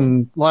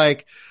Martin.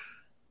 Like,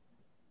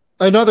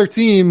 another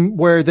team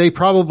where they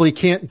probably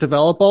can't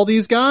develop all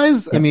these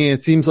guys. Yep. I mean,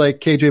 it seems like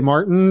KJ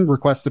Martin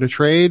requested a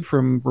trade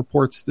from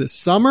reports this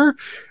summer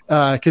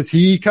because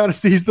he kind of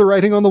sees the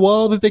writing on the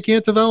wall that they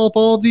can't develop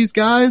all of these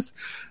guys.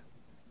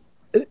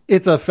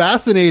 It's a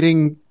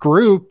fascinating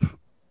group.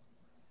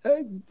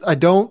 I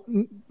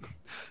don't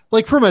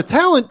like, from a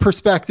talent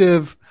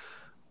perspective,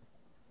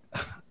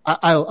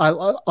 I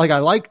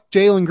like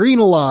Jalen Green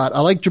a lot.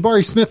 I like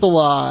Jabari Smith a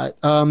lot.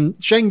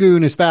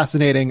 Şengün is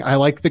fascinating. I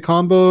like the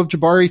combo of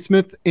Jabari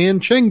Smith and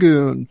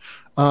Şengün.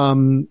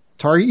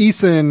 Tari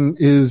Eason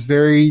is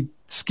very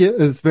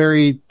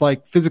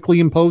like physically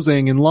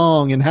imposing and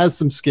long and has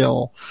some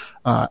skill.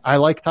 I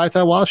like Ty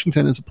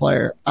Washington as a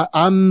player.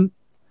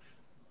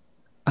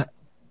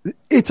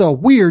 It's a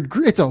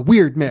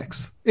weird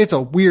mix. It's a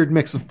weird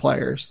mix of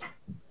players.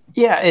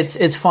 Yeah,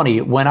 it's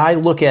funny when I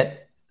look at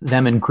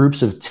them in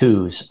groups of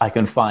twos, I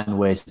can find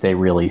ways that they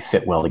really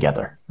fit well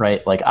together,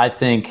 right? Like, I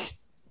think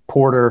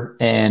Porter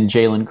and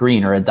Jalen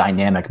Green are a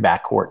dynamic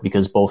backcourt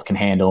because both can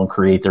handle and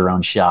create their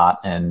own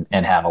shot and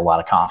have a lot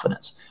of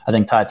confidence. I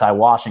think Ty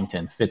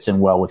Washington fits in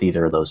well with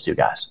either of those two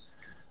guys.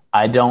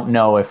 I don't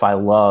know if I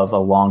love a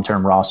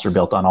long-term roster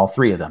built on all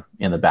three of them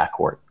in the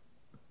backcourt.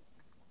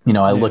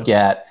 I look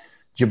at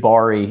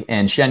Jabari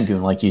and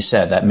Şengün, like you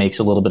said, that makes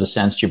a little bit of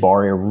sense.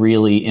 Jabari, a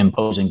really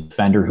imposing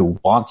defender who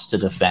wants to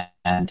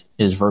defend,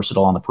 is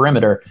versatile on the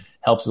perimeter,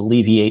 helps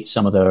alleviate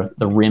some of the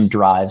rim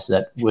drives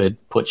that would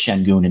put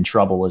Şengün in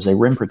trouble as a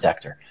rim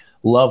protector.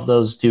 Love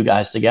those two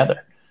guys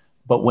together.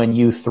 But when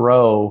you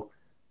throw,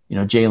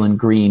 Jalen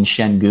Green,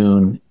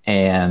 Şengün,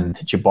 and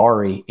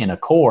Jabari in a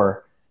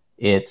core,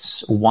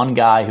 it's one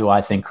guy who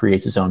I think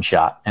creates his own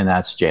shot, and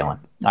that's Jalen.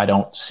 I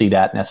don't see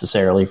that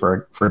necessarily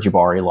for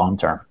Jabari long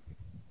term.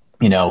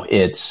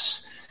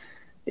 It's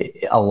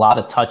a lot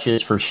of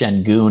touches for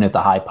Şengün at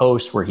the high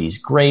post where he's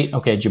great.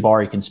 Okay,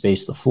 Jabari can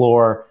space the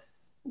floor.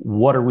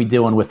 What are we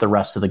doing with the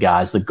rest of the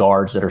guys, the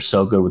guards that are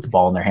so good with the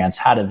ball in their hands?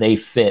 How do they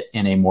fit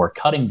in a more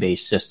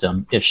cutting-based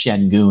system if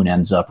Şengün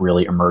ends up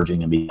really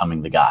emerging and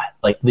becoming the guy?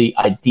 Like, the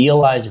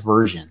idealized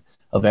version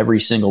of every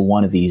single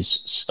one of these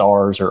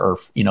stars or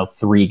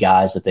three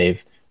guys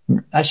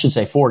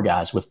that four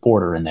guys with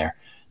Porter in there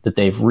that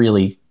they've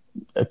really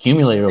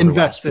accumulated over the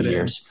last few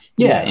years.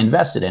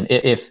 Invested in.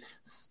 If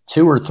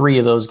two or three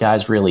of those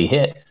guys really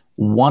hit,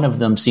 one of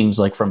them seems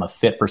like, from a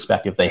fit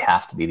perspective, they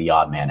have to be the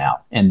odd man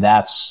out. And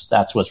that's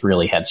what's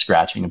really head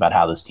scratching about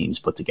how this team's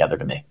put together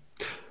to me.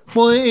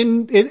 Well,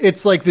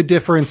 it's like the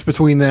difference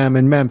between them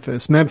and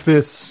Memphis.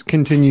 Memphis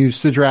continues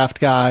to draft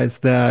guys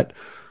that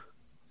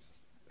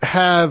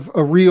have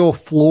a real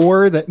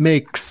floor that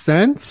makes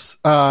sense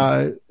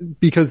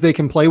because they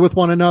can play with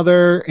one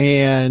another.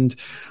 And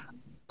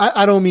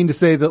I don't mean to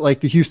say that like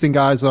the Houston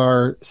guys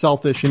are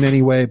selfish in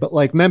any way, but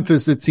like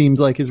Memphis, it seems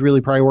like has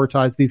really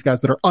prioritized these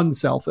guys that are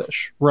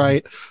unselfish,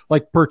 right?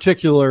 Like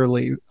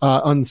particularly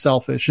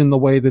unselfish in the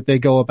way that they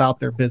go about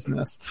their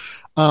business.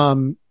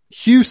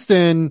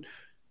 Houston,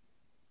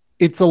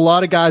 it's a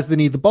lot of guys that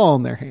need the ball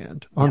in their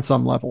hand on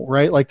some level,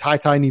 right? Like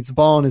Ty needs the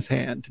ball in his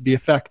hand to be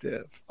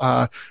effective.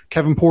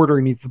 Kevin Porter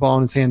needs the ball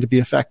in his hand to be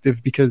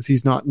effective because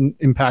he's not an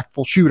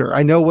impactful shooter.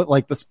 I know what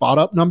like the spot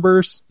up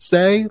numbers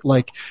say.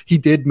 Like, he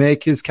did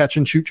make his catch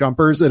and shoot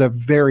jumpers at a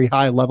very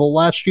high level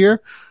last year.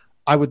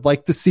 I would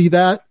like to see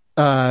that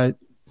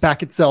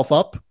back itself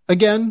up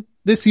again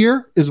this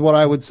year is what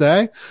I would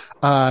say.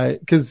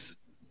 'Cause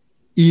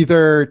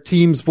either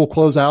teams will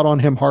close out on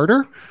him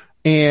harder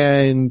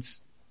and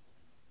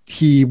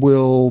he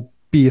will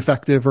be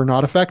effective or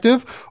not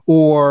effective,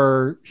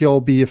 or he'll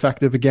be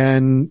effective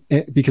again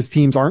because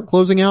teams aren't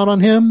closing out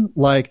on him.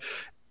 Like,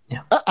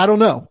 I don't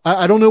know.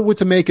 I don't know what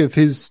to make of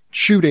his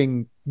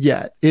shooting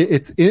yet.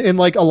 And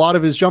like a lot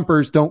of his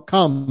jumpers don't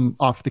come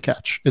off the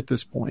catch at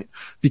this point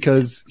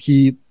because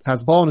he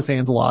has the ball in his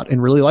hands a lot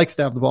and really likes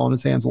to have the ball in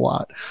his hands a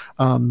lot.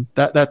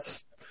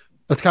 That's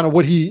kind of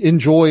what he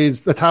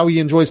enjoys. That's how he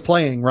enjoys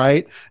playing.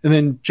 Right. And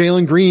then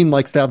Jalen Green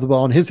likes to have the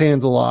ball in his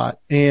hands a lot.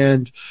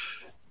 And,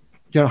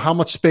 how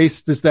much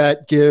space does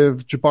that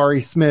give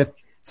Jabari Smith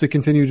to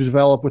continue to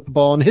develop with the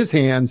ball in his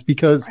hands?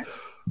 Because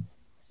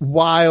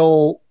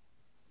while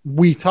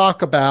we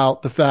talk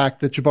about the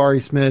fact that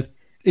Jabari Smith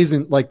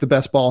isn't like the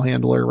best ball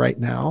handler right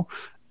now,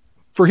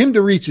 for him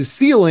to reach his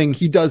ceiling,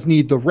 he does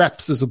need the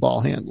reps as a ball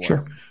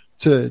handler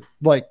to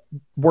like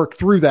work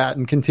through that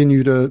and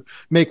continue to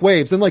make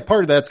waves. And like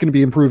part of that's going to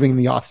be improving in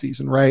the off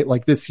season, right?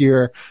 Like this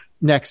year,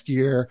 next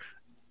year,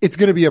 it's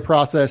going to be a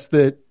process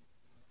that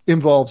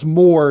involves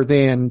more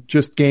than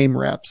just game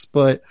reps,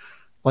 but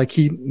like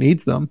he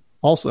needs them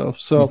also.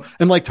 So,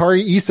 and like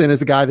Tari Eason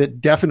is a guy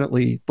that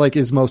definitely like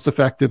is most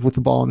effective with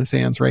the ball in his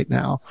hands right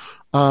now.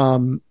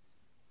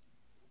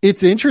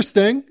 It's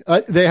interesting.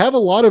 They have a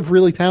lot of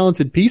really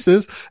talented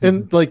pieces,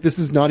 and like this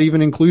is not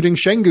even including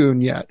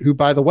Şengün yet, who,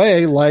 by the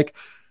way, like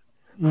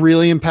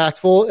really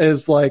impactful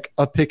as like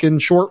a pick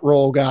and short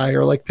roll guy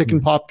or like pick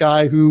and pop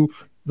guy who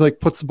like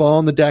puts the ball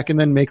on the deck and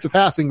then makes a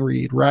passing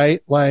read,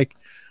 right? Like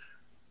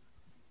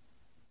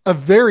a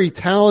very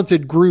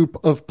talented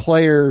group of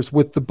players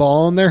with the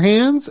ball in their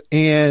hands.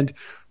 And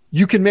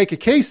you can make a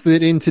case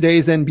that in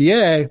today's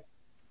NBA,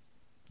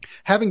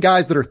 having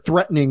guys that are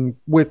threatening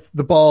with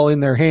the ball in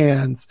their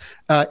hands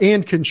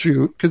and can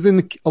shoot, because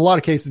in a lot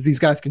of cases, these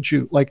guys can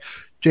shoot, like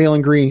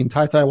Jalen Green,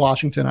 Ty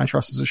Washington, I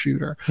trust as a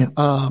shooter. Yeah.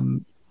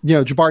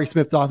 Jabari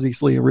Smith,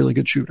 obviously a really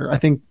good shooter. I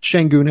think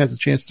Şengün has a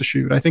chance to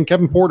shoot. I think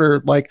Kevin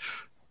Porter, like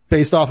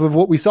based off of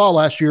what we saw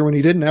last year when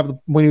he didn't have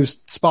when he was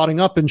spotting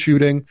up and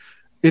shooting,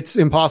 it's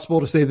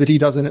impossible to say that he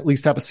doesn't at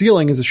least have a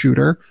ceiling as a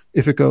shooter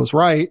if it goes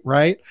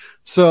right.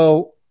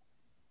 So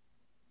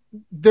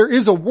there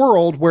is a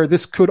world where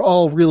this could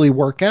all really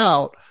work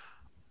out.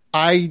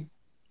 I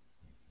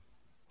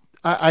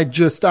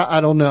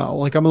don't know.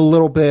 Like I'm a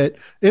little bit,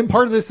 and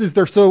part of this is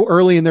they're so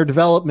early in their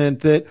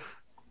development that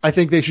I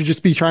think they should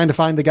just be trying to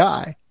find the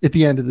guy at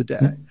the end of the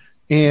day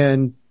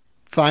and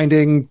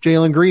finding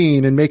Jalen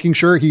Green and making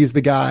sure he's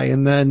the guy.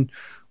 And then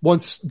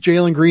once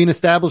Jalen Green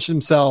established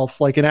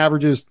himself, like an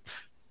averages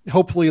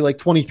hopefully like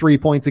 23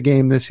 points a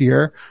game this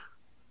year,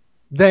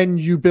 then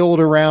you build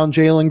around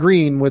Jalen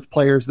Green with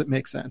players that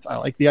make sense. I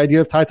like the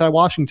idea of Ty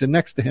Washington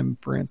next to him,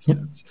 for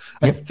instance.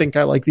 I think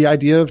I like the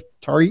idea of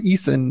Tari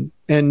Eason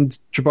and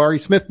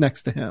Jabari Smith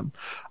next to him.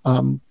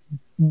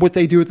 What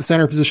they do at the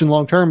center position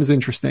long-term is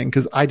interesting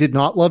because I did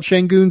not love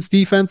Şengün's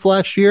defense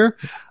last year.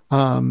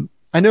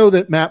 I know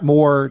that Matt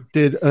Moore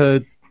did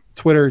a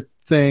Twitter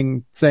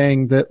thing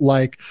saying that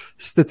like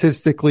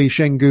statistically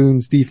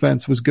Şengün's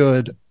defense was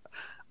good.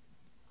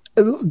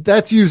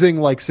 That's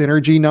using like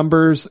synergy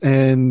numbers,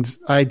 and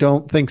I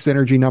don't think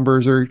synergy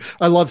numbers are.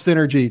 I love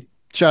synergy.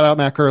 Shout out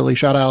Matt Curley.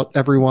 Shout out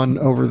everyone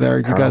over there.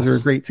 You guys are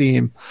a great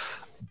team.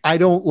 I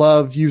don't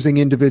love using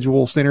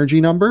individual synergy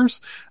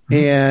numbers.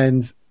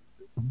 And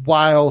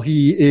while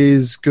he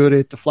is good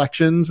at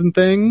deflections and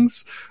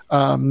things,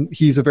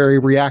 he's a very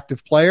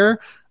reactive player.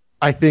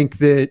 I think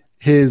that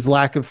his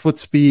lack of foot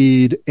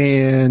speed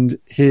and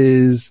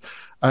his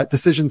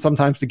decision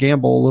sometimes to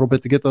gamble a little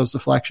bit to get those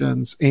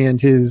deflections and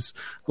his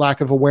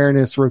lack of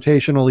awareness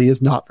rotationally is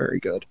not very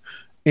good.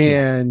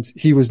 And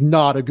he was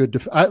not a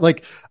good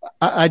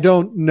I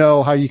don't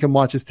know how you can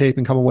watch his tape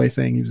and come away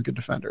saying he was a good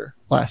defender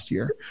last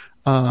year.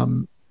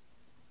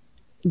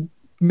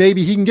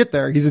 Maybe he can get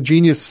there. He's a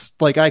genius,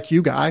 like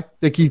IQ guy.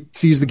 Like he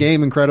sees the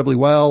game incredibly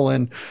well.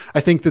 And I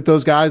think that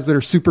those guys that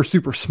are super,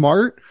 super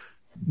smart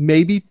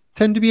maybe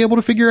tend to be able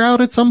to figure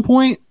out at some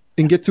point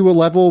and get to a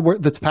level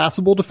that's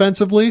passable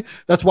defensively.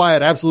 That's why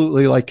I'd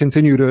absolutely like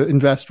continue to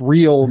invest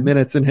real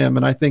minutes in him.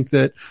 And I think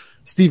that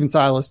Stephen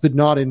Silas did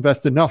not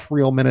invest enough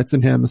real minutes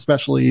in him,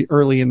 especially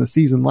early in the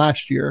season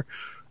last year.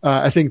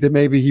 I think that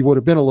maybe he would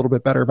have been a little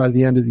bit better by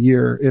the end of the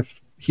year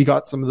if he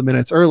got some of the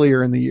minutes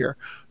earlier in the year.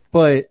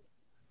 But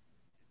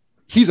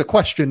he's a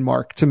question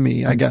mark to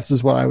me, I guess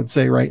is what I would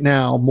say right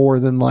now, more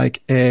than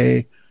like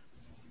a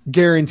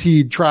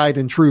guaranteed tried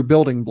and true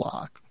building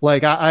block.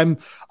 Like I'm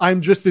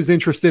just as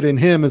interested in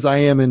him as I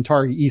am in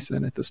Tari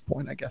Eason at this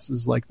point, I guess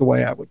is like the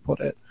way I would put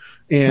it.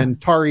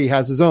 And Tari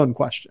has his own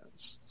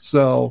questions.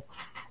 So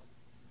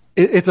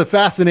it's a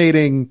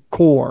fascinating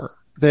core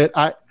that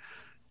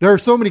there are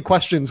so many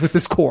questions with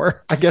this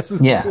core, I guess is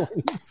the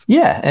point.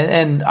 Yeah.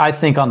 And I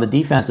think on the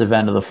defensive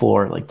end of the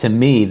floor, like to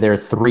me, their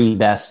three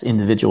best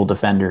individual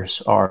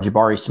defenders are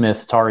Jabari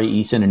Smith, Tari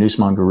Eason, and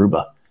Usman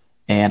Garuba.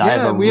 And we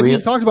haven't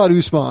even talked about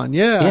Usman.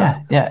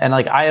 Yeah. And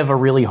like I have a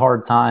really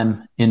hard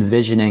time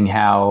envisioning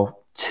how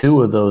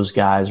two of those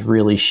guys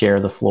really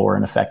share the floor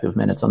in effective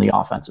minutes on the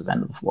offensive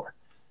end of the floor.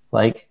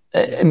 Like,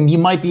 you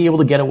might be able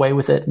to get away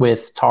with it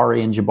with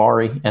Tari and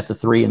Jabari at the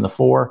 3 and the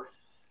 4,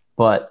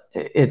 but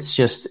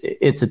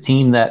it's a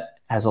team that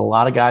has a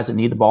lot of guys that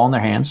need the ball in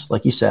their hands,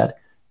 like you said,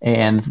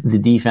 and the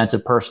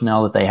defensive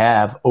personnel that they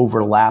have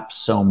overlaps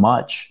so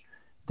much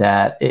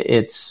that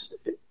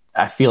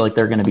I feel like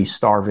they're going to be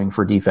starving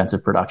for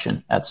defensive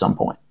production at some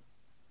point.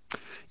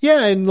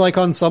 Yeah, and like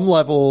on some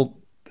level,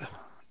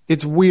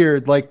 it's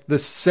weird. Like the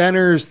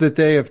centers that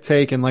they have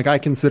taken, like I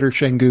consider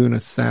Şengün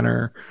a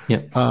center.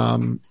 Yep.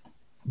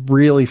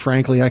 Really,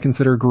 frankly, I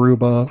consider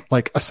Garuba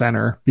like a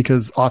center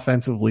because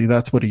offensively,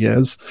 that's what he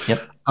is. Yep.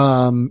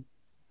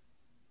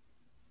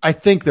 I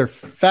think they're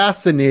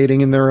fascinating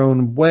in their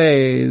own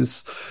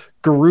ways.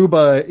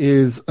 Garuba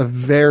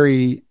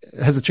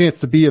has a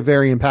chance to be a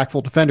very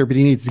impactful defender, but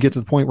he needs to get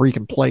to the point where he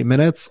can play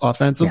minutes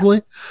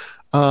offensively.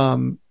 Yeah.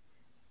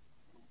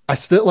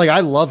 I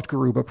loved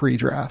Garuba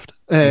pre-draft,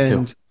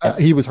 and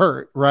he was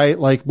hurt, right?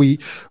 Like we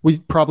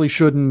probably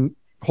shouldn't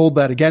hold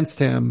that against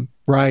him,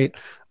 right?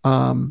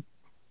 I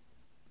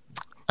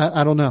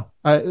don't know.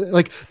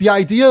 Like the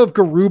idea of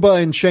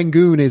Garuba and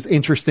Şengün is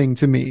interesting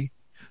to me,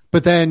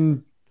 but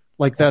then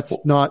like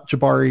that's not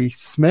Jabari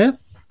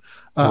Smith,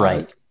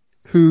 right?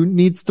 Who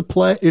needs to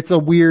play. It's a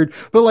weird,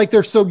 but like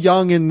they're so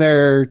young in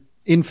their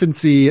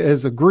infancy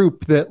as a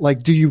group that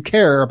like, do you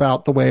care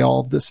about the way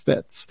all of this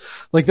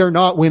fits? Like they're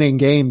not winning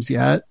games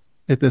yet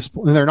at this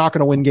point, and they're not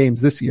going to win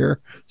games this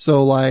year.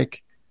 So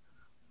like,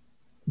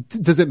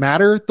 does it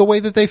matter the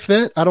way that they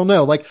fit? I don't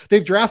know. Like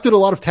they've drafted a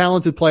lot of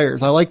talented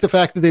players. I like the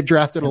fact that they've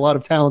drafted a lot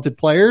of talented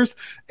players,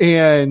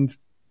 and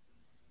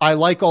I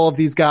like all of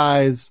these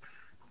guys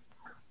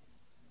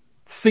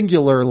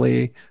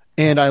singularly.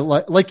 And I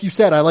like you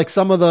said, I like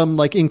some of them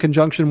like in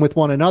conjunction with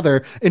one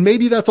another, and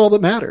maybe that's all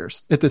that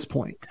matters at this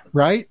point,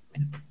 right?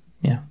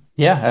 Yeah.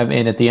 Yeah. I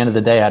mean, at the end of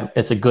the day,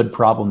 it's a good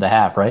problem to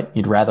have, right?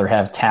 You'd rather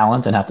have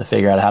talent and have to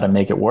figure out how to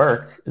make it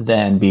work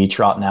than be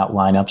trotting out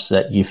lineups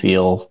that you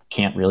feel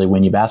can't really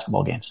win you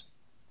basketball games.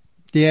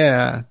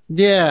 Yeah.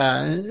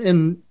 Yeah.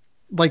 And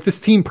like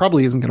this team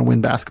probably isn't going to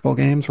win basketball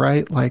games,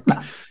 right? Like, no.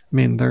 I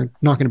mean, they're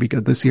not going to be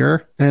good this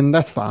year, and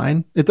that's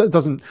fine.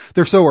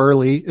 They're so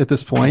early at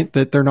this point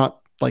that they're not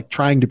like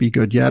trying to be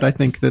good yet. I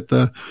think that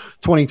the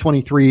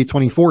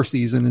 2023-24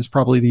 season is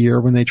probably the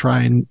year when they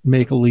try and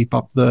make a leap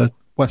up the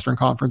Western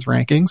Conference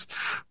rankings.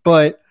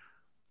 But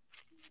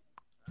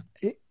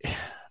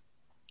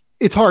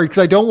it's hard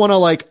because I don't want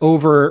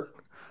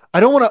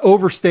to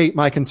overstate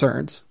my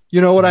concerns.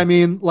 You know what I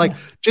mean? Like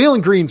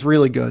Jalen Green's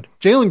really good.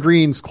 Jalen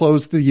Green's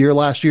closed the year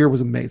last year was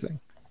amazing.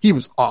 He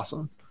was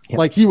awesome. Yep.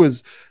 Like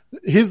his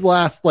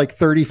last like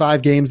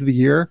 35 games of the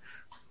year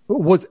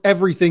was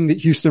everything that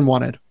Houston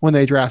wanted when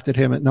they drafted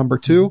him at number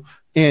 2.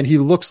 And he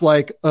looks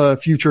like a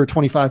future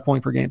 25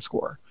 point per game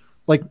scorer.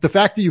 Like the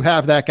fact that you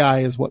have that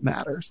guy is what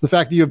matters. The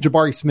fact that you have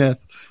Jabari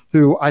Smith,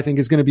 who I think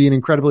is going to be an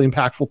incredibly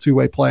impactful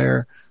two-way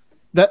player,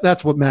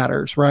 that's what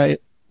matters,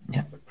 right?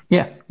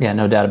 Yeah,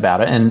 no doubt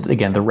about it. And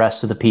again, the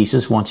rest of the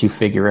pieces, once you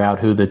figure out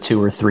who the 2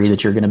 or 3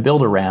 that you're going to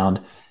build around,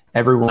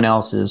 everyone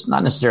else is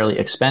not necessarily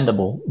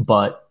expendable,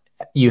 but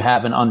you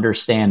have an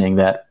understanding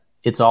that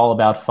it's all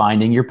about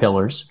finding your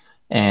pillars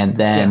and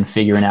then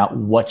figuring out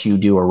what you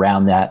do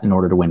around that in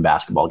order to win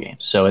basketball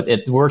games. So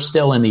we're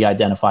still in the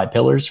identify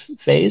pillars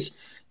phase,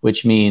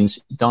 which means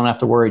don't have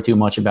to worry too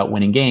much about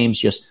winning games.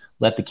 Just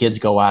let the kids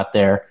go out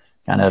there,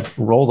 kind of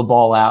roll the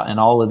ball out, and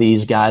all of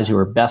these guys who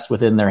are best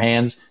within their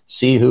hands,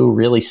 see who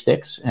really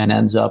sticks and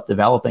ends up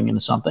developing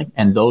into something.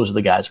 And those are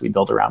the guys we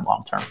build around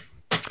long term.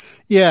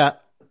 Yeah,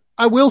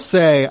 I will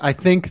say, I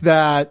think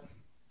that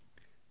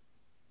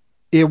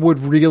it would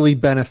really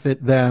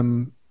benefit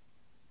them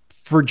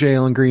for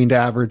Jalen Green to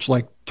average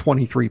like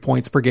 23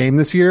 points per game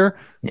this year.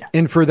 Yeah.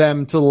 And for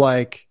them to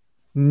like,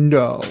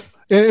 no.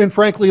 And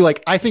frankly,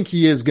 like, I think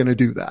he is going to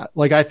do that.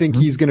 Like, I think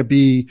he's going to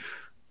be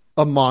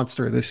a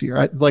monster this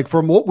year. Like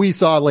from what we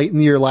saw late in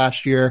the year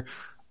last year,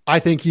 I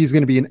think he's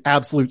going to be an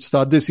absolute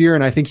stud this year.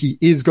 And I think he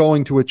is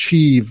going to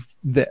achieve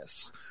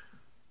this.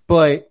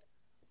 But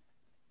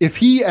if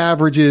he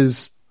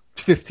averages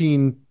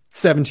 15,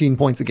 17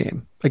 points a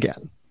game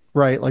again,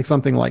 right? Like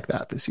something like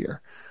that this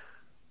year,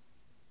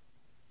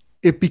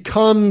 it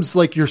becomes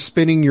like you're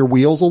spinning your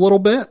wheels a little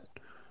bit,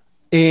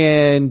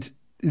 and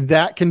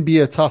that can be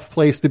a tough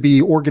place to be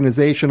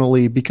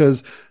organizationally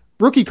because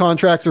rookie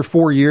contracts are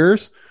 4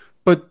 years,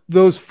 but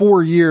those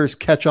 4 years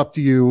catch up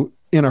to you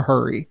in a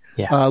hurry,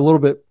 a little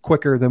bit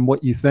quicker than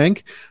what you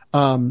think.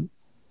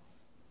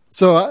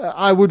 So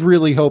I would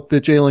really hope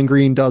that Jalen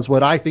Green does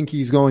what I think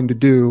he's going to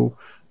do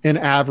and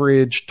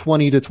average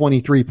 20 to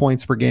 23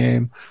 points per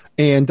game,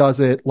 and does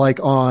it like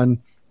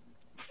on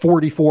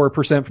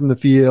 44% from the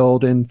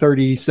field and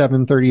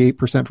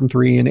 38% from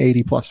 3 and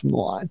 80 plus from the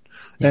line.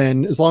 Yeah.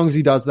 And as long as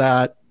he does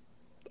that,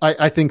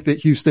 I think that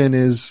Houston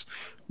is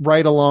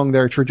right along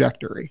their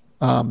trajectory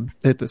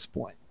at this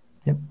point.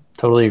 Yep.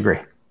 Totally agree.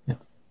 Yep.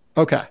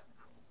 Okay.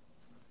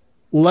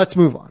 Let's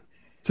move on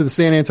to the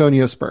San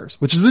Antonio Spurs,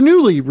 which is a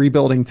newly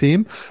rebuilding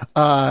team.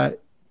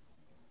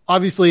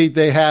 obviously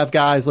they have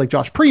guys like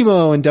Josh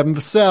Primo and Devin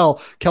Vassell.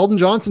 Keldon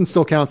Johnson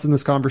still counts in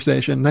this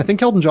conversation. And I think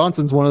Keldon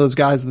Johnson's one of those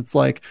guys that's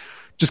like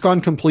just gone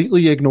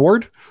completely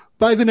ignored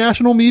by the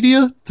national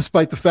media,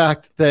 despite the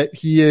fact that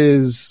he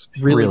is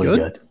really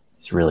good.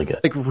 He's really good.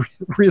 Like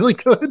really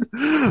good.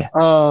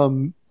 Yeah.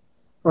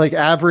 Like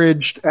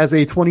averaged as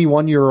a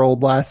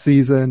 21-year-old last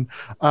season,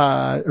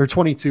 or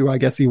 22, I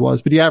guess he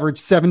was, but he averaged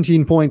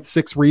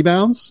 17.6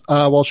 rebounds,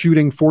 while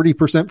shooting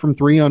 40% from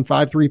three on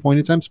 5 3-point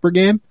attempts per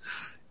game.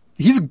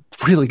 He's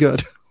really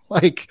good.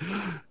 Like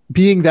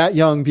being that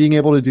young, being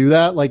able to do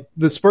that, like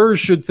the Spurs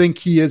should think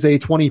he is a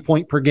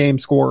 20-point per game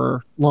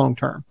scorer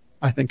long-term,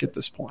 I think at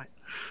this point.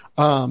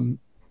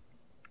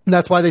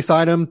 That's why they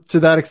signed him to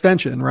that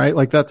extension, right?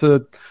 Like that's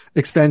a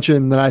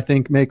extension that I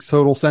think makes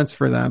total sense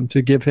for them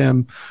to give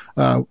him,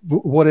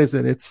 what is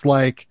it? It's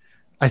like,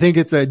 I think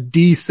it's a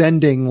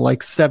descending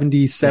like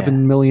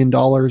 $77 million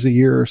a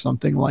year or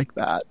something like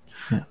that.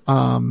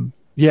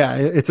 Yeah.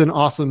 It's an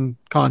awesome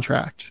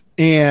contract.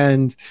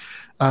 And,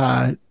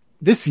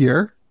 this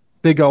year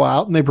they go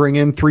out and they bring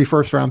in 3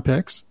 first-round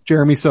picks,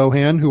 Jeremy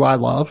Sohan, who I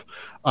love,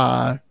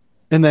 and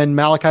then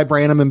Malachi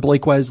Branham and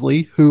Blake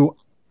Wesley, who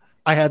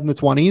I had in the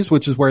 20s,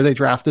 which is where they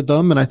drafted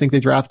them. And I think they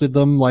drafted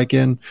them like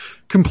in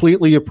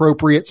completely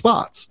appropriate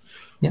spots.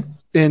 Yeah.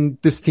 And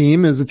this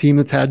team is a team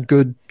that's had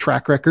good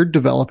track record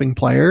developing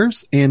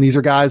players. And these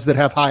are guys that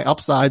have high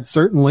upside,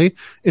 certainly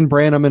in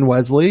Branham and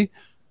Wesley.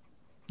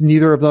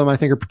 Neither of them, I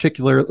think, are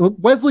particular.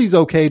 Wesley's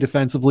okay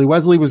defensively.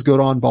 Wesley was good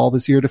on ball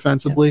this year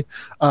defensively.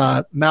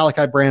 Yeah.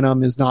 Malachi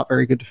Branham is not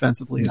very good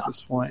defensively at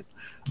this point.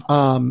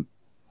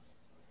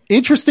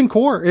 Interesting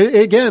core.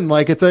 Again,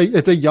 like it's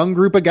a young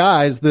group of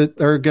guys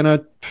that are going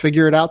to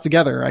figure it out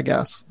together, I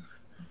guess.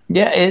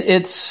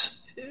 Yeah,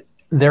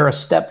 they're a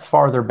step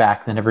farther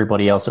back than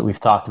everybody else that we've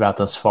talked about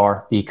thus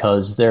far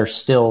because they're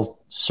still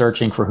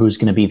searching for who's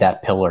going to be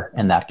that pillar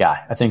and that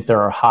guy. I think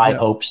there are high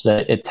hopes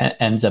that it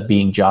ends up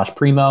being Josh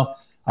Primo.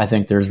 I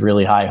think there's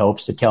really high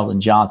hopes that Keldon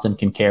Johnson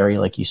can carry,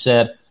 like you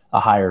said,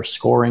 a higher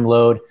scoring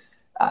load.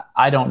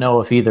 I don't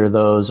know if either of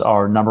those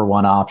are number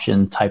one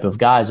option type of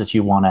guys that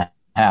you want to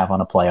have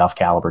on a playoff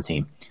caliber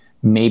team.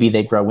 Maybe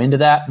they grow into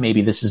that.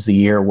 Maybe this is the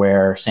year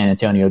where San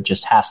Antonio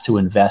just has to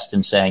invest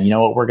in saying, you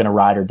know what, we're going to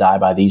ride or die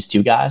by these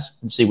two guys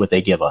and see what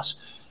they give us.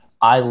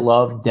 I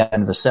love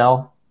Devin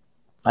Vassell.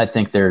 I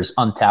think there's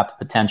untapped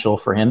potential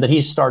for him that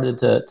he's started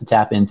to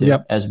tap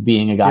into as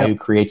being a guy who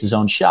creates his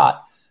own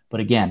shot. But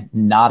again,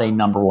 not a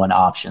number one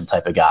option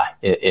type of guy,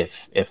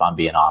 if I'm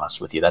being honest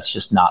with you. That's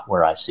just not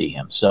where I see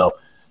him. So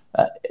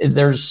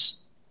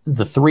there's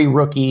the 3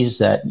 rookies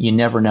that you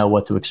never know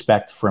what to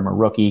expect from a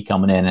rookie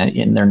coming in,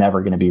 and they're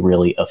never going to be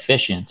really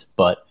efficient.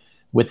 But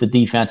with the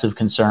defensive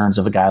concerns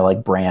of a guy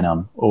like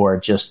Branham or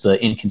just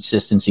the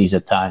inconsistencies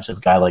at times of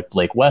a guy like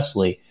Blake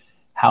Wesley,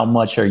 how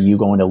much are you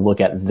going to look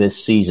at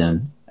this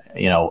season,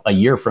 a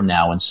year from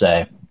now and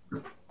say,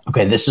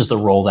 okay, this is the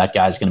role that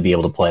guy's going to be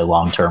able to play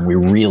long term. We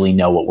really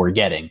know what we're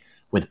getting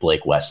with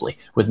Blake Wesley.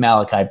 With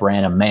Malachi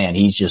Branham, man,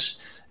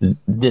 this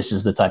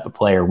is the type of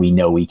player we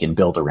know we can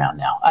build around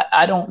now.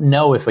 I don't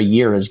know if a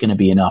year is going to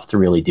be enough to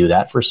really do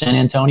that for San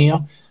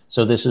Antonio.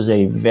 So this is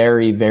a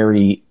very,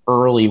 very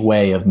early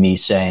way of me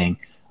saying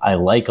I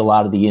like a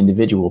lot of the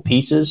individual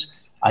pieces.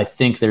 I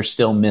think they're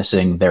still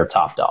missing their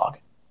top dog.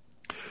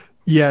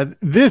 Yeah,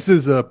 this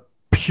is a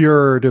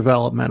pure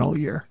developmental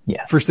year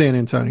for San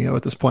Antonio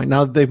at this point.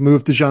 Now that they've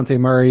moved DeJounte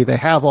Murray, they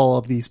have all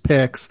of these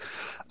picks.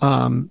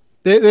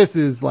 This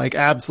is like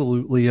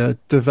absolutely a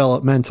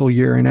developmental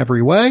year in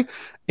every way.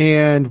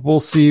 And we'll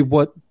see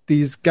what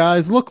these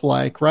guys look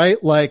like,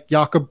 right? Like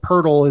Jakob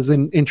Poeltl is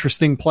an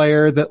interesting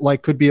player that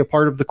like could be a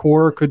part of the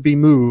core, could be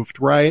moved,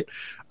 right?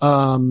 They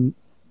have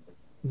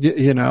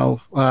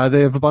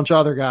a bunch of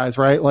other guys,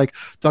 right? Like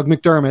Doug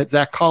McDermott,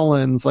 Zach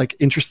Collins, like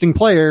interesting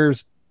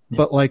players,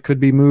 but like could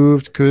be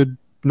moved, could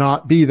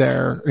not be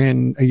there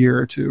in a year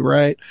or two,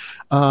 right?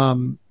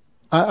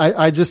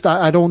 I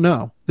don't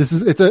know.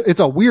 It's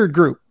a weird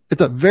group.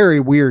 It's a very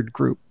weird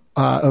group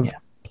of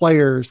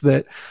players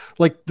that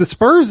like the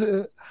Spurs,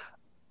 they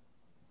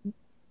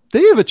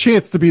have a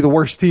chance to be the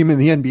worst team in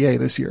the NBA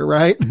this year,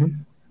 right?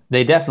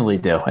 They definitely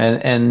do.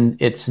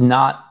 And it's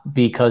not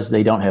because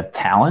they don't have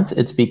talent.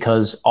 It's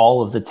because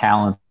all of the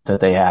talent that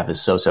they have is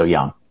so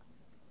young.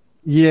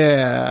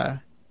 Yeah.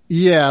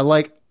 Yeah.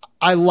 Like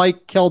I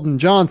like Keldon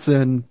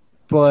Johnson,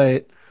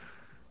 but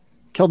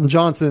Keldon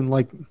Johnson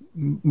like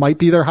might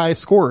be their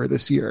highest scorer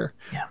this year.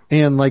 Yeah.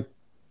 And like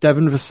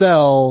Devin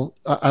Vassell,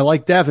 I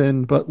like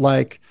Devin, but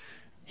like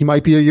he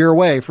might be a year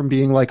away from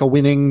being like a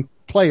winning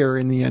player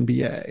in the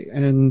NBA.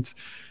 And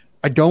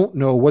I don't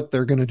know what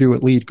they're going to do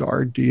at lead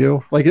guard. Do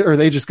you? Like, are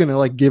they just going to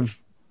like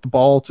give the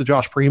ball to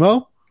Josh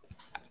Primo?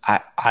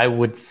 I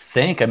would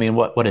think. I mean,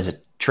 what is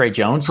it? Trey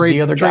Jones,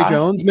 the other guy? Trey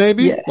Jones,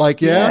 maybe. Yeah.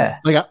 Like,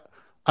 like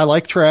I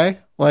like Trey.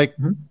 Like,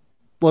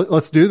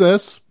 let's do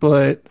this.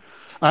 But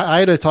I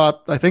had a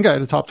top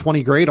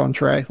 20 grade on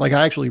Trey. Like,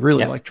 I actually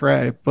really like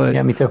Trey.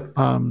 But me too.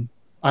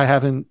 I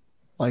haven't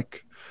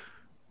like.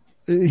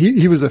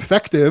 He was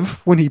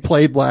effective when he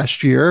played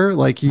last year.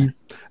 Like he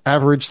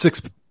averaged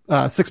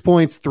 6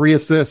 points, 3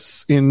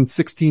 assists in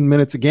 16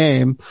 minutes a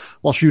game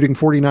while shooting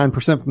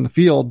 49% from the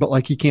field, but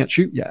like he can't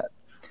shoot yet.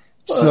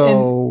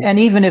 So, and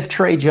even if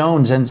Trey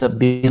Jones ends up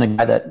being a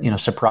guy that,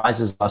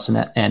 surprises us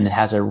and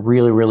has a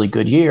really, really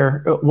good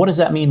year, what does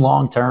that mean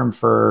long-term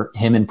for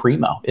him and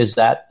Primo? Is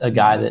that a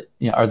guy that,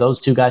 are those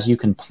two guys you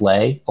can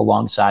play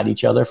alongside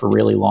each other for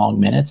really long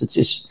minutes? It's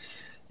just,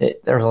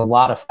 there's a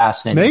lot of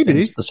fascinating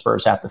things the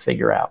Spurs have to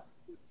figure out.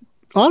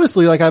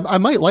 Honestly, like I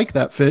might like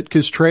that fit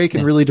because Trey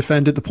can really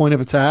defend at the point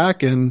of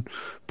attack and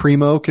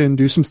Primo can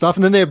do some stuff.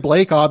 And then they have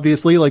Blake,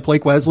 obviously, like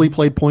Blake Wesley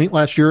played point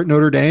last year at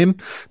Notre Dame.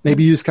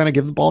 Maybe you just kind of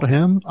give the ball to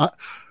him.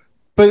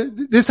 But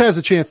this has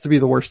a chance to be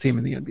the worst team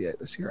in the NBA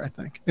this year, I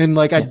think. And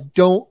like, I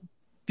don't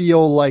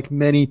feel like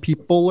many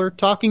people are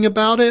talking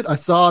about it. I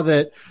saw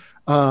that,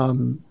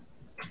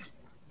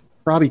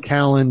 Robbie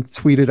Callen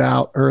tweeted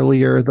out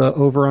earlier the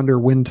over under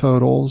win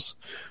totals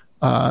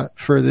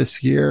for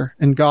this year.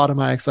 And God, am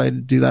I excited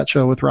to do that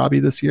show with Robbie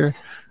this year.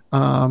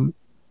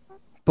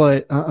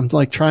 But I'm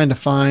like trying to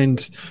find,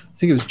 I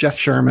think it was Jeff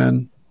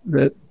Sherman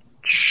that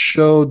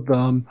showed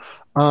them.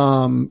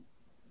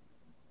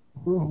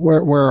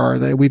 Where are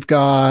they? We've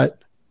got,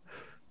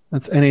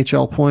 that's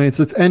NHL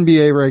points. It's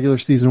NBA regular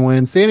season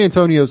wins. San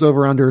Antonio's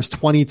over under is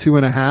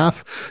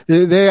 22.5.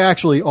 They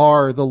actually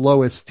are the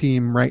lowest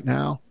team right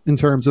now in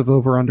terms of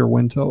over under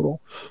win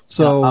total.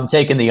 So I'm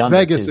taking the under.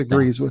 Vegas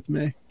agrees with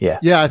me.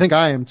 Yeah. I think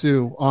I am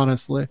too,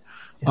 honestly.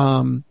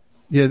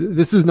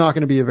 This is not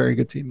going to be a very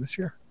good team this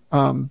year.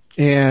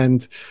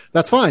 And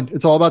that's fine.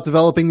 It's all about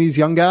developing these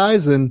young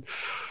guys, and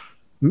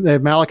they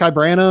have Malachi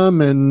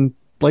Branham and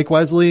Blake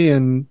Wesley.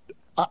 And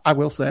I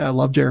will say, I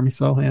love Jeremy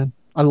Sohan.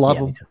 I love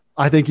him.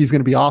 I think he's going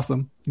to be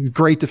awesome. He's a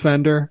great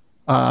defender,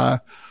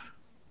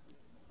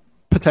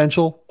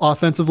 potential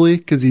offensively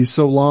because he's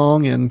so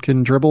long and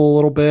can dribble a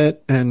little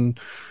bit and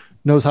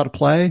knows how to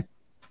play.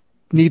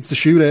 Needs to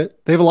shoot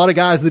it. They have a lot of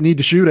guys that need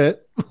to shoot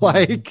it.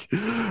 Like,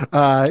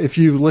 if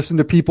you listen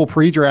to people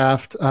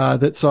pre-draft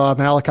that saw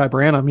Malachi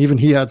Branham, even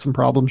he had some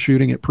problems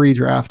shooting at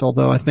pre-draft,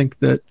 although I think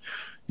that,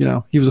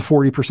 he was a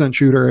 40%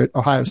 shooter at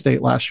Ohio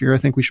State last year. I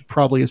think we should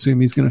probably assume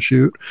he's going to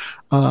shoot.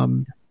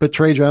 But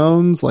Trey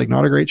Jones, like,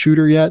 not a great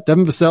shooter yet.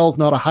 Devin Vassell's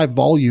not a high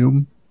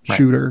volume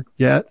shooter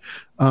yet.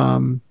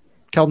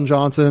 Keldon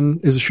Johnson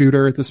is a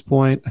shooter at this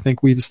point. I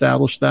think we've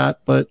established that,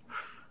 but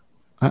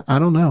I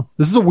don't know.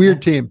 This is a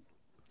weird team.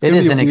 It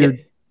is a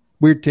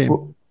weird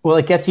team. Well,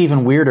 it gets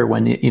even weirder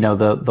when,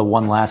 the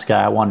one last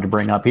guy I wanted to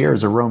bring up here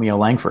is a Romeo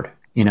Langford,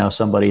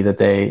 somebody that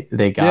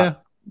they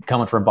got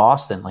coming from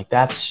Boston. Like,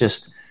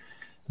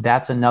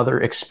 that's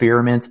another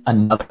experiment,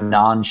 another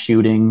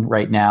non-shooting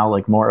right now,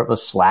 like more of a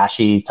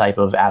slashy type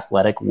of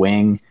athletic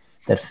wing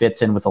that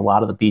fits in with a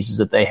lot of the pieces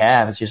that they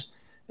have. It's just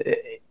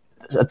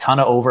a ton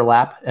of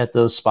overlap at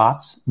those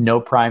spots.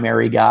 No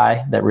primary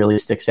guy that really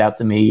sticks out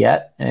to me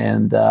yet,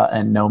 and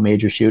no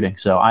major shooting.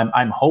 So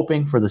I'm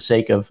hoping, for the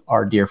sake of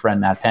our dear friend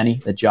Matt Penny,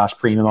 that Josh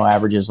Primo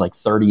averages like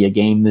 30 a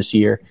game this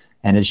year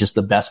and is just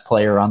the best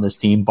player on this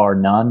team, bar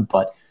none.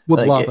 But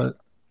would love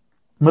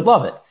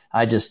it.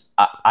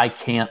 I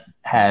can't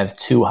have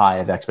too high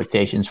of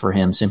expectations for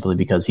him simply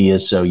because he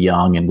is so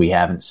young and we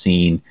haven't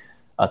seen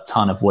a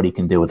ton of what he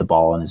can do with the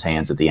ball in his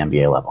hands at the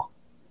NBA level.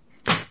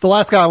 The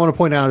last guy I want to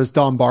point out is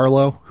Don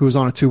Barlow, who's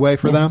on a two-way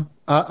for them.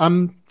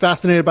 I'm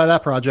fascinated by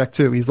that project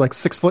too. He's like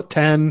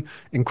 6'10",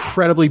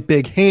 incredibly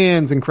big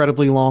hands,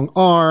 incredibly long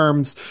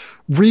arms,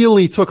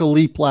 really took a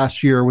leap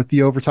last year with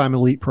the Overtime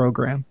Elite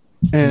program.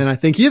 And I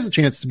think he has a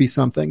chance to be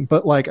something,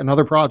 but like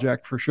another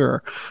project for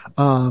sure.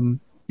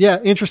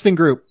 Interesting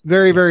group.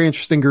 Very, very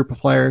interesting group of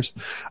players.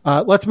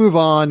 Let's move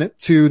on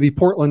to the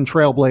Portland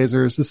Trail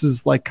Blazers. This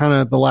is like kind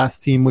of the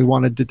last team we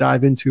wanted to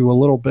dive into a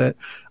little bit.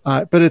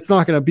 But it's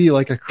not going to be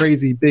like a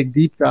crazy big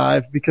deep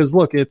dive because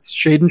look, it's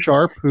Shaedon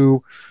Sharpe,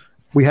 who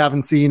we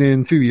haven't seen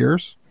in 2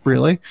 years,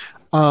 really.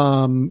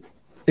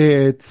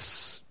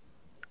 It's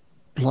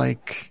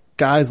like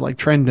guys like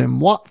Trendon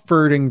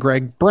Watford and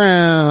Greg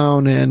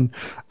Brown. And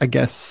I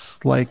guess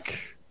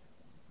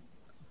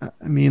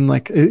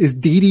is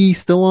Dede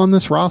still on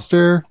this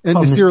roster? And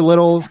Nasir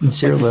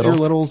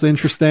Little's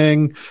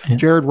interesting. Yeah.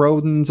 Jared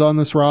Rhoden's on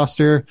this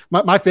roster.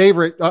 My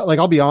favorite,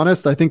 I'll be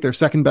honest, I think their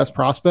second best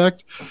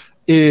prospect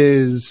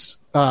is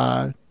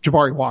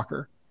Jabari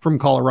Walker from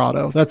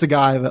Colorado. That's a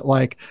guy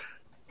that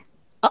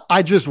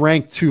I just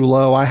ranked too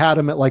low. I had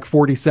him at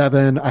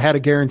 47. I had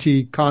a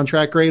guaranteed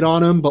contract grade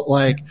on him, but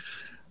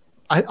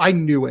I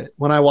knew it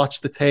when I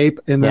watched the tape,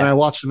 and then I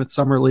watched him at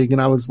Summer League,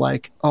 and I was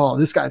like, oh,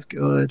 this guy's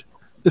good.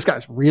 This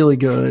guy's really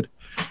good.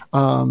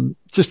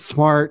 Just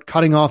smart,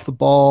 cutting off the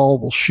ball,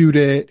 will shoot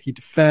it. He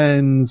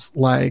defends.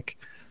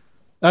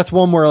 That's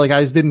one where I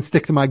just didn't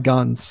stick to my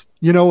guns.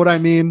 You know what I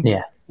mean?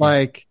 Yeah.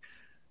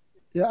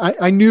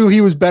 I knew he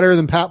was better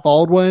than Pat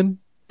Baldwin,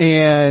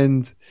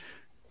 and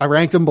I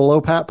ranked him below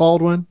Pat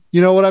Baldwin.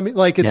 You know what I mean?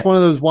 It's one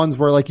of those ones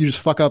where you just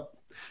fuck up.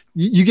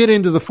 You get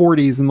into the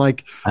 40s and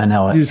I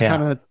know it. You just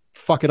kind of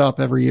fuck it up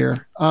every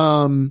year.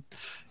 I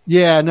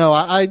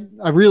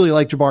really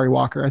like Jabari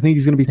Walker. I think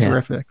he's going to be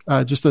terrific.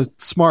 Just a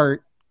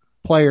smart,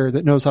 player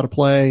that knows how to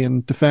play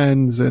and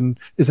defends and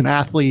is an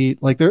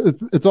athlete. Like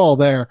it's all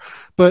there.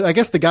 But I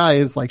guess the guy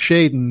is like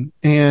Shaedon,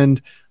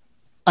 and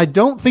I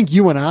don't think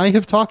you and I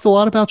have talked a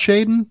lot about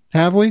Shaedon,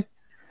 have we?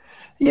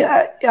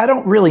 Yeah, I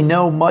don't really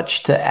know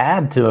much to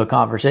add to a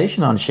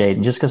conversation on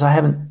Shaedon just because I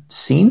haven't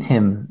seen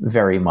him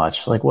very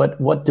much. Like,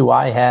 what do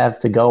I have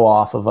to go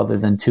off of other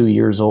than 2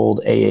 years old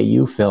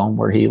AAU film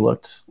where he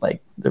looked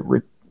like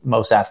the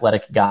most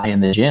athletic guy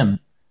in the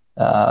gym?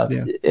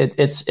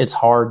 It's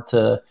hard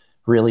to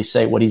really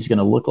say what he's going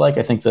to look like.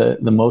 I think the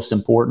most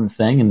important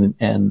thing,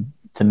 and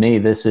to me,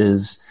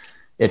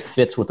 it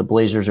fits what the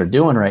Blazers are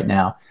doing right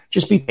now.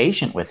 Just be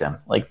patient with him.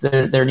 Like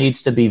there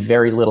needs to be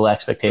very little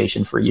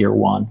expectation for year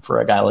one for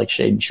a guy like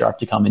Shaedon Sharpe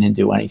to come in and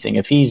do anything.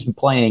 If he's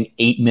playing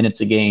 8 minutes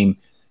a game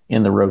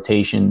in the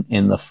rotation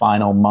in the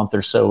final month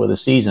or so of the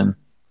season,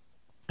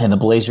 and the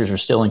Blazers are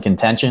still in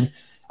contention,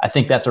 I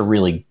think that's a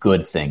really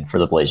good thing for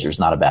the Blazers,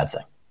 not a bad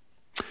thing.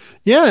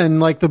 Yeah,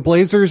 and like the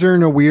Blazers are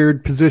in a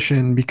weird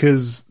position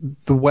because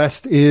the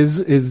West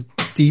is as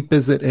deep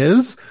as it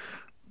is.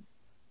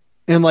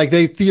 And like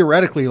they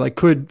theoretically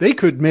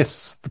could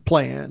miss the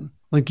play-in.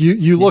 Like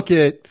you look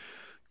at,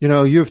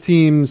 you have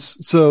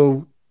teams.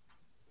 So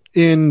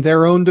in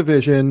their own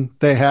division,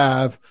 they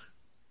have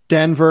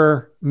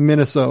Denver,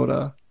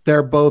 Minnesota.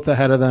 They're both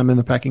ahead of them in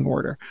the pecking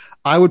order.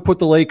 I would put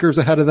the Lakers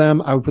ahead of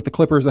them. I would put the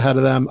Clippers ahead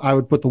of them. I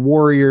would put the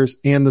Warriors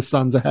and the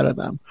Suns ahead of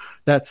them.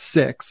 That's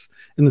 6.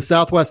 In the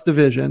Southwest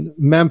Division,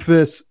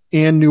 Memphis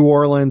and New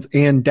Orleans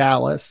and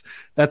Dallas.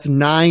 That's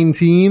 9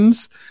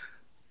 teams.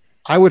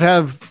 I would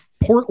have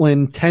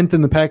Portland 10th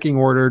in the pecking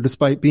order,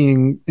 despite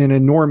being an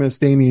enormous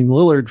Damian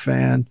Lillard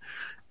fan.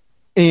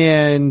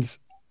 And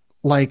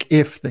like,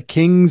 if the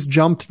Kings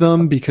jumped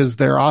them because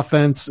their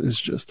offense is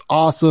just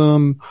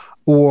awesome,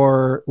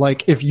 or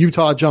like if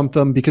Utah jumped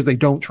them because they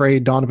don't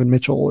trade Donovan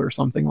Mitchell or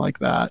something like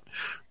that.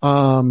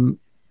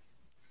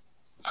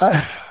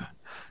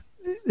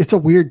 It's a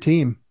weird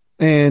team,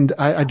 and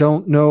I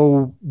don't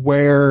know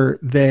where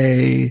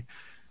they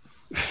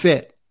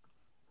fit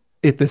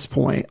at this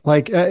point.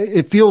 Like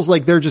it feels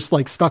like they're just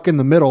like stuck in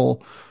the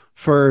middle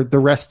for the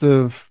rest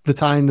of the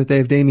time that they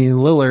have Damian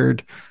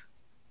Lillard,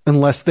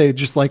 unless they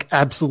just like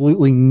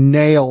absolutely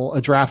nail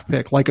a draft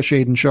pick like a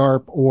Shaedon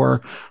Sharpe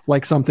or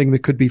like something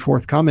that could be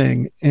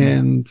forthcoming.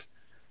 And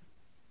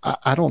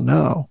I don't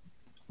know.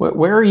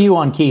 Where are you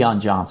on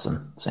Keon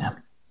Johnson, Sam?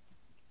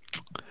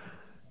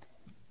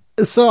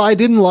 So I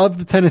didn't love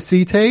the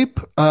Tennessee tape.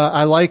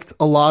 I liked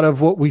a lot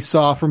of what we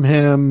saw from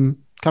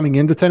him coming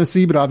into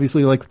Tennessee, but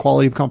obviously like the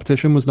quality of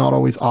competition was not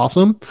always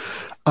awesome.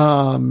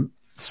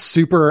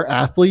 Super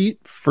athlete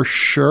for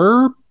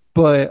sure,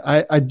 but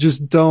I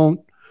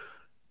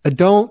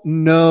don't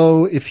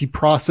know if he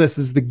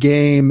processes the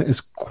game as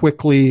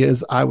quickly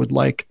as I would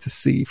like to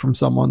see from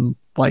someone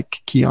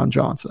like Keon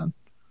Johnson.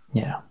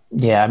 Yeah.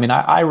 I mean,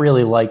 I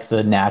really like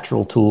the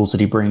natural tools that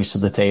he brings to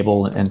the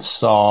table, and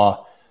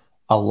saw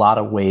a lot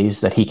of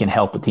ways that he can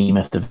help a team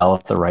if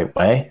developed the right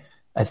way.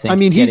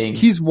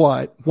 He's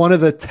what? One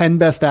of the 10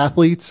 best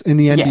athletes in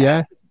the NBA?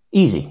 Yeah,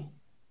 easy.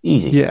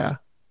 Yeah.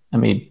 I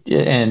mean,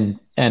 and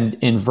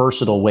in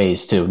versatile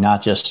ways too,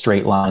 not just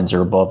straight lines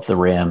or above the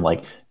rim,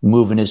 like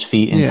moving his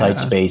feet in tight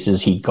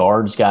spaces. He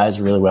guards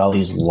guys really well.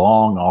 He's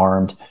long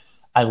armed.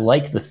 I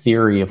like the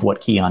theory of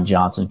what Keon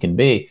Johnson can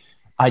be.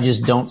 I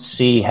just don't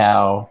see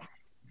how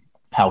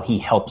he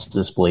helps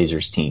this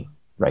Blazers team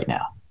right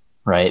now.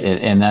 Right.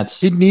 And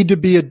he'd need to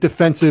be a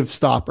defensive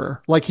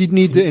stopper. Like he'd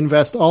need to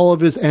invest all of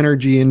his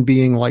energy in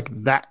being like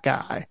that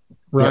guy.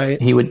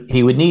 Right. Yeah,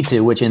 he would need to,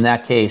 which in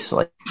that case,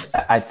 like,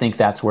 I think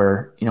that's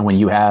where, when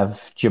you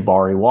have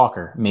Jabari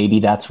Walker,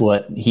 maybe that's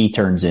what he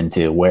turns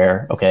into,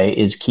 where, okay,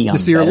 is Keon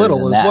Nasir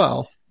Little as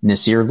well.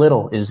 Nasir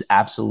Little is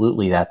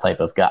absolutely that type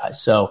of guy.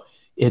 So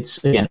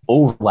it's an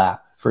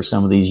overlap for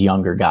some of these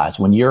younger guys.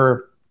 When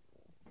you're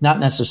not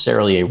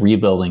necessarily a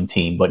rebuilding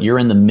team, but you're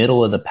in the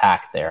middle of the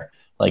pack there,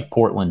 like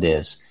Portland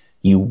is,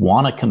 you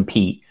want to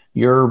compete.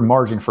 Your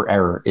margin for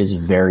error is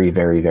very,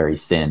 very, very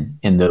thin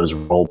in those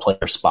role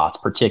player spots,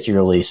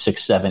 particularly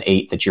 6, 7,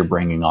 8 that you're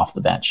bringing off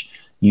the bench.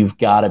 You've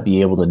got to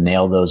be able to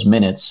nail those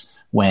minutes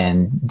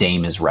when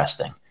Dame is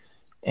resting.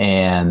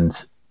 And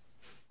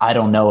I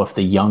don't know if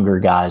the younger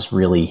guys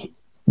really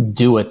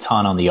do a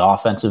ton on the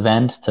offensive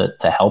end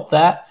to help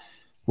that,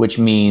 which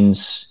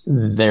means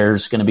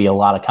there's going to be a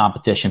lot of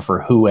competition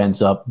for who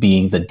ends up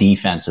being the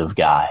defensive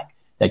guy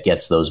that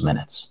gets those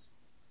minutes.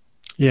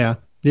 Yeah,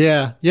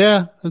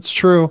 that's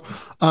true.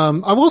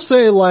 I will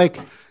say, like,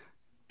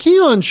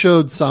 Keon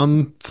showed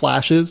some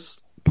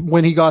flashes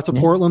when he got to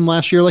Portland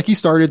last year. Like, he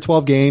started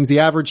 12 games. He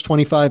averaged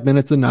 25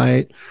 minutes a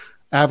night,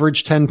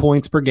 averaged 10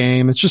 points per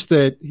game. It's just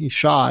that he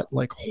shot,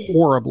 like,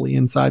 horribly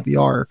inside the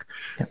arc.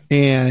 Yeah.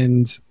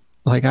 And,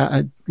 like,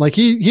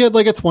 he had,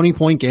 like, a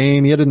 20-point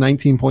game. He had a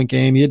 19-point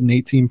game. He had an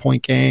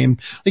 18-point game.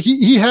 Like,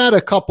 he had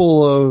a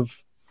couple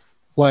of,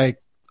 like,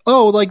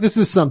 this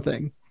is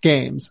something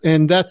games.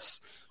 And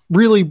that's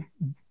really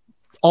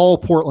all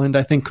Portland,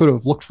 I think, could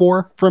have looked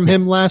for from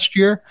him last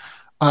year.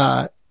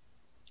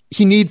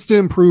 He needs to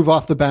improve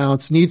off the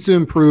bounce, needs to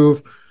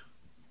improve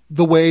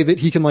the way that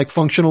he can like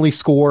functionally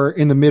score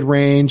in the mid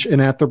range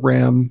and at the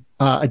rim.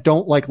 I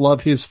don't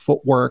love his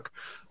footwork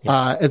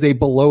as a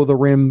below the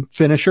rim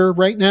finisher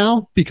right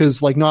now,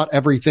 because like not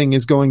everything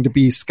is going to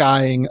be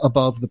skying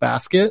above the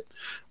basket,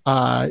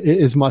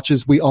 as much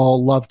as we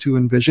all love to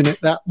envision it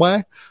that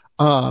way.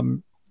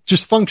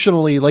 Just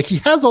functionally, like he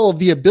has all of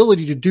the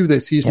ability to do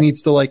this. He just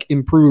needs to like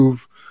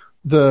improve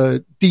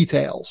the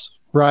details,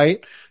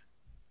 right?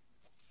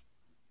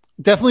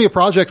 Definitely a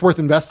project worth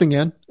investing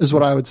in is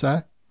what I would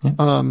say.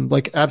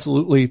 Like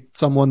absolutely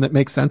someone that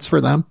makes sense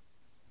for them.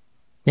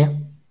 Yeah.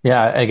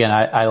 Again,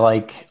 I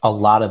like a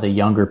lot of the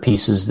younger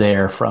pieces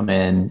there from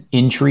an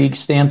intrigue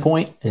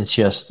standpoint. It's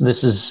just,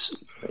 this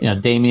is,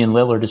 Damian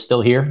Lillard is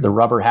still here. The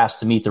rubber has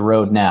to meet the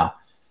road now.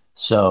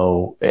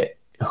 So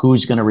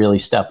who's going to really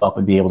step up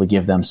and be able to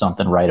give them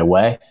something right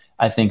away?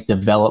 I think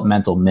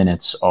developmental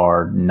minutes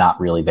are not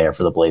really there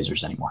for the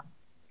Blazers anymore.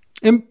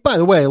 And by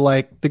the way,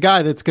 like the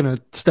guy that's going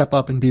to step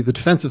up and be the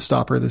defensive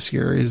stopper this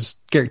year is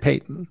Gary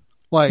Payton.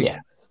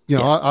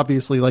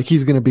 Obviously, like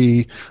he's going to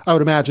be, I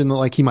would imagine that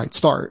like he might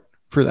start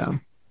for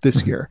them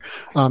this year.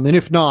 And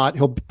if not,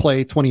 he'll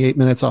play 28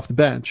 minutes off the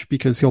bench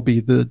because he'll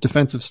be the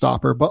defensive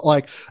stopper. But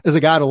like as a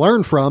guy to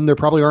learn from, there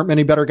probably aren't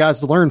many better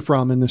guys to learn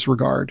from in this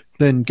regard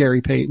than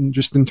Gary Payton,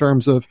 just in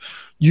terms of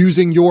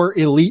using your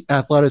elite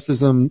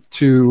athleticism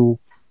to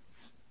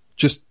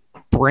just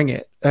bring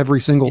it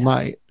every single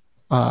night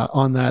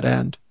on that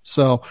end.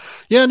 So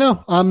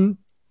I'm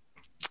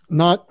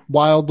not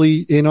wildly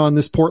in on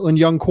this Portland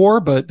young core,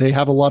 but they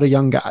have a lot of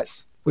young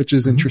guys, which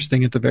is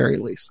interesting at the very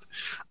least.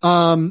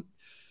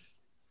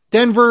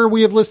 Denver,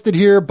 we have listed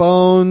here: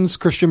 Bones,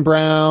 Christian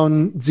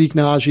Brown, Zeke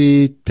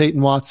Naji,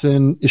 Peyton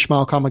Watson,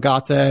 Ishmael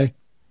Kamagate.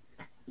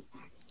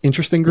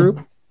 Interesting group.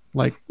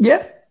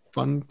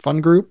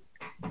 Fun group.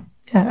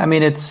 Yeah. I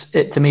mean,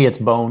 to me, it's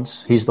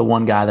Bones. He's the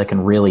one guy that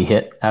can really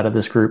hit out of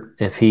this group.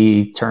 If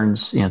he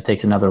turns,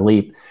 takes another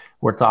leap,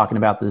 we're talking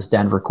about this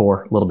Denver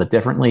core a little bit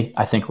differently.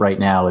 I think right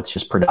now it's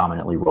just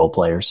predominantly role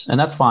players, and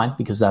that's fine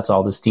because that's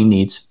all this team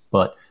needs,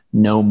 but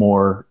no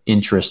more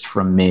interest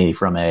from me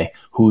from a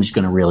who's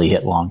going to really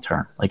hit long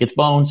term. Like it's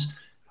Bones.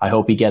 I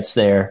hope he gets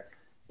there.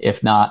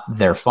 If not,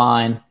 they're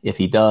fine. If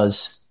he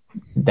does,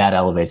 that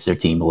elevates their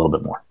team a little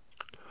bit more.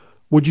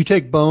 Would you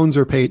take Bones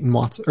or Peyton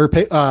Watson, or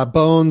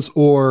Bones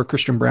or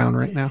Christian Brown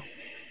right now,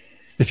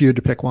 if you had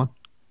to pick one?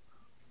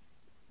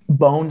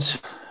 Bones.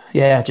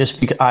 Yeah,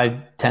 just because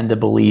I tend to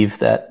believe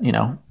that,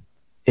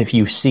 if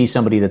you see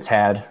somebody that's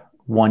had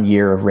 1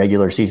 year of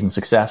regular season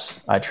success,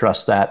 I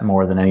trust that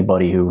more than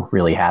anybody who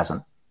really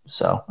hasn't.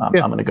 So I'm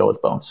going to go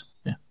with Bones.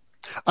 Yeah.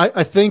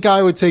 I think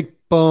I would take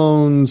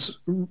Bones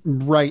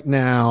right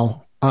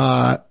now.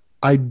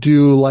 I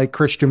do like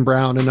Christian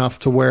Brown enough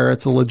to where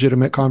it's a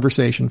legitimate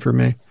conversation for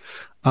me.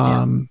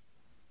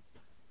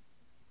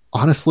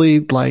 Honestly,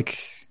 like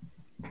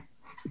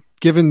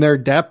given their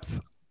depth,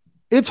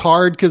 it's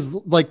hard because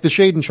like the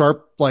Shaedon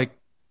Sharpe like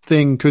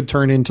thing could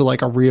turn into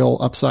like a real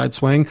upside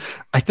swing.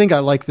 I think I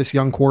like this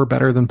young core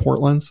better than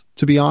Portland's,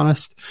 to be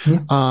honest.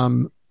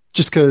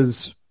 Just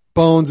because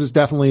Bones is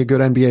definitely a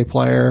good NBA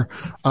player.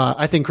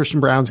 I think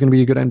Christian Brown's going to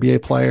be a good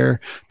NBA player.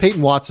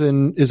 Peyton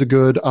Watson is a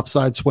good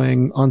upside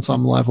swing on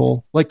some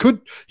level. Like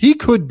he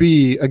could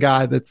be a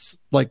guy that's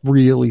like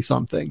really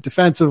something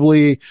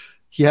defensively.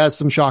 He has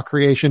some shot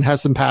creation,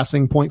 has some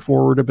passing point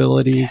forward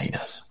abilities.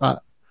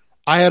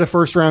 I had a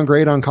first round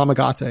grade on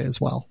Kamagate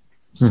as well.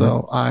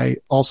 So I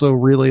also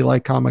really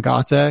like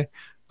Kamagate.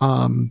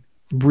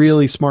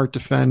 Really smart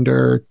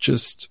defender,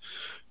 just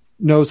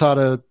knows how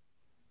to,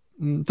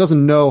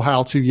 doesn't know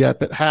how to yet,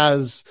 but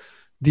has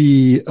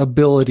the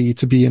ability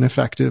to be an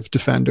effective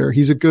defender.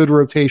 He's a good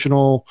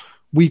rotational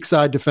weak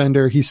side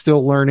defender. He's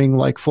still learning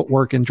like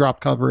footwork and drop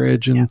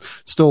coverage and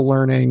still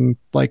learning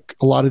like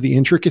a lot of the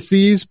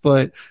intricacies,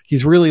 but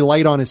he's really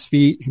light on his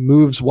feet. He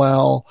moves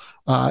well.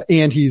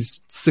 And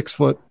he's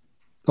 6'11"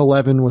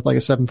 with like a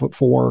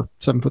 7'4",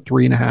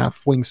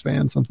 7'3.5"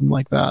 wingspan, something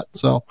like that.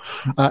 So,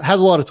 has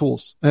a lot of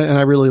tools. And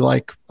I really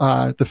like,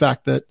 the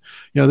fact that,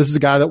 this is a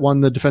guy that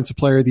won the defensive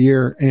player of the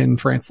year in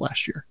France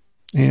last year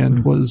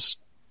and was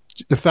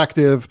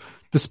effective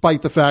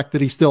despite the fact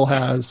that he still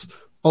has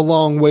a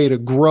long way to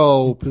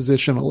grow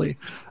positionally,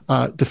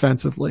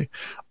 defensively.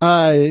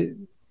 I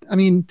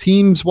mean,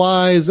 teams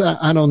wise,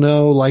 I don't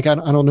know. Like, I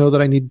don't know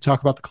that I need to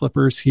talk about the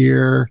Clippers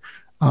here.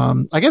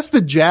 I guess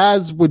the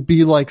Jazz would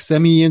be like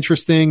semi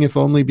interesting, if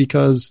only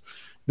because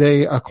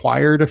they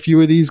acquired a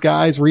few of these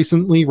guys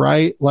recently,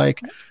 right?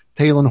 Like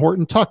Talen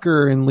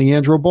Horton-Tucker and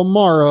Leandro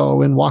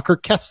Bolmaro and Walker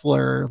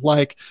Kessler.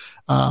 Like,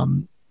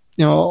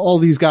 all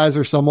these guys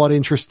are somewhat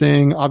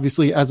interesting.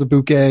 Obviously,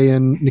 Azubuike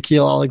and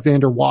Nickeil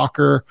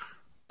Alexander-Walker.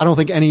 I don't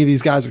think any of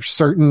these guys are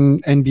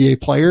certain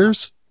NBA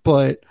players,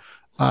 but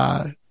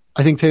I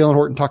think Talen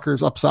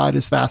Horton-Tucker's upside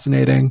is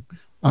fascinating.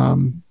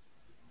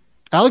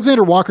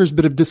 Alexander Walker's a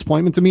bit of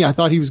disappointment to me. I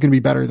thought he was going to be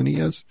better than he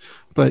is,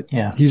 but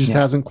he just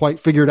hasn't quite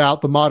figured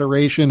out the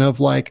moderation of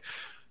like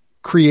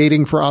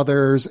creating for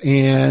others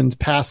and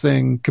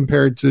passing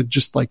compared to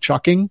just like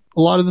chucking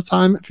a lot of the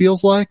time, it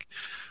feels like.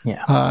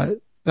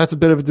 That's a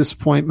bit of a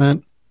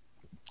disappointment.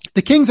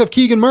 the Kings have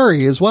Keegan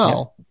Murray as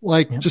well.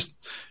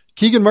 Just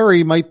Keegan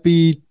Murray might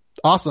be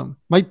awesome,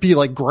 might be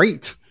like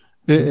great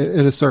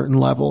at a certain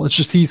level. It's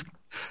just he's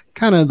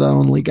kind of the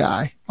only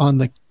guy on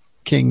the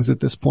Kings at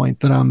this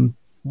point that I'm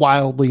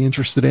wildly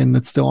interested in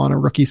that's still on a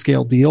rookie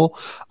scale deal.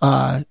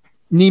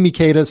 Nimi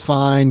Keita's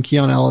fine.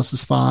 Keon Ellis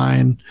is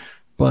fine,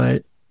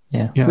 but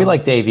we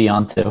like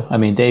Davion too. I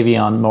mean,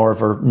 Davion more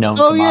of a known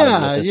commodity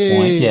at this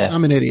point. Yeah,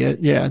 I'm an idiot.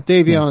 Yeah,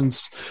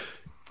 Davion's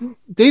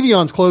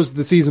close to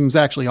the season was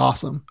actually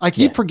awesome. I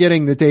keep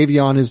forgetting that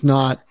Davion is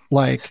not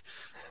like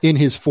in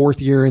his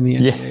fourth year in the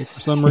NBA for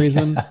some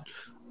reason.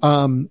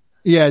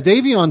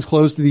 Davion's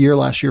close to the year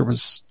last year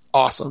was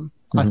awesome.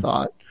 I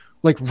thought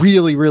like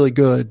really, really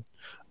good.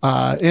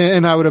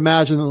 And I would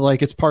imagine that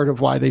like it's part of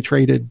why they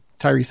traded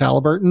Tyrese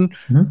Halliburton.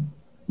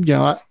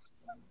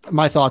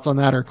 My thoughts on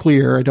that are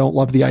clear. I don't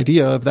love the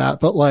idea of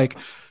that, but like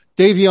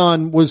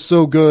Davion was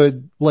so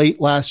good late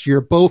last year,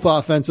 both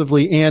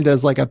offensively and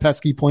as like a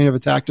pesky point of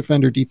attack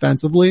defender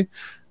defensively,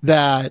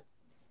 that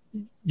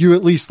you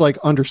at least like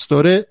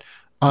understood it.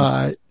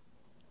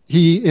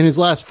 He, in his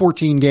last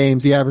 14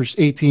 games, he averaged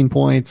 18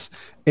 points,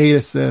 8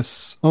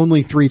 assists,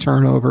 only 3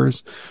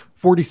 turnovers,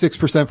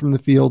 46% from the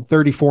field,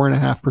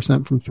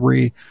 34.5% from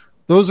 3.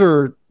 Those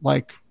are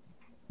like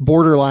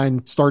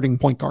borderline starting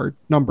point guard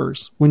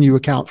numbers when you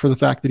account for the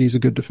fact that he's a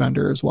good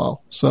defender as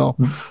well. So,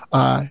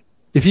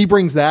 if he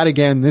brings that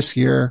again this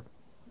year,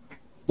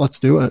 let's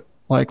do it.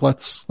 Like,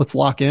 let's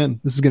lock in.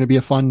 This is going to be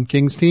a fun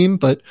Kings team.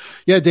 But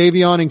yeah,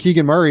 Davion and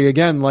Keegan Murray,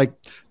 again, like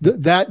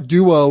that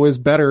duo is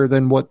better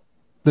than what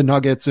the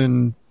Nuggets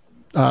and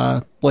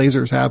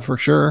Blazers have for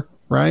sure.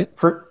 Right?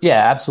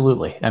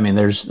 Absolutely. I mean,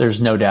 there's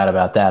no doubt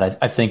about that.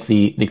 I think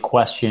the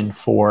question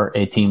for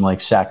a team like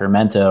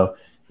Sacramento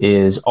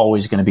is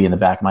always going to be in the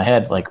back of my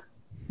head. Like,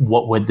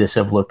 what would this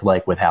have looked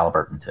like with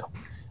Halliburton too?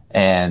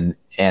 And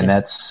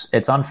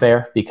it's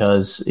unfair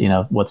because,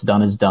 what's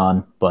done is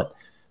done, but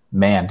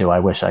man, do I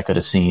wish I could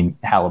have seen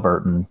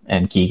Halliburton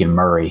and Keegan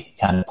Murray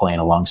kind of playing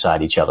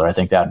alongside each other. I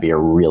think that'd be a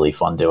really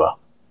fun duo.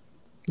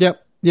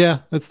 Yep. Yeah,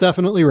 that's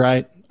definitely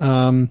right.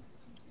 I'm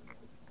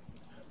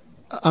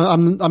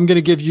going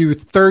to give you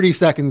 30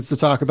 seconds to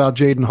talk about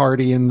Jaden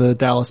Hardy and the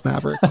Dallas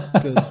Mavericks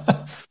because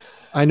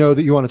I know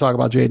that you want to talk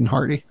about Jaden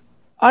Hardy.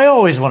 I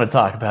always want to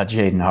talk about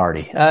Jaden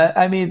Hardy.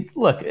 I mean,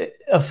 look,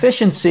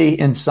 efficiency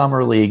and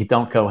summer league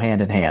don't go hand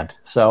in hand.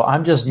 So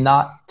I'm just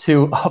not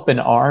too up in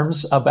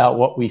arms about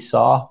what we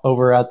saw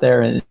over out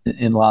there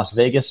in Las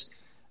Vegas.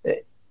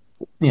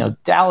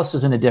 Dallas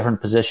is in a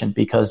different position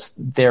because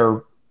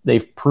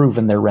they've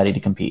proven they're ready to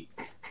compete.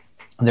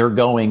 They're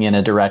going in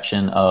a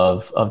direction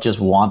of just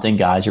wanting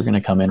guys who are going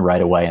to come in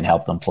right away and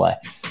help them play.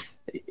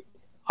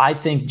 I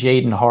think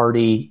Jaden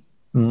Hardy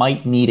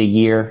might need a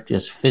year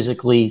just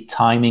physically,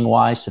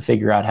 timing-wise, to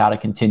figure out how to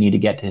continue to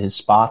get to his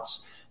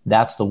spots.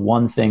 That's the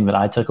one thing that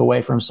I took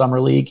away from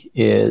Summer League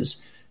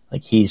is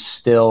like he's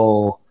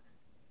still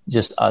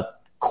just a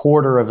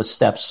quarter of a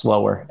step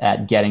slower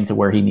at getting to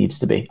where he needs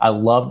to be. I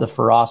love the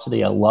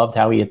ferocity. I loved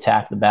how he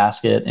attacked the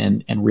basket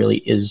and really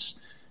is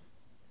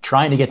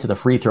trying to get to the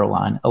free throw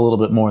line a little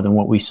bit more than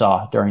what we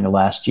saw during the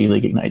last G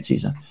League Ignite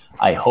season.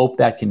 I hope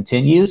that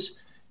continues.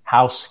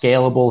 How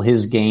scalable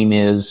his game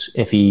is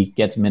if he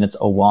gets minutes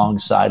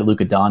alongside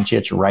Luka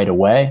Doncic right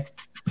away,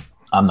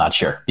 I'm not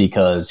sure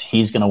because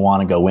he's going to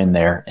want to go in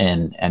there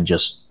and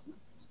just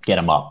get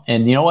him up.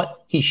 And you know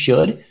what? He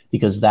should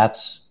because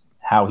that's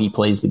how he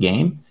plays the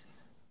game.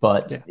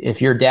 But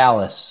if you're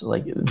Dallas,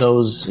 like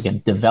those,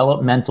 again,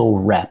 developmental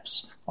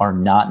reps are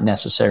not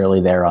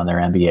necessarily there on their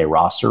NBA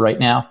roster right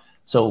now.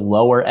 So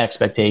lower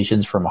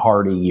expectations from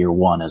Hardy year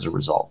one as a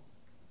result.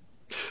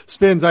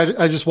 Spins,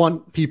 I just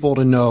want people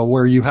to know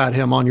where you had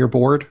him on your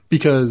board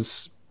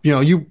because,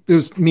 it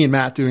was me and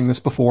Matt doing this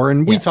before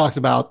and we talked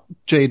about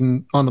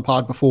Jaden on the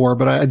pod before,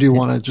 but I do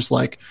want to just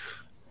let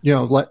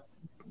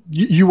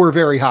you were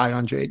very high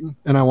on Jaden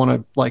and I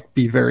want to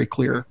be very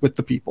clear with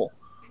the people.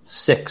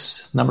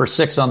 Number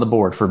 6 on the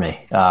board for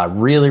me.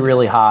 Really,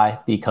 really high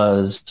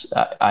because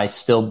I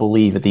still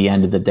believe at the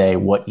end of the day,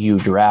 what you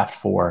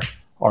draft for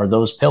are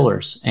those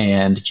pillars.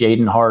 And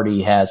Jaden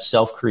Hardy has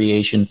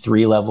self-creation,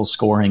 3-level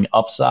scoring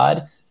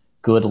upside,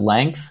 good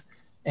length,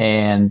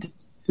 and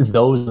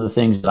those are the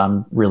things that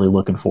I'm really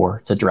looking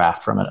for to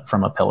draft from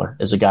a pillar,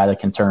 is a guy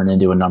that can turn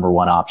into a number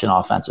 1 option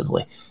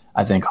offensively.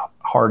 I think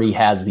Hardy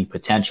has the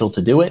potential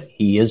to do it.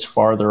 He is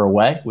farther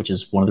away, which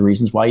is one of the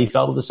reasons why he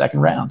fell to the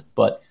second round,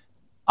 but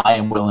I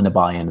am willing to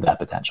buy into that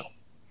potential.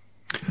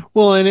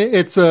 Well, and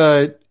it's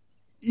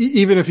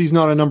even if he's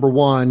not a number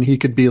 1, he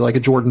could be like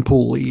a Jordan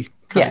Poole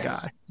kind of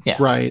guy. Yeah.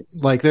 Right.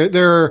 Like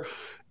there,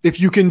 if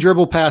you can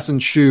dribble, pass,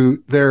 and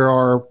shoot, there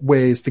are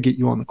ways to get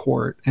you on the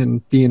court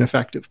and be an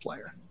effective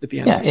player at the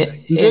end of the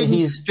day.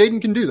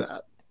 Jaden can do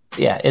that.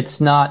 Yeah. It's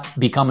not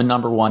become a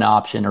number 1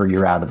 option or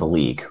you're out of the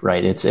league,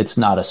 right? It's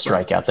not a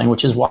strikeout thing,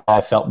 which is why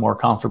I felt more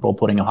comfortable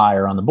putting him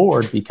higher on the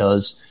board,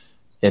 because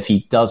if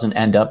he doesn't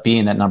end up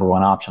being that number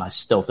 1 option, I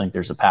still think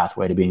there's a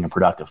pathway to being a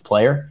productive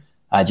player.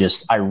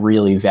 I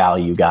really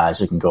value guys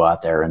who can go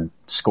out there and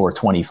score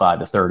 25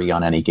 to 30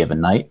 on any given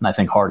night. And I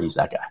think Hardy's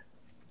that guy.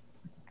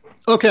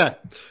 Okay.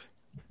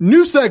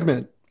 New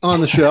segment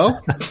on the show.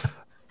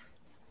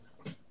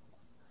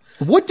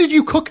 What did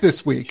you cook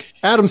this week,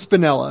 Adam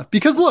Spinella?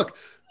 Because look,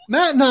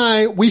 Matt and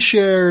I, we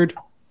shared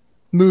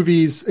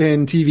movies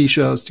and TV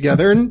shows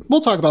together, and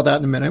we'll talk about that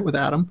in a minute with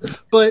Adam.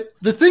 But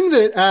the thing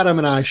that Adam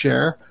and I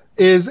share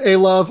is a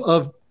love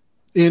of,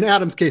 in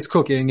Adam's case,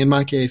 cooking, in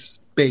my case,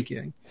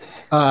 baking.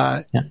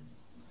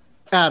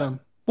 Adam,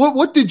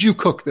 what did you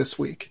cook this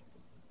week?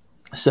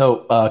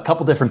 So a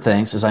couple different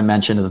things, as I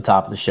mentioned at the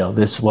top of the show.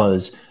 This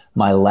was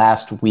my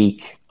last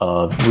week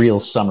of real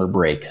summer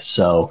break.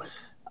 So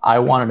I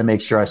wanted to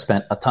make sure I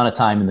spent a ton of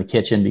time in the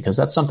kitchen because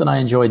that's something I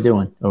enjoy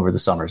doing over the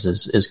summers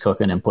is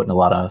cooking and putting a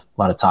lot of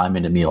time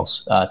into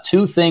meals.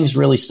 Two things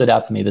really stood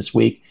out to me this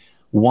week.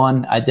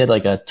 One, I did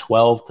like a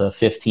 12 to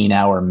 15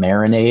 hour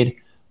marinade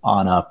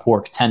on a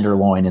pork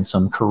tenderloin and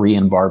some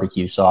Korean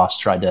barbecue sauce.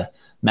 Tried to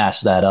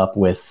mash that up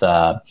with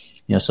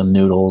some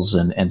noodles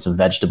and some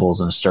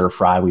vegetables and a stir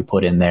fry we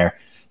put in there.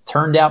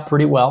 Turned out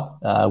pretty well.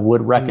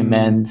 Would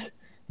recommend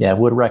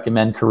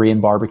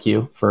Korean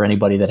barbecue for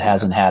anybody that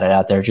hasn't had it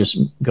out there. Just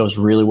goes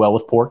really well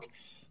with pork.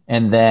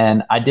 And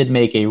then I did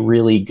make a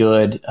really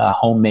good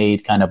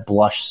homemade kind of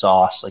blush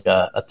sauce, like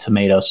a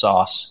tomato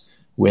sauce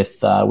with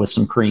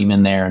some cream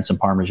in there and some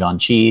Parmesan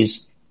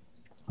cheese.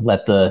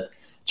 Let the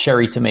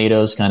cherry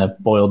tomatoes kind of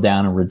boil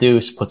down and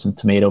reduce, put some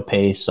tomato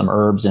paste, some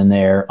herbs in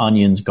there,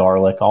 onions,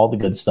 garlic, all the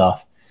good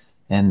stuff.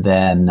 And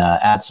then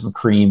add some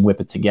cream,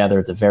 whip it together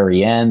at the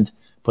very end.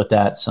 Put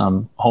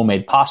some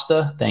homemade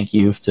pasta. Thank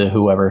you to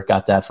whoever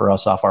got that for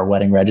us off our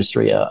wedding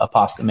registry, a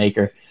pasta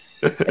maker.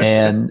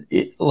 And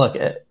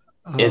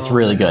it's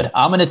really good.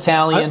 I'm an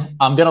Italian.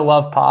 I'm going to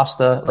love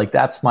pasta. Like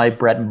that's my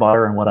bread and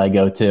butter and what I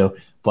go to.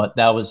 But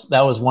that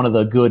was one of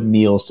the good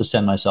meals to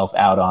send myself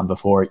out on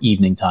before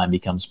evening time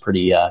becomes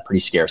pretty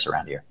scarce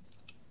around here.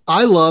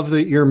 I love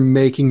that you're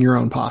making your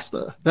own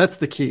pasta. That's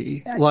the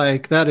key.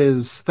 Like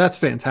that's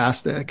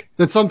fantastic.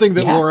 That's something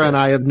that Laura and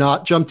I have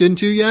not jumped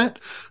into yet.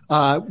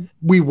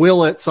 We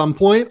will at some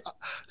point.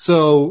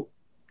 So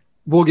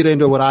we'll get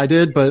into what I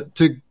did, but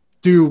to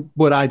do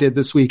what I did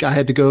this week, I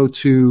had to go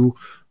to,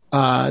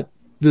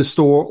 the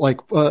store,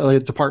 a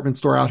department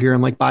store out here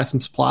and like buy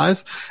some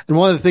supplies. And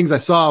one of the things I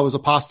saw was a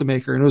pasta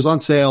maker and it was on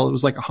sale. It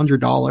was like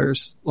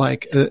 $100,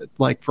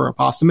 like for a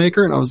pasta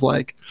maker. And I was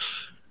like,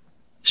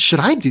 should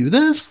I do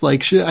this?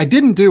 I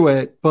didn't do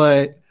it,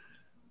 but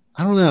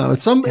I don't know. At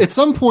some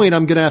point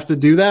I'm going to have to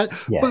do that.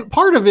 Yeah. But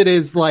part of it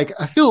is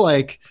I feel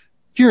like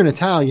if you're an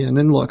Italian,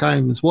 and look, I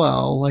am as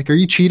well, are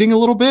you cheating a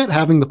little bit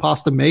having the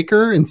pasta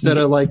maker instead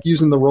of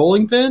using the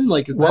rolling pin?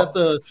 That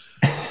the...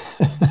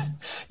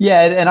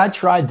 Yeah, and I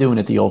tried doing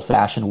it the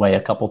old-fashioned way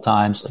a couple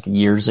times,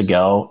 years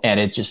ago, and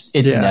it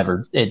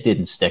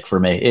didn't stick for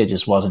me. It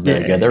just wasn't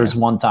very good. There was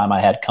one time I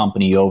had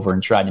company over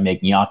and tried to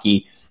make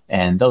gnocchi,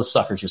 and those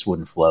suckers just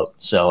wouldn't float.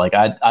 So, I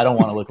don't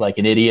want to look like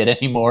an idiot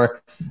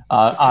anymore.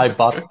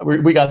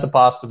 We got the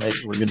pasta maker.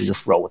 We're going to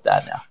just roll with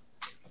that now.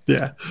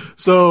 Yeah.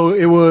 So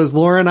it was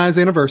Laura and I's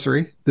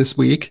anniversary this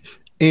week.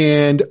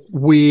 And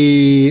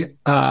I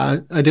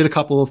did a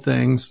couple of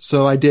things.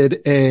 So I did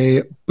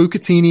a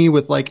bucatini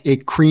with a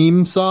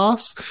cream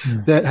sauce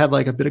that had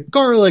a bit of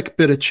garlic,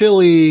 bit of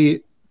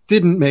chili.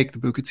 Didn't make the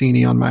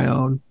bucatini on my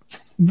own.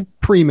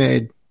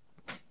 Pre-made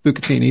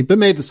bucatini, but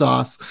made the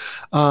sauce.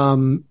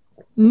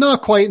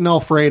 Not quite an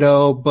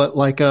Alfredo, but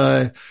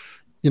a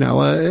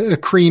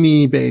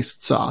creamy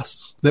based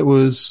sauce that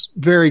was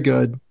very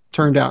good.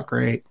 Turned out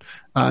great.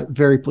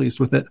 Very pleased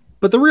with it.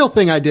 But the real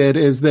thing I did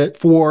is that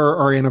for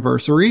our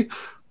anniversary,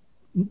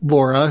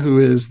 Laura, who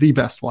is the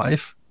best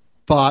wife,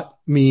 bought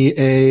me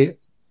a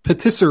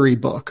patisserie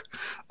book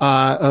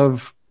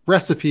of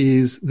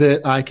recipes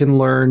that I can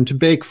learn to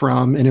bake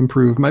from and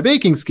improve my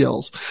baking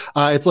skills.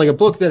 It's a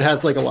book that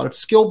has a lot of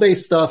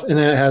skill-based stuff, and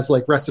then it has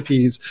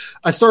recipes.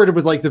 I started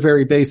with the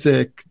very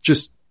basic,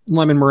 just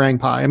lemon meringue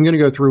pie. I'm going to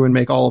go through and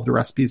make all of the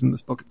recipes in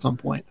this book at some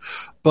point,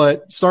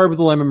 but started with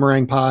the lemon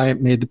meringue pie,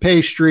 made the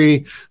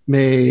pastry,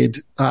 made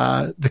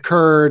the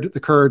curd. The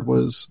curd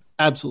was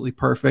absolutely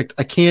perfect.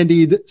 I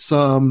candied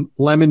some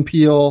lemon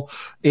peel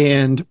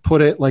and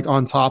put it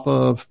on top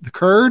of the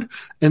curd,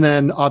 and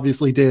then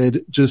obviously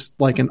did just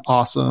an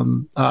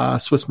awesome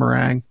Swiss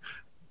meringue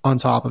on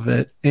top of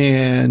it,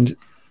 and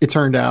it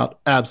turned out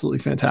absolutely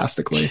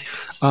fantastically.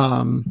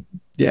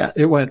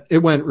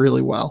 It went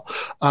really well.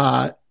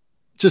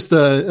 Just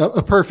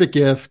a perfect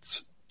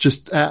gift.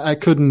 Just I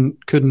couldn't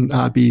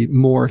be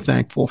more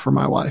thankful for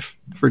my wife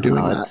for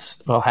doing that.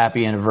 Well,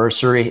 happy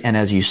anniversary! And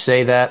as you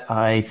say that,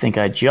 I think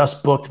I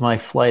just booked my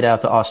flight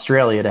out to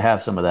Australia to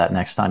have some of that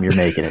next time you're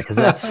making it, because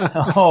that's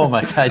oh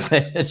my god,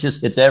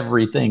 it's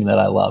everything that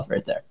I love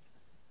right there.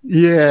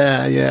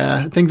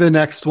 Yeah. I think the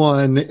next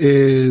one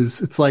is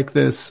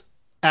this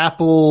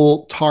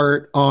apple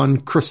tart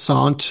on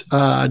croissant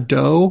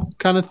dough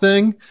kind of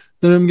thing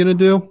that I'm gonna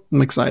do.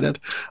 I'm excited.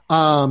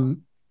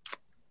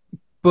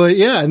 But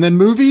yeah, and then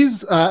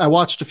movies. I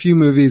watched a few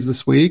movies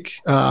this week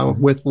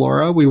with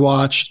Laura. We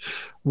watched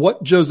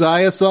What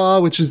Josiah Saw,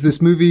 which is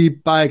this movie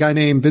by a guy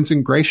named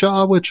Vincent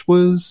Grayshaw, which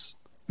was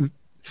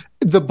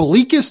the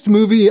bleakest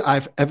movie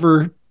I've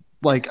ever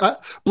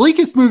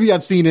bleakest movie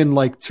I've seen in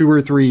like 2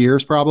 or 3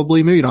 years,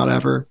 probably, maybe not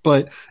ever,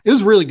 but it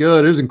was really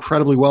good. It was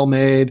incredibly well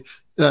made.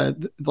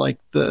 Like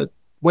the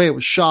way it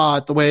was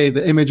shot, the way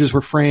the images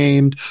were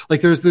framed.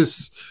 Like there's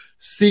this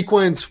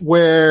sequence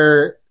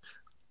where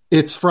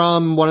it's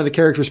from one of the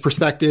characters'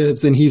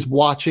 perspectives and he's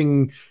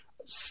watching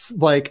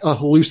like a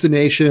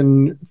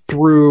hallucination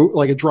through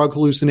like a drug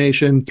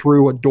hallucination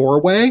through a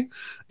doorway,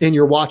 and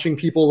you're watching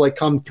people like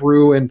come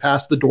through and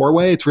pass the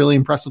doorway. It's really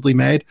impressively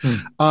made.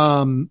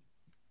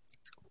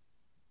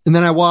 And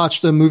then I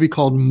watched a movie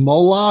called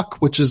Moloch,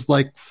 which is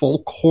like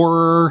folk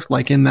horror,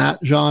 like in that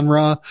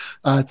genre.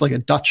 It's like a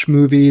Dutch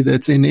movie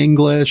that's in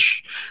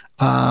English.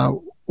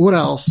 What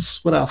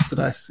else? What else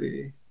did I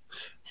see?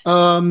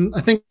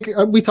 I think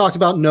we talked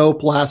about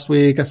Nope last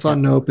week. I saw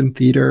Nope in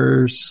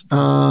theaters.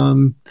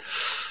 What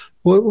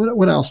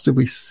else did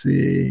we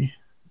see?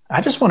 I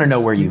just want to know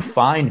where you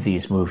find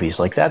these movies.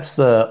 Like that's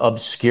the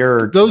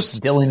obscure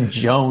Dylan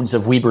Jones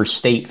of Weber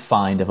State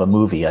find of a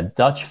movie, a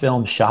Dutch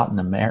film shot in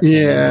America.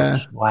 Yeah.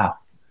 Wow.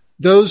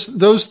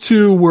 Those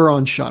two were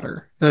on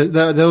Shudder.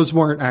 Those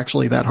weren't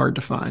actually that hard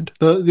to find.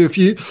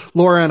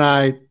 Laura and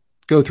I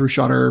go through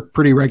Shudder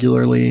pretty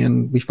regularly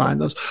and we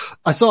find those.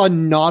 I saw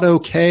Not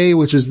Okay,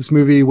 which is this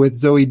movie with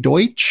Zoe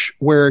Deutsch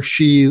where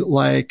she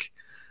like,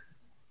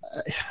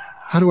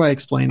 how do I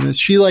explain this?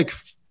 She like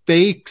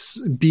fakes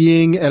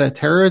being at a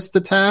terrorist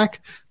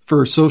attack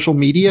for social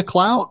media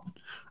clout.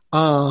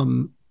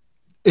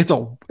 It's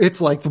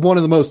like one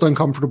of the most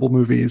uncomfortable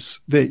movies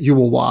that you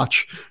will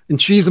watch,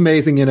 and she's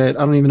amazing in it.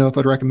 I don't even know if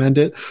I'd recommend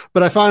it,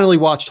 but I finally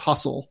watched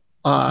Hustle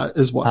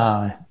as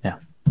well. Yeah.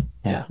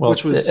 Well,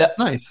 which was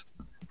nice.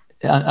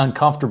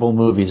 Uncomfortable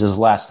movies is the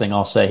last thing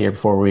I'll say here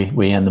before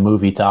we end the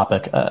movie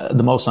topic.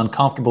 The most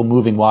uncomfortable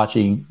movie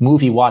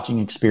watching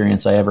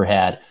experience I ever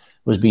had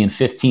was being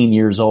 15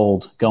 years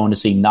old, going to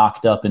see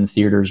Knocked Up in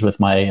theaters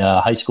with my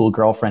high school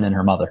girlfriend and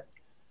her mother.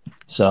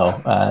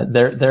 So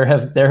there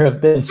have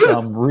been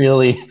some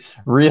really,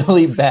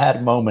 really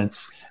bad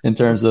moments in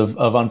terms of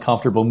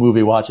uncomfortable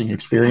movie watching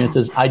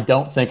experiences. I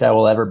don't think I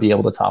will ever be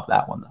able to top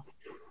that one,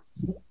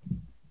 though.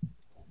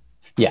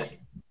 Yeah.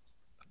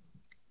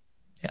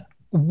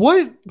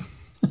 What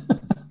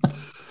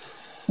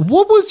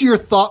was your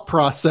thought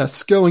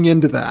process going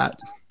into that?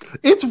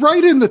 It's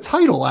right in the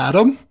title,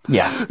 Adam.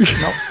 Yeah.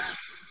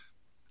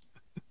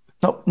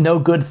 Nope. No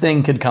good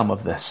thing could come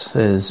of this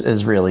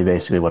is really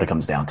basically what it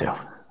comes down to.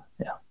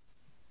 Yeah.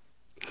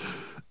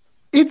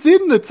 It's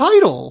in the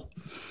title.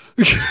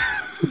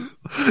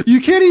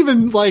 You can't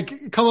even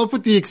like come up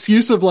with the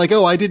excuse of like,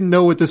 oh, I didn't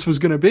know what this was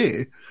going to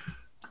be.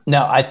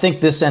 No, I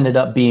think this ended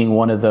up being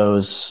one of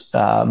those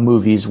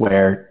movies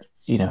where,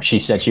 you know, she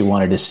said she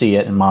wanted to see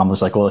it and mom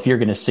was like, well, if you're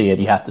going to see it,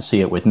 you have to see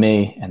it with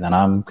me. And then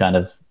I'm kind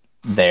of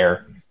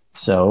there.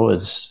 So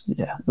it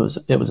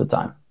was a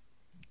time.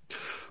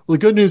 Well, the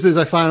good news is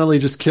I finally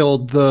just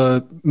killed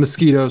the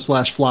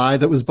mosquito/fly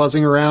that was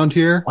buzzing around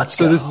here.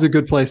 So this is a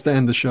good place to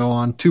end the show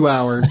on 2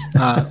 hours,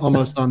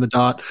 almost on the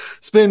dot.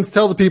 Spins,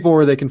 tell the people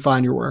where they can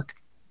find your work.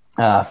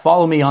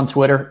 Follow me on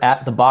Twitter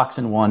at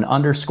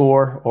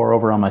 @theboxin1_ or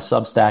over on my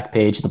Substack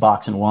page,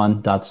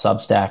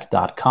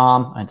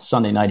 theboxin1.substack.com. It's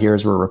Sunday night here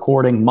as we're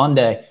recording.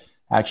 Monday,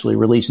 actually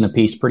releasing a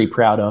piece pretty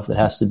proud of that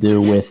has to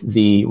do with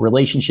the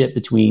relationship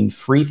between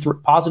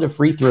positive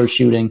free throw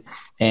shooting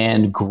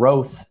and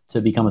growth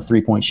to become a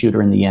 3-point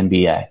shooter in the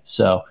NBA.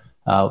 So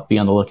be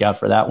on the lookout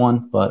for that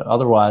one. But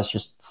otherwise,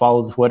 just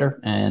follow the Twitter.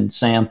 And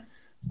Sam,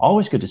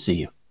 always good to see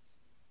you.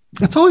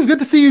 It's always good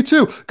to see you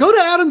too. Go to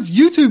Adam's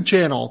YouTube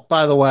channel,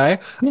 by the way.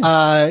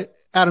 Yeah.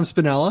 Adam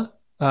Spinella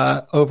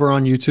over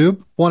on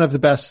YouTube, one of the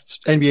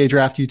best NBA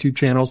draft YouTube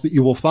channels that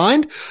you will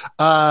find.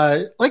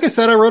 Like I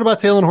said, I wrote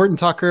about Talen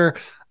Horton-Tucker.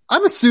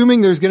 I'm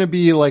assuming there's going to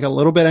be like a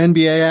little bit of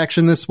NBA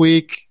action this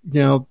week.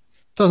 You know,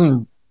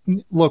 doesn't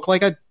look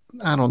like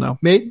I don't know.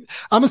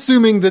 I'm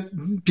assuming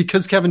that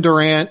because Kevin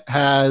Durant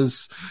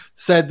has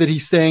said that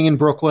he's staying in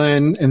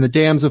Brooklyn and the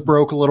dams have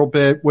broke a little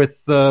bit with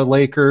the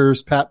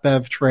Lakers Pat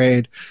Bev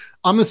trade,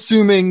 I'm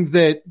assuming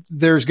that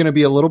there's going to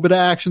be a little bit of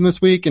action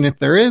this week. And if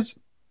there is,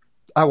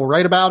 I will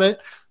write about it.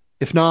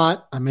 If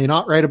not, I may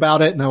not write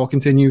about it, and I will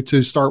continue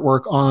to start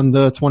work on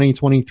the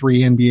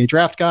 2023 NBA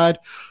draft guide.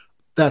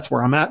 That's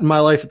where I'm at in my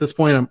life at this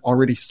point. I'm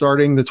already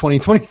starting the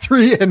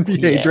 2023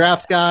 NBA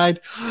draft guide.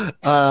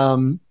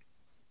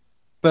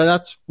 But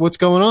that's what's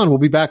going on. We'll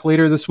be back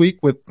later this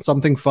week with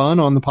something fun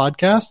on the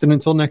podcast. And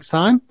until next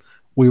time,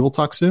 we will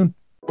talk soon.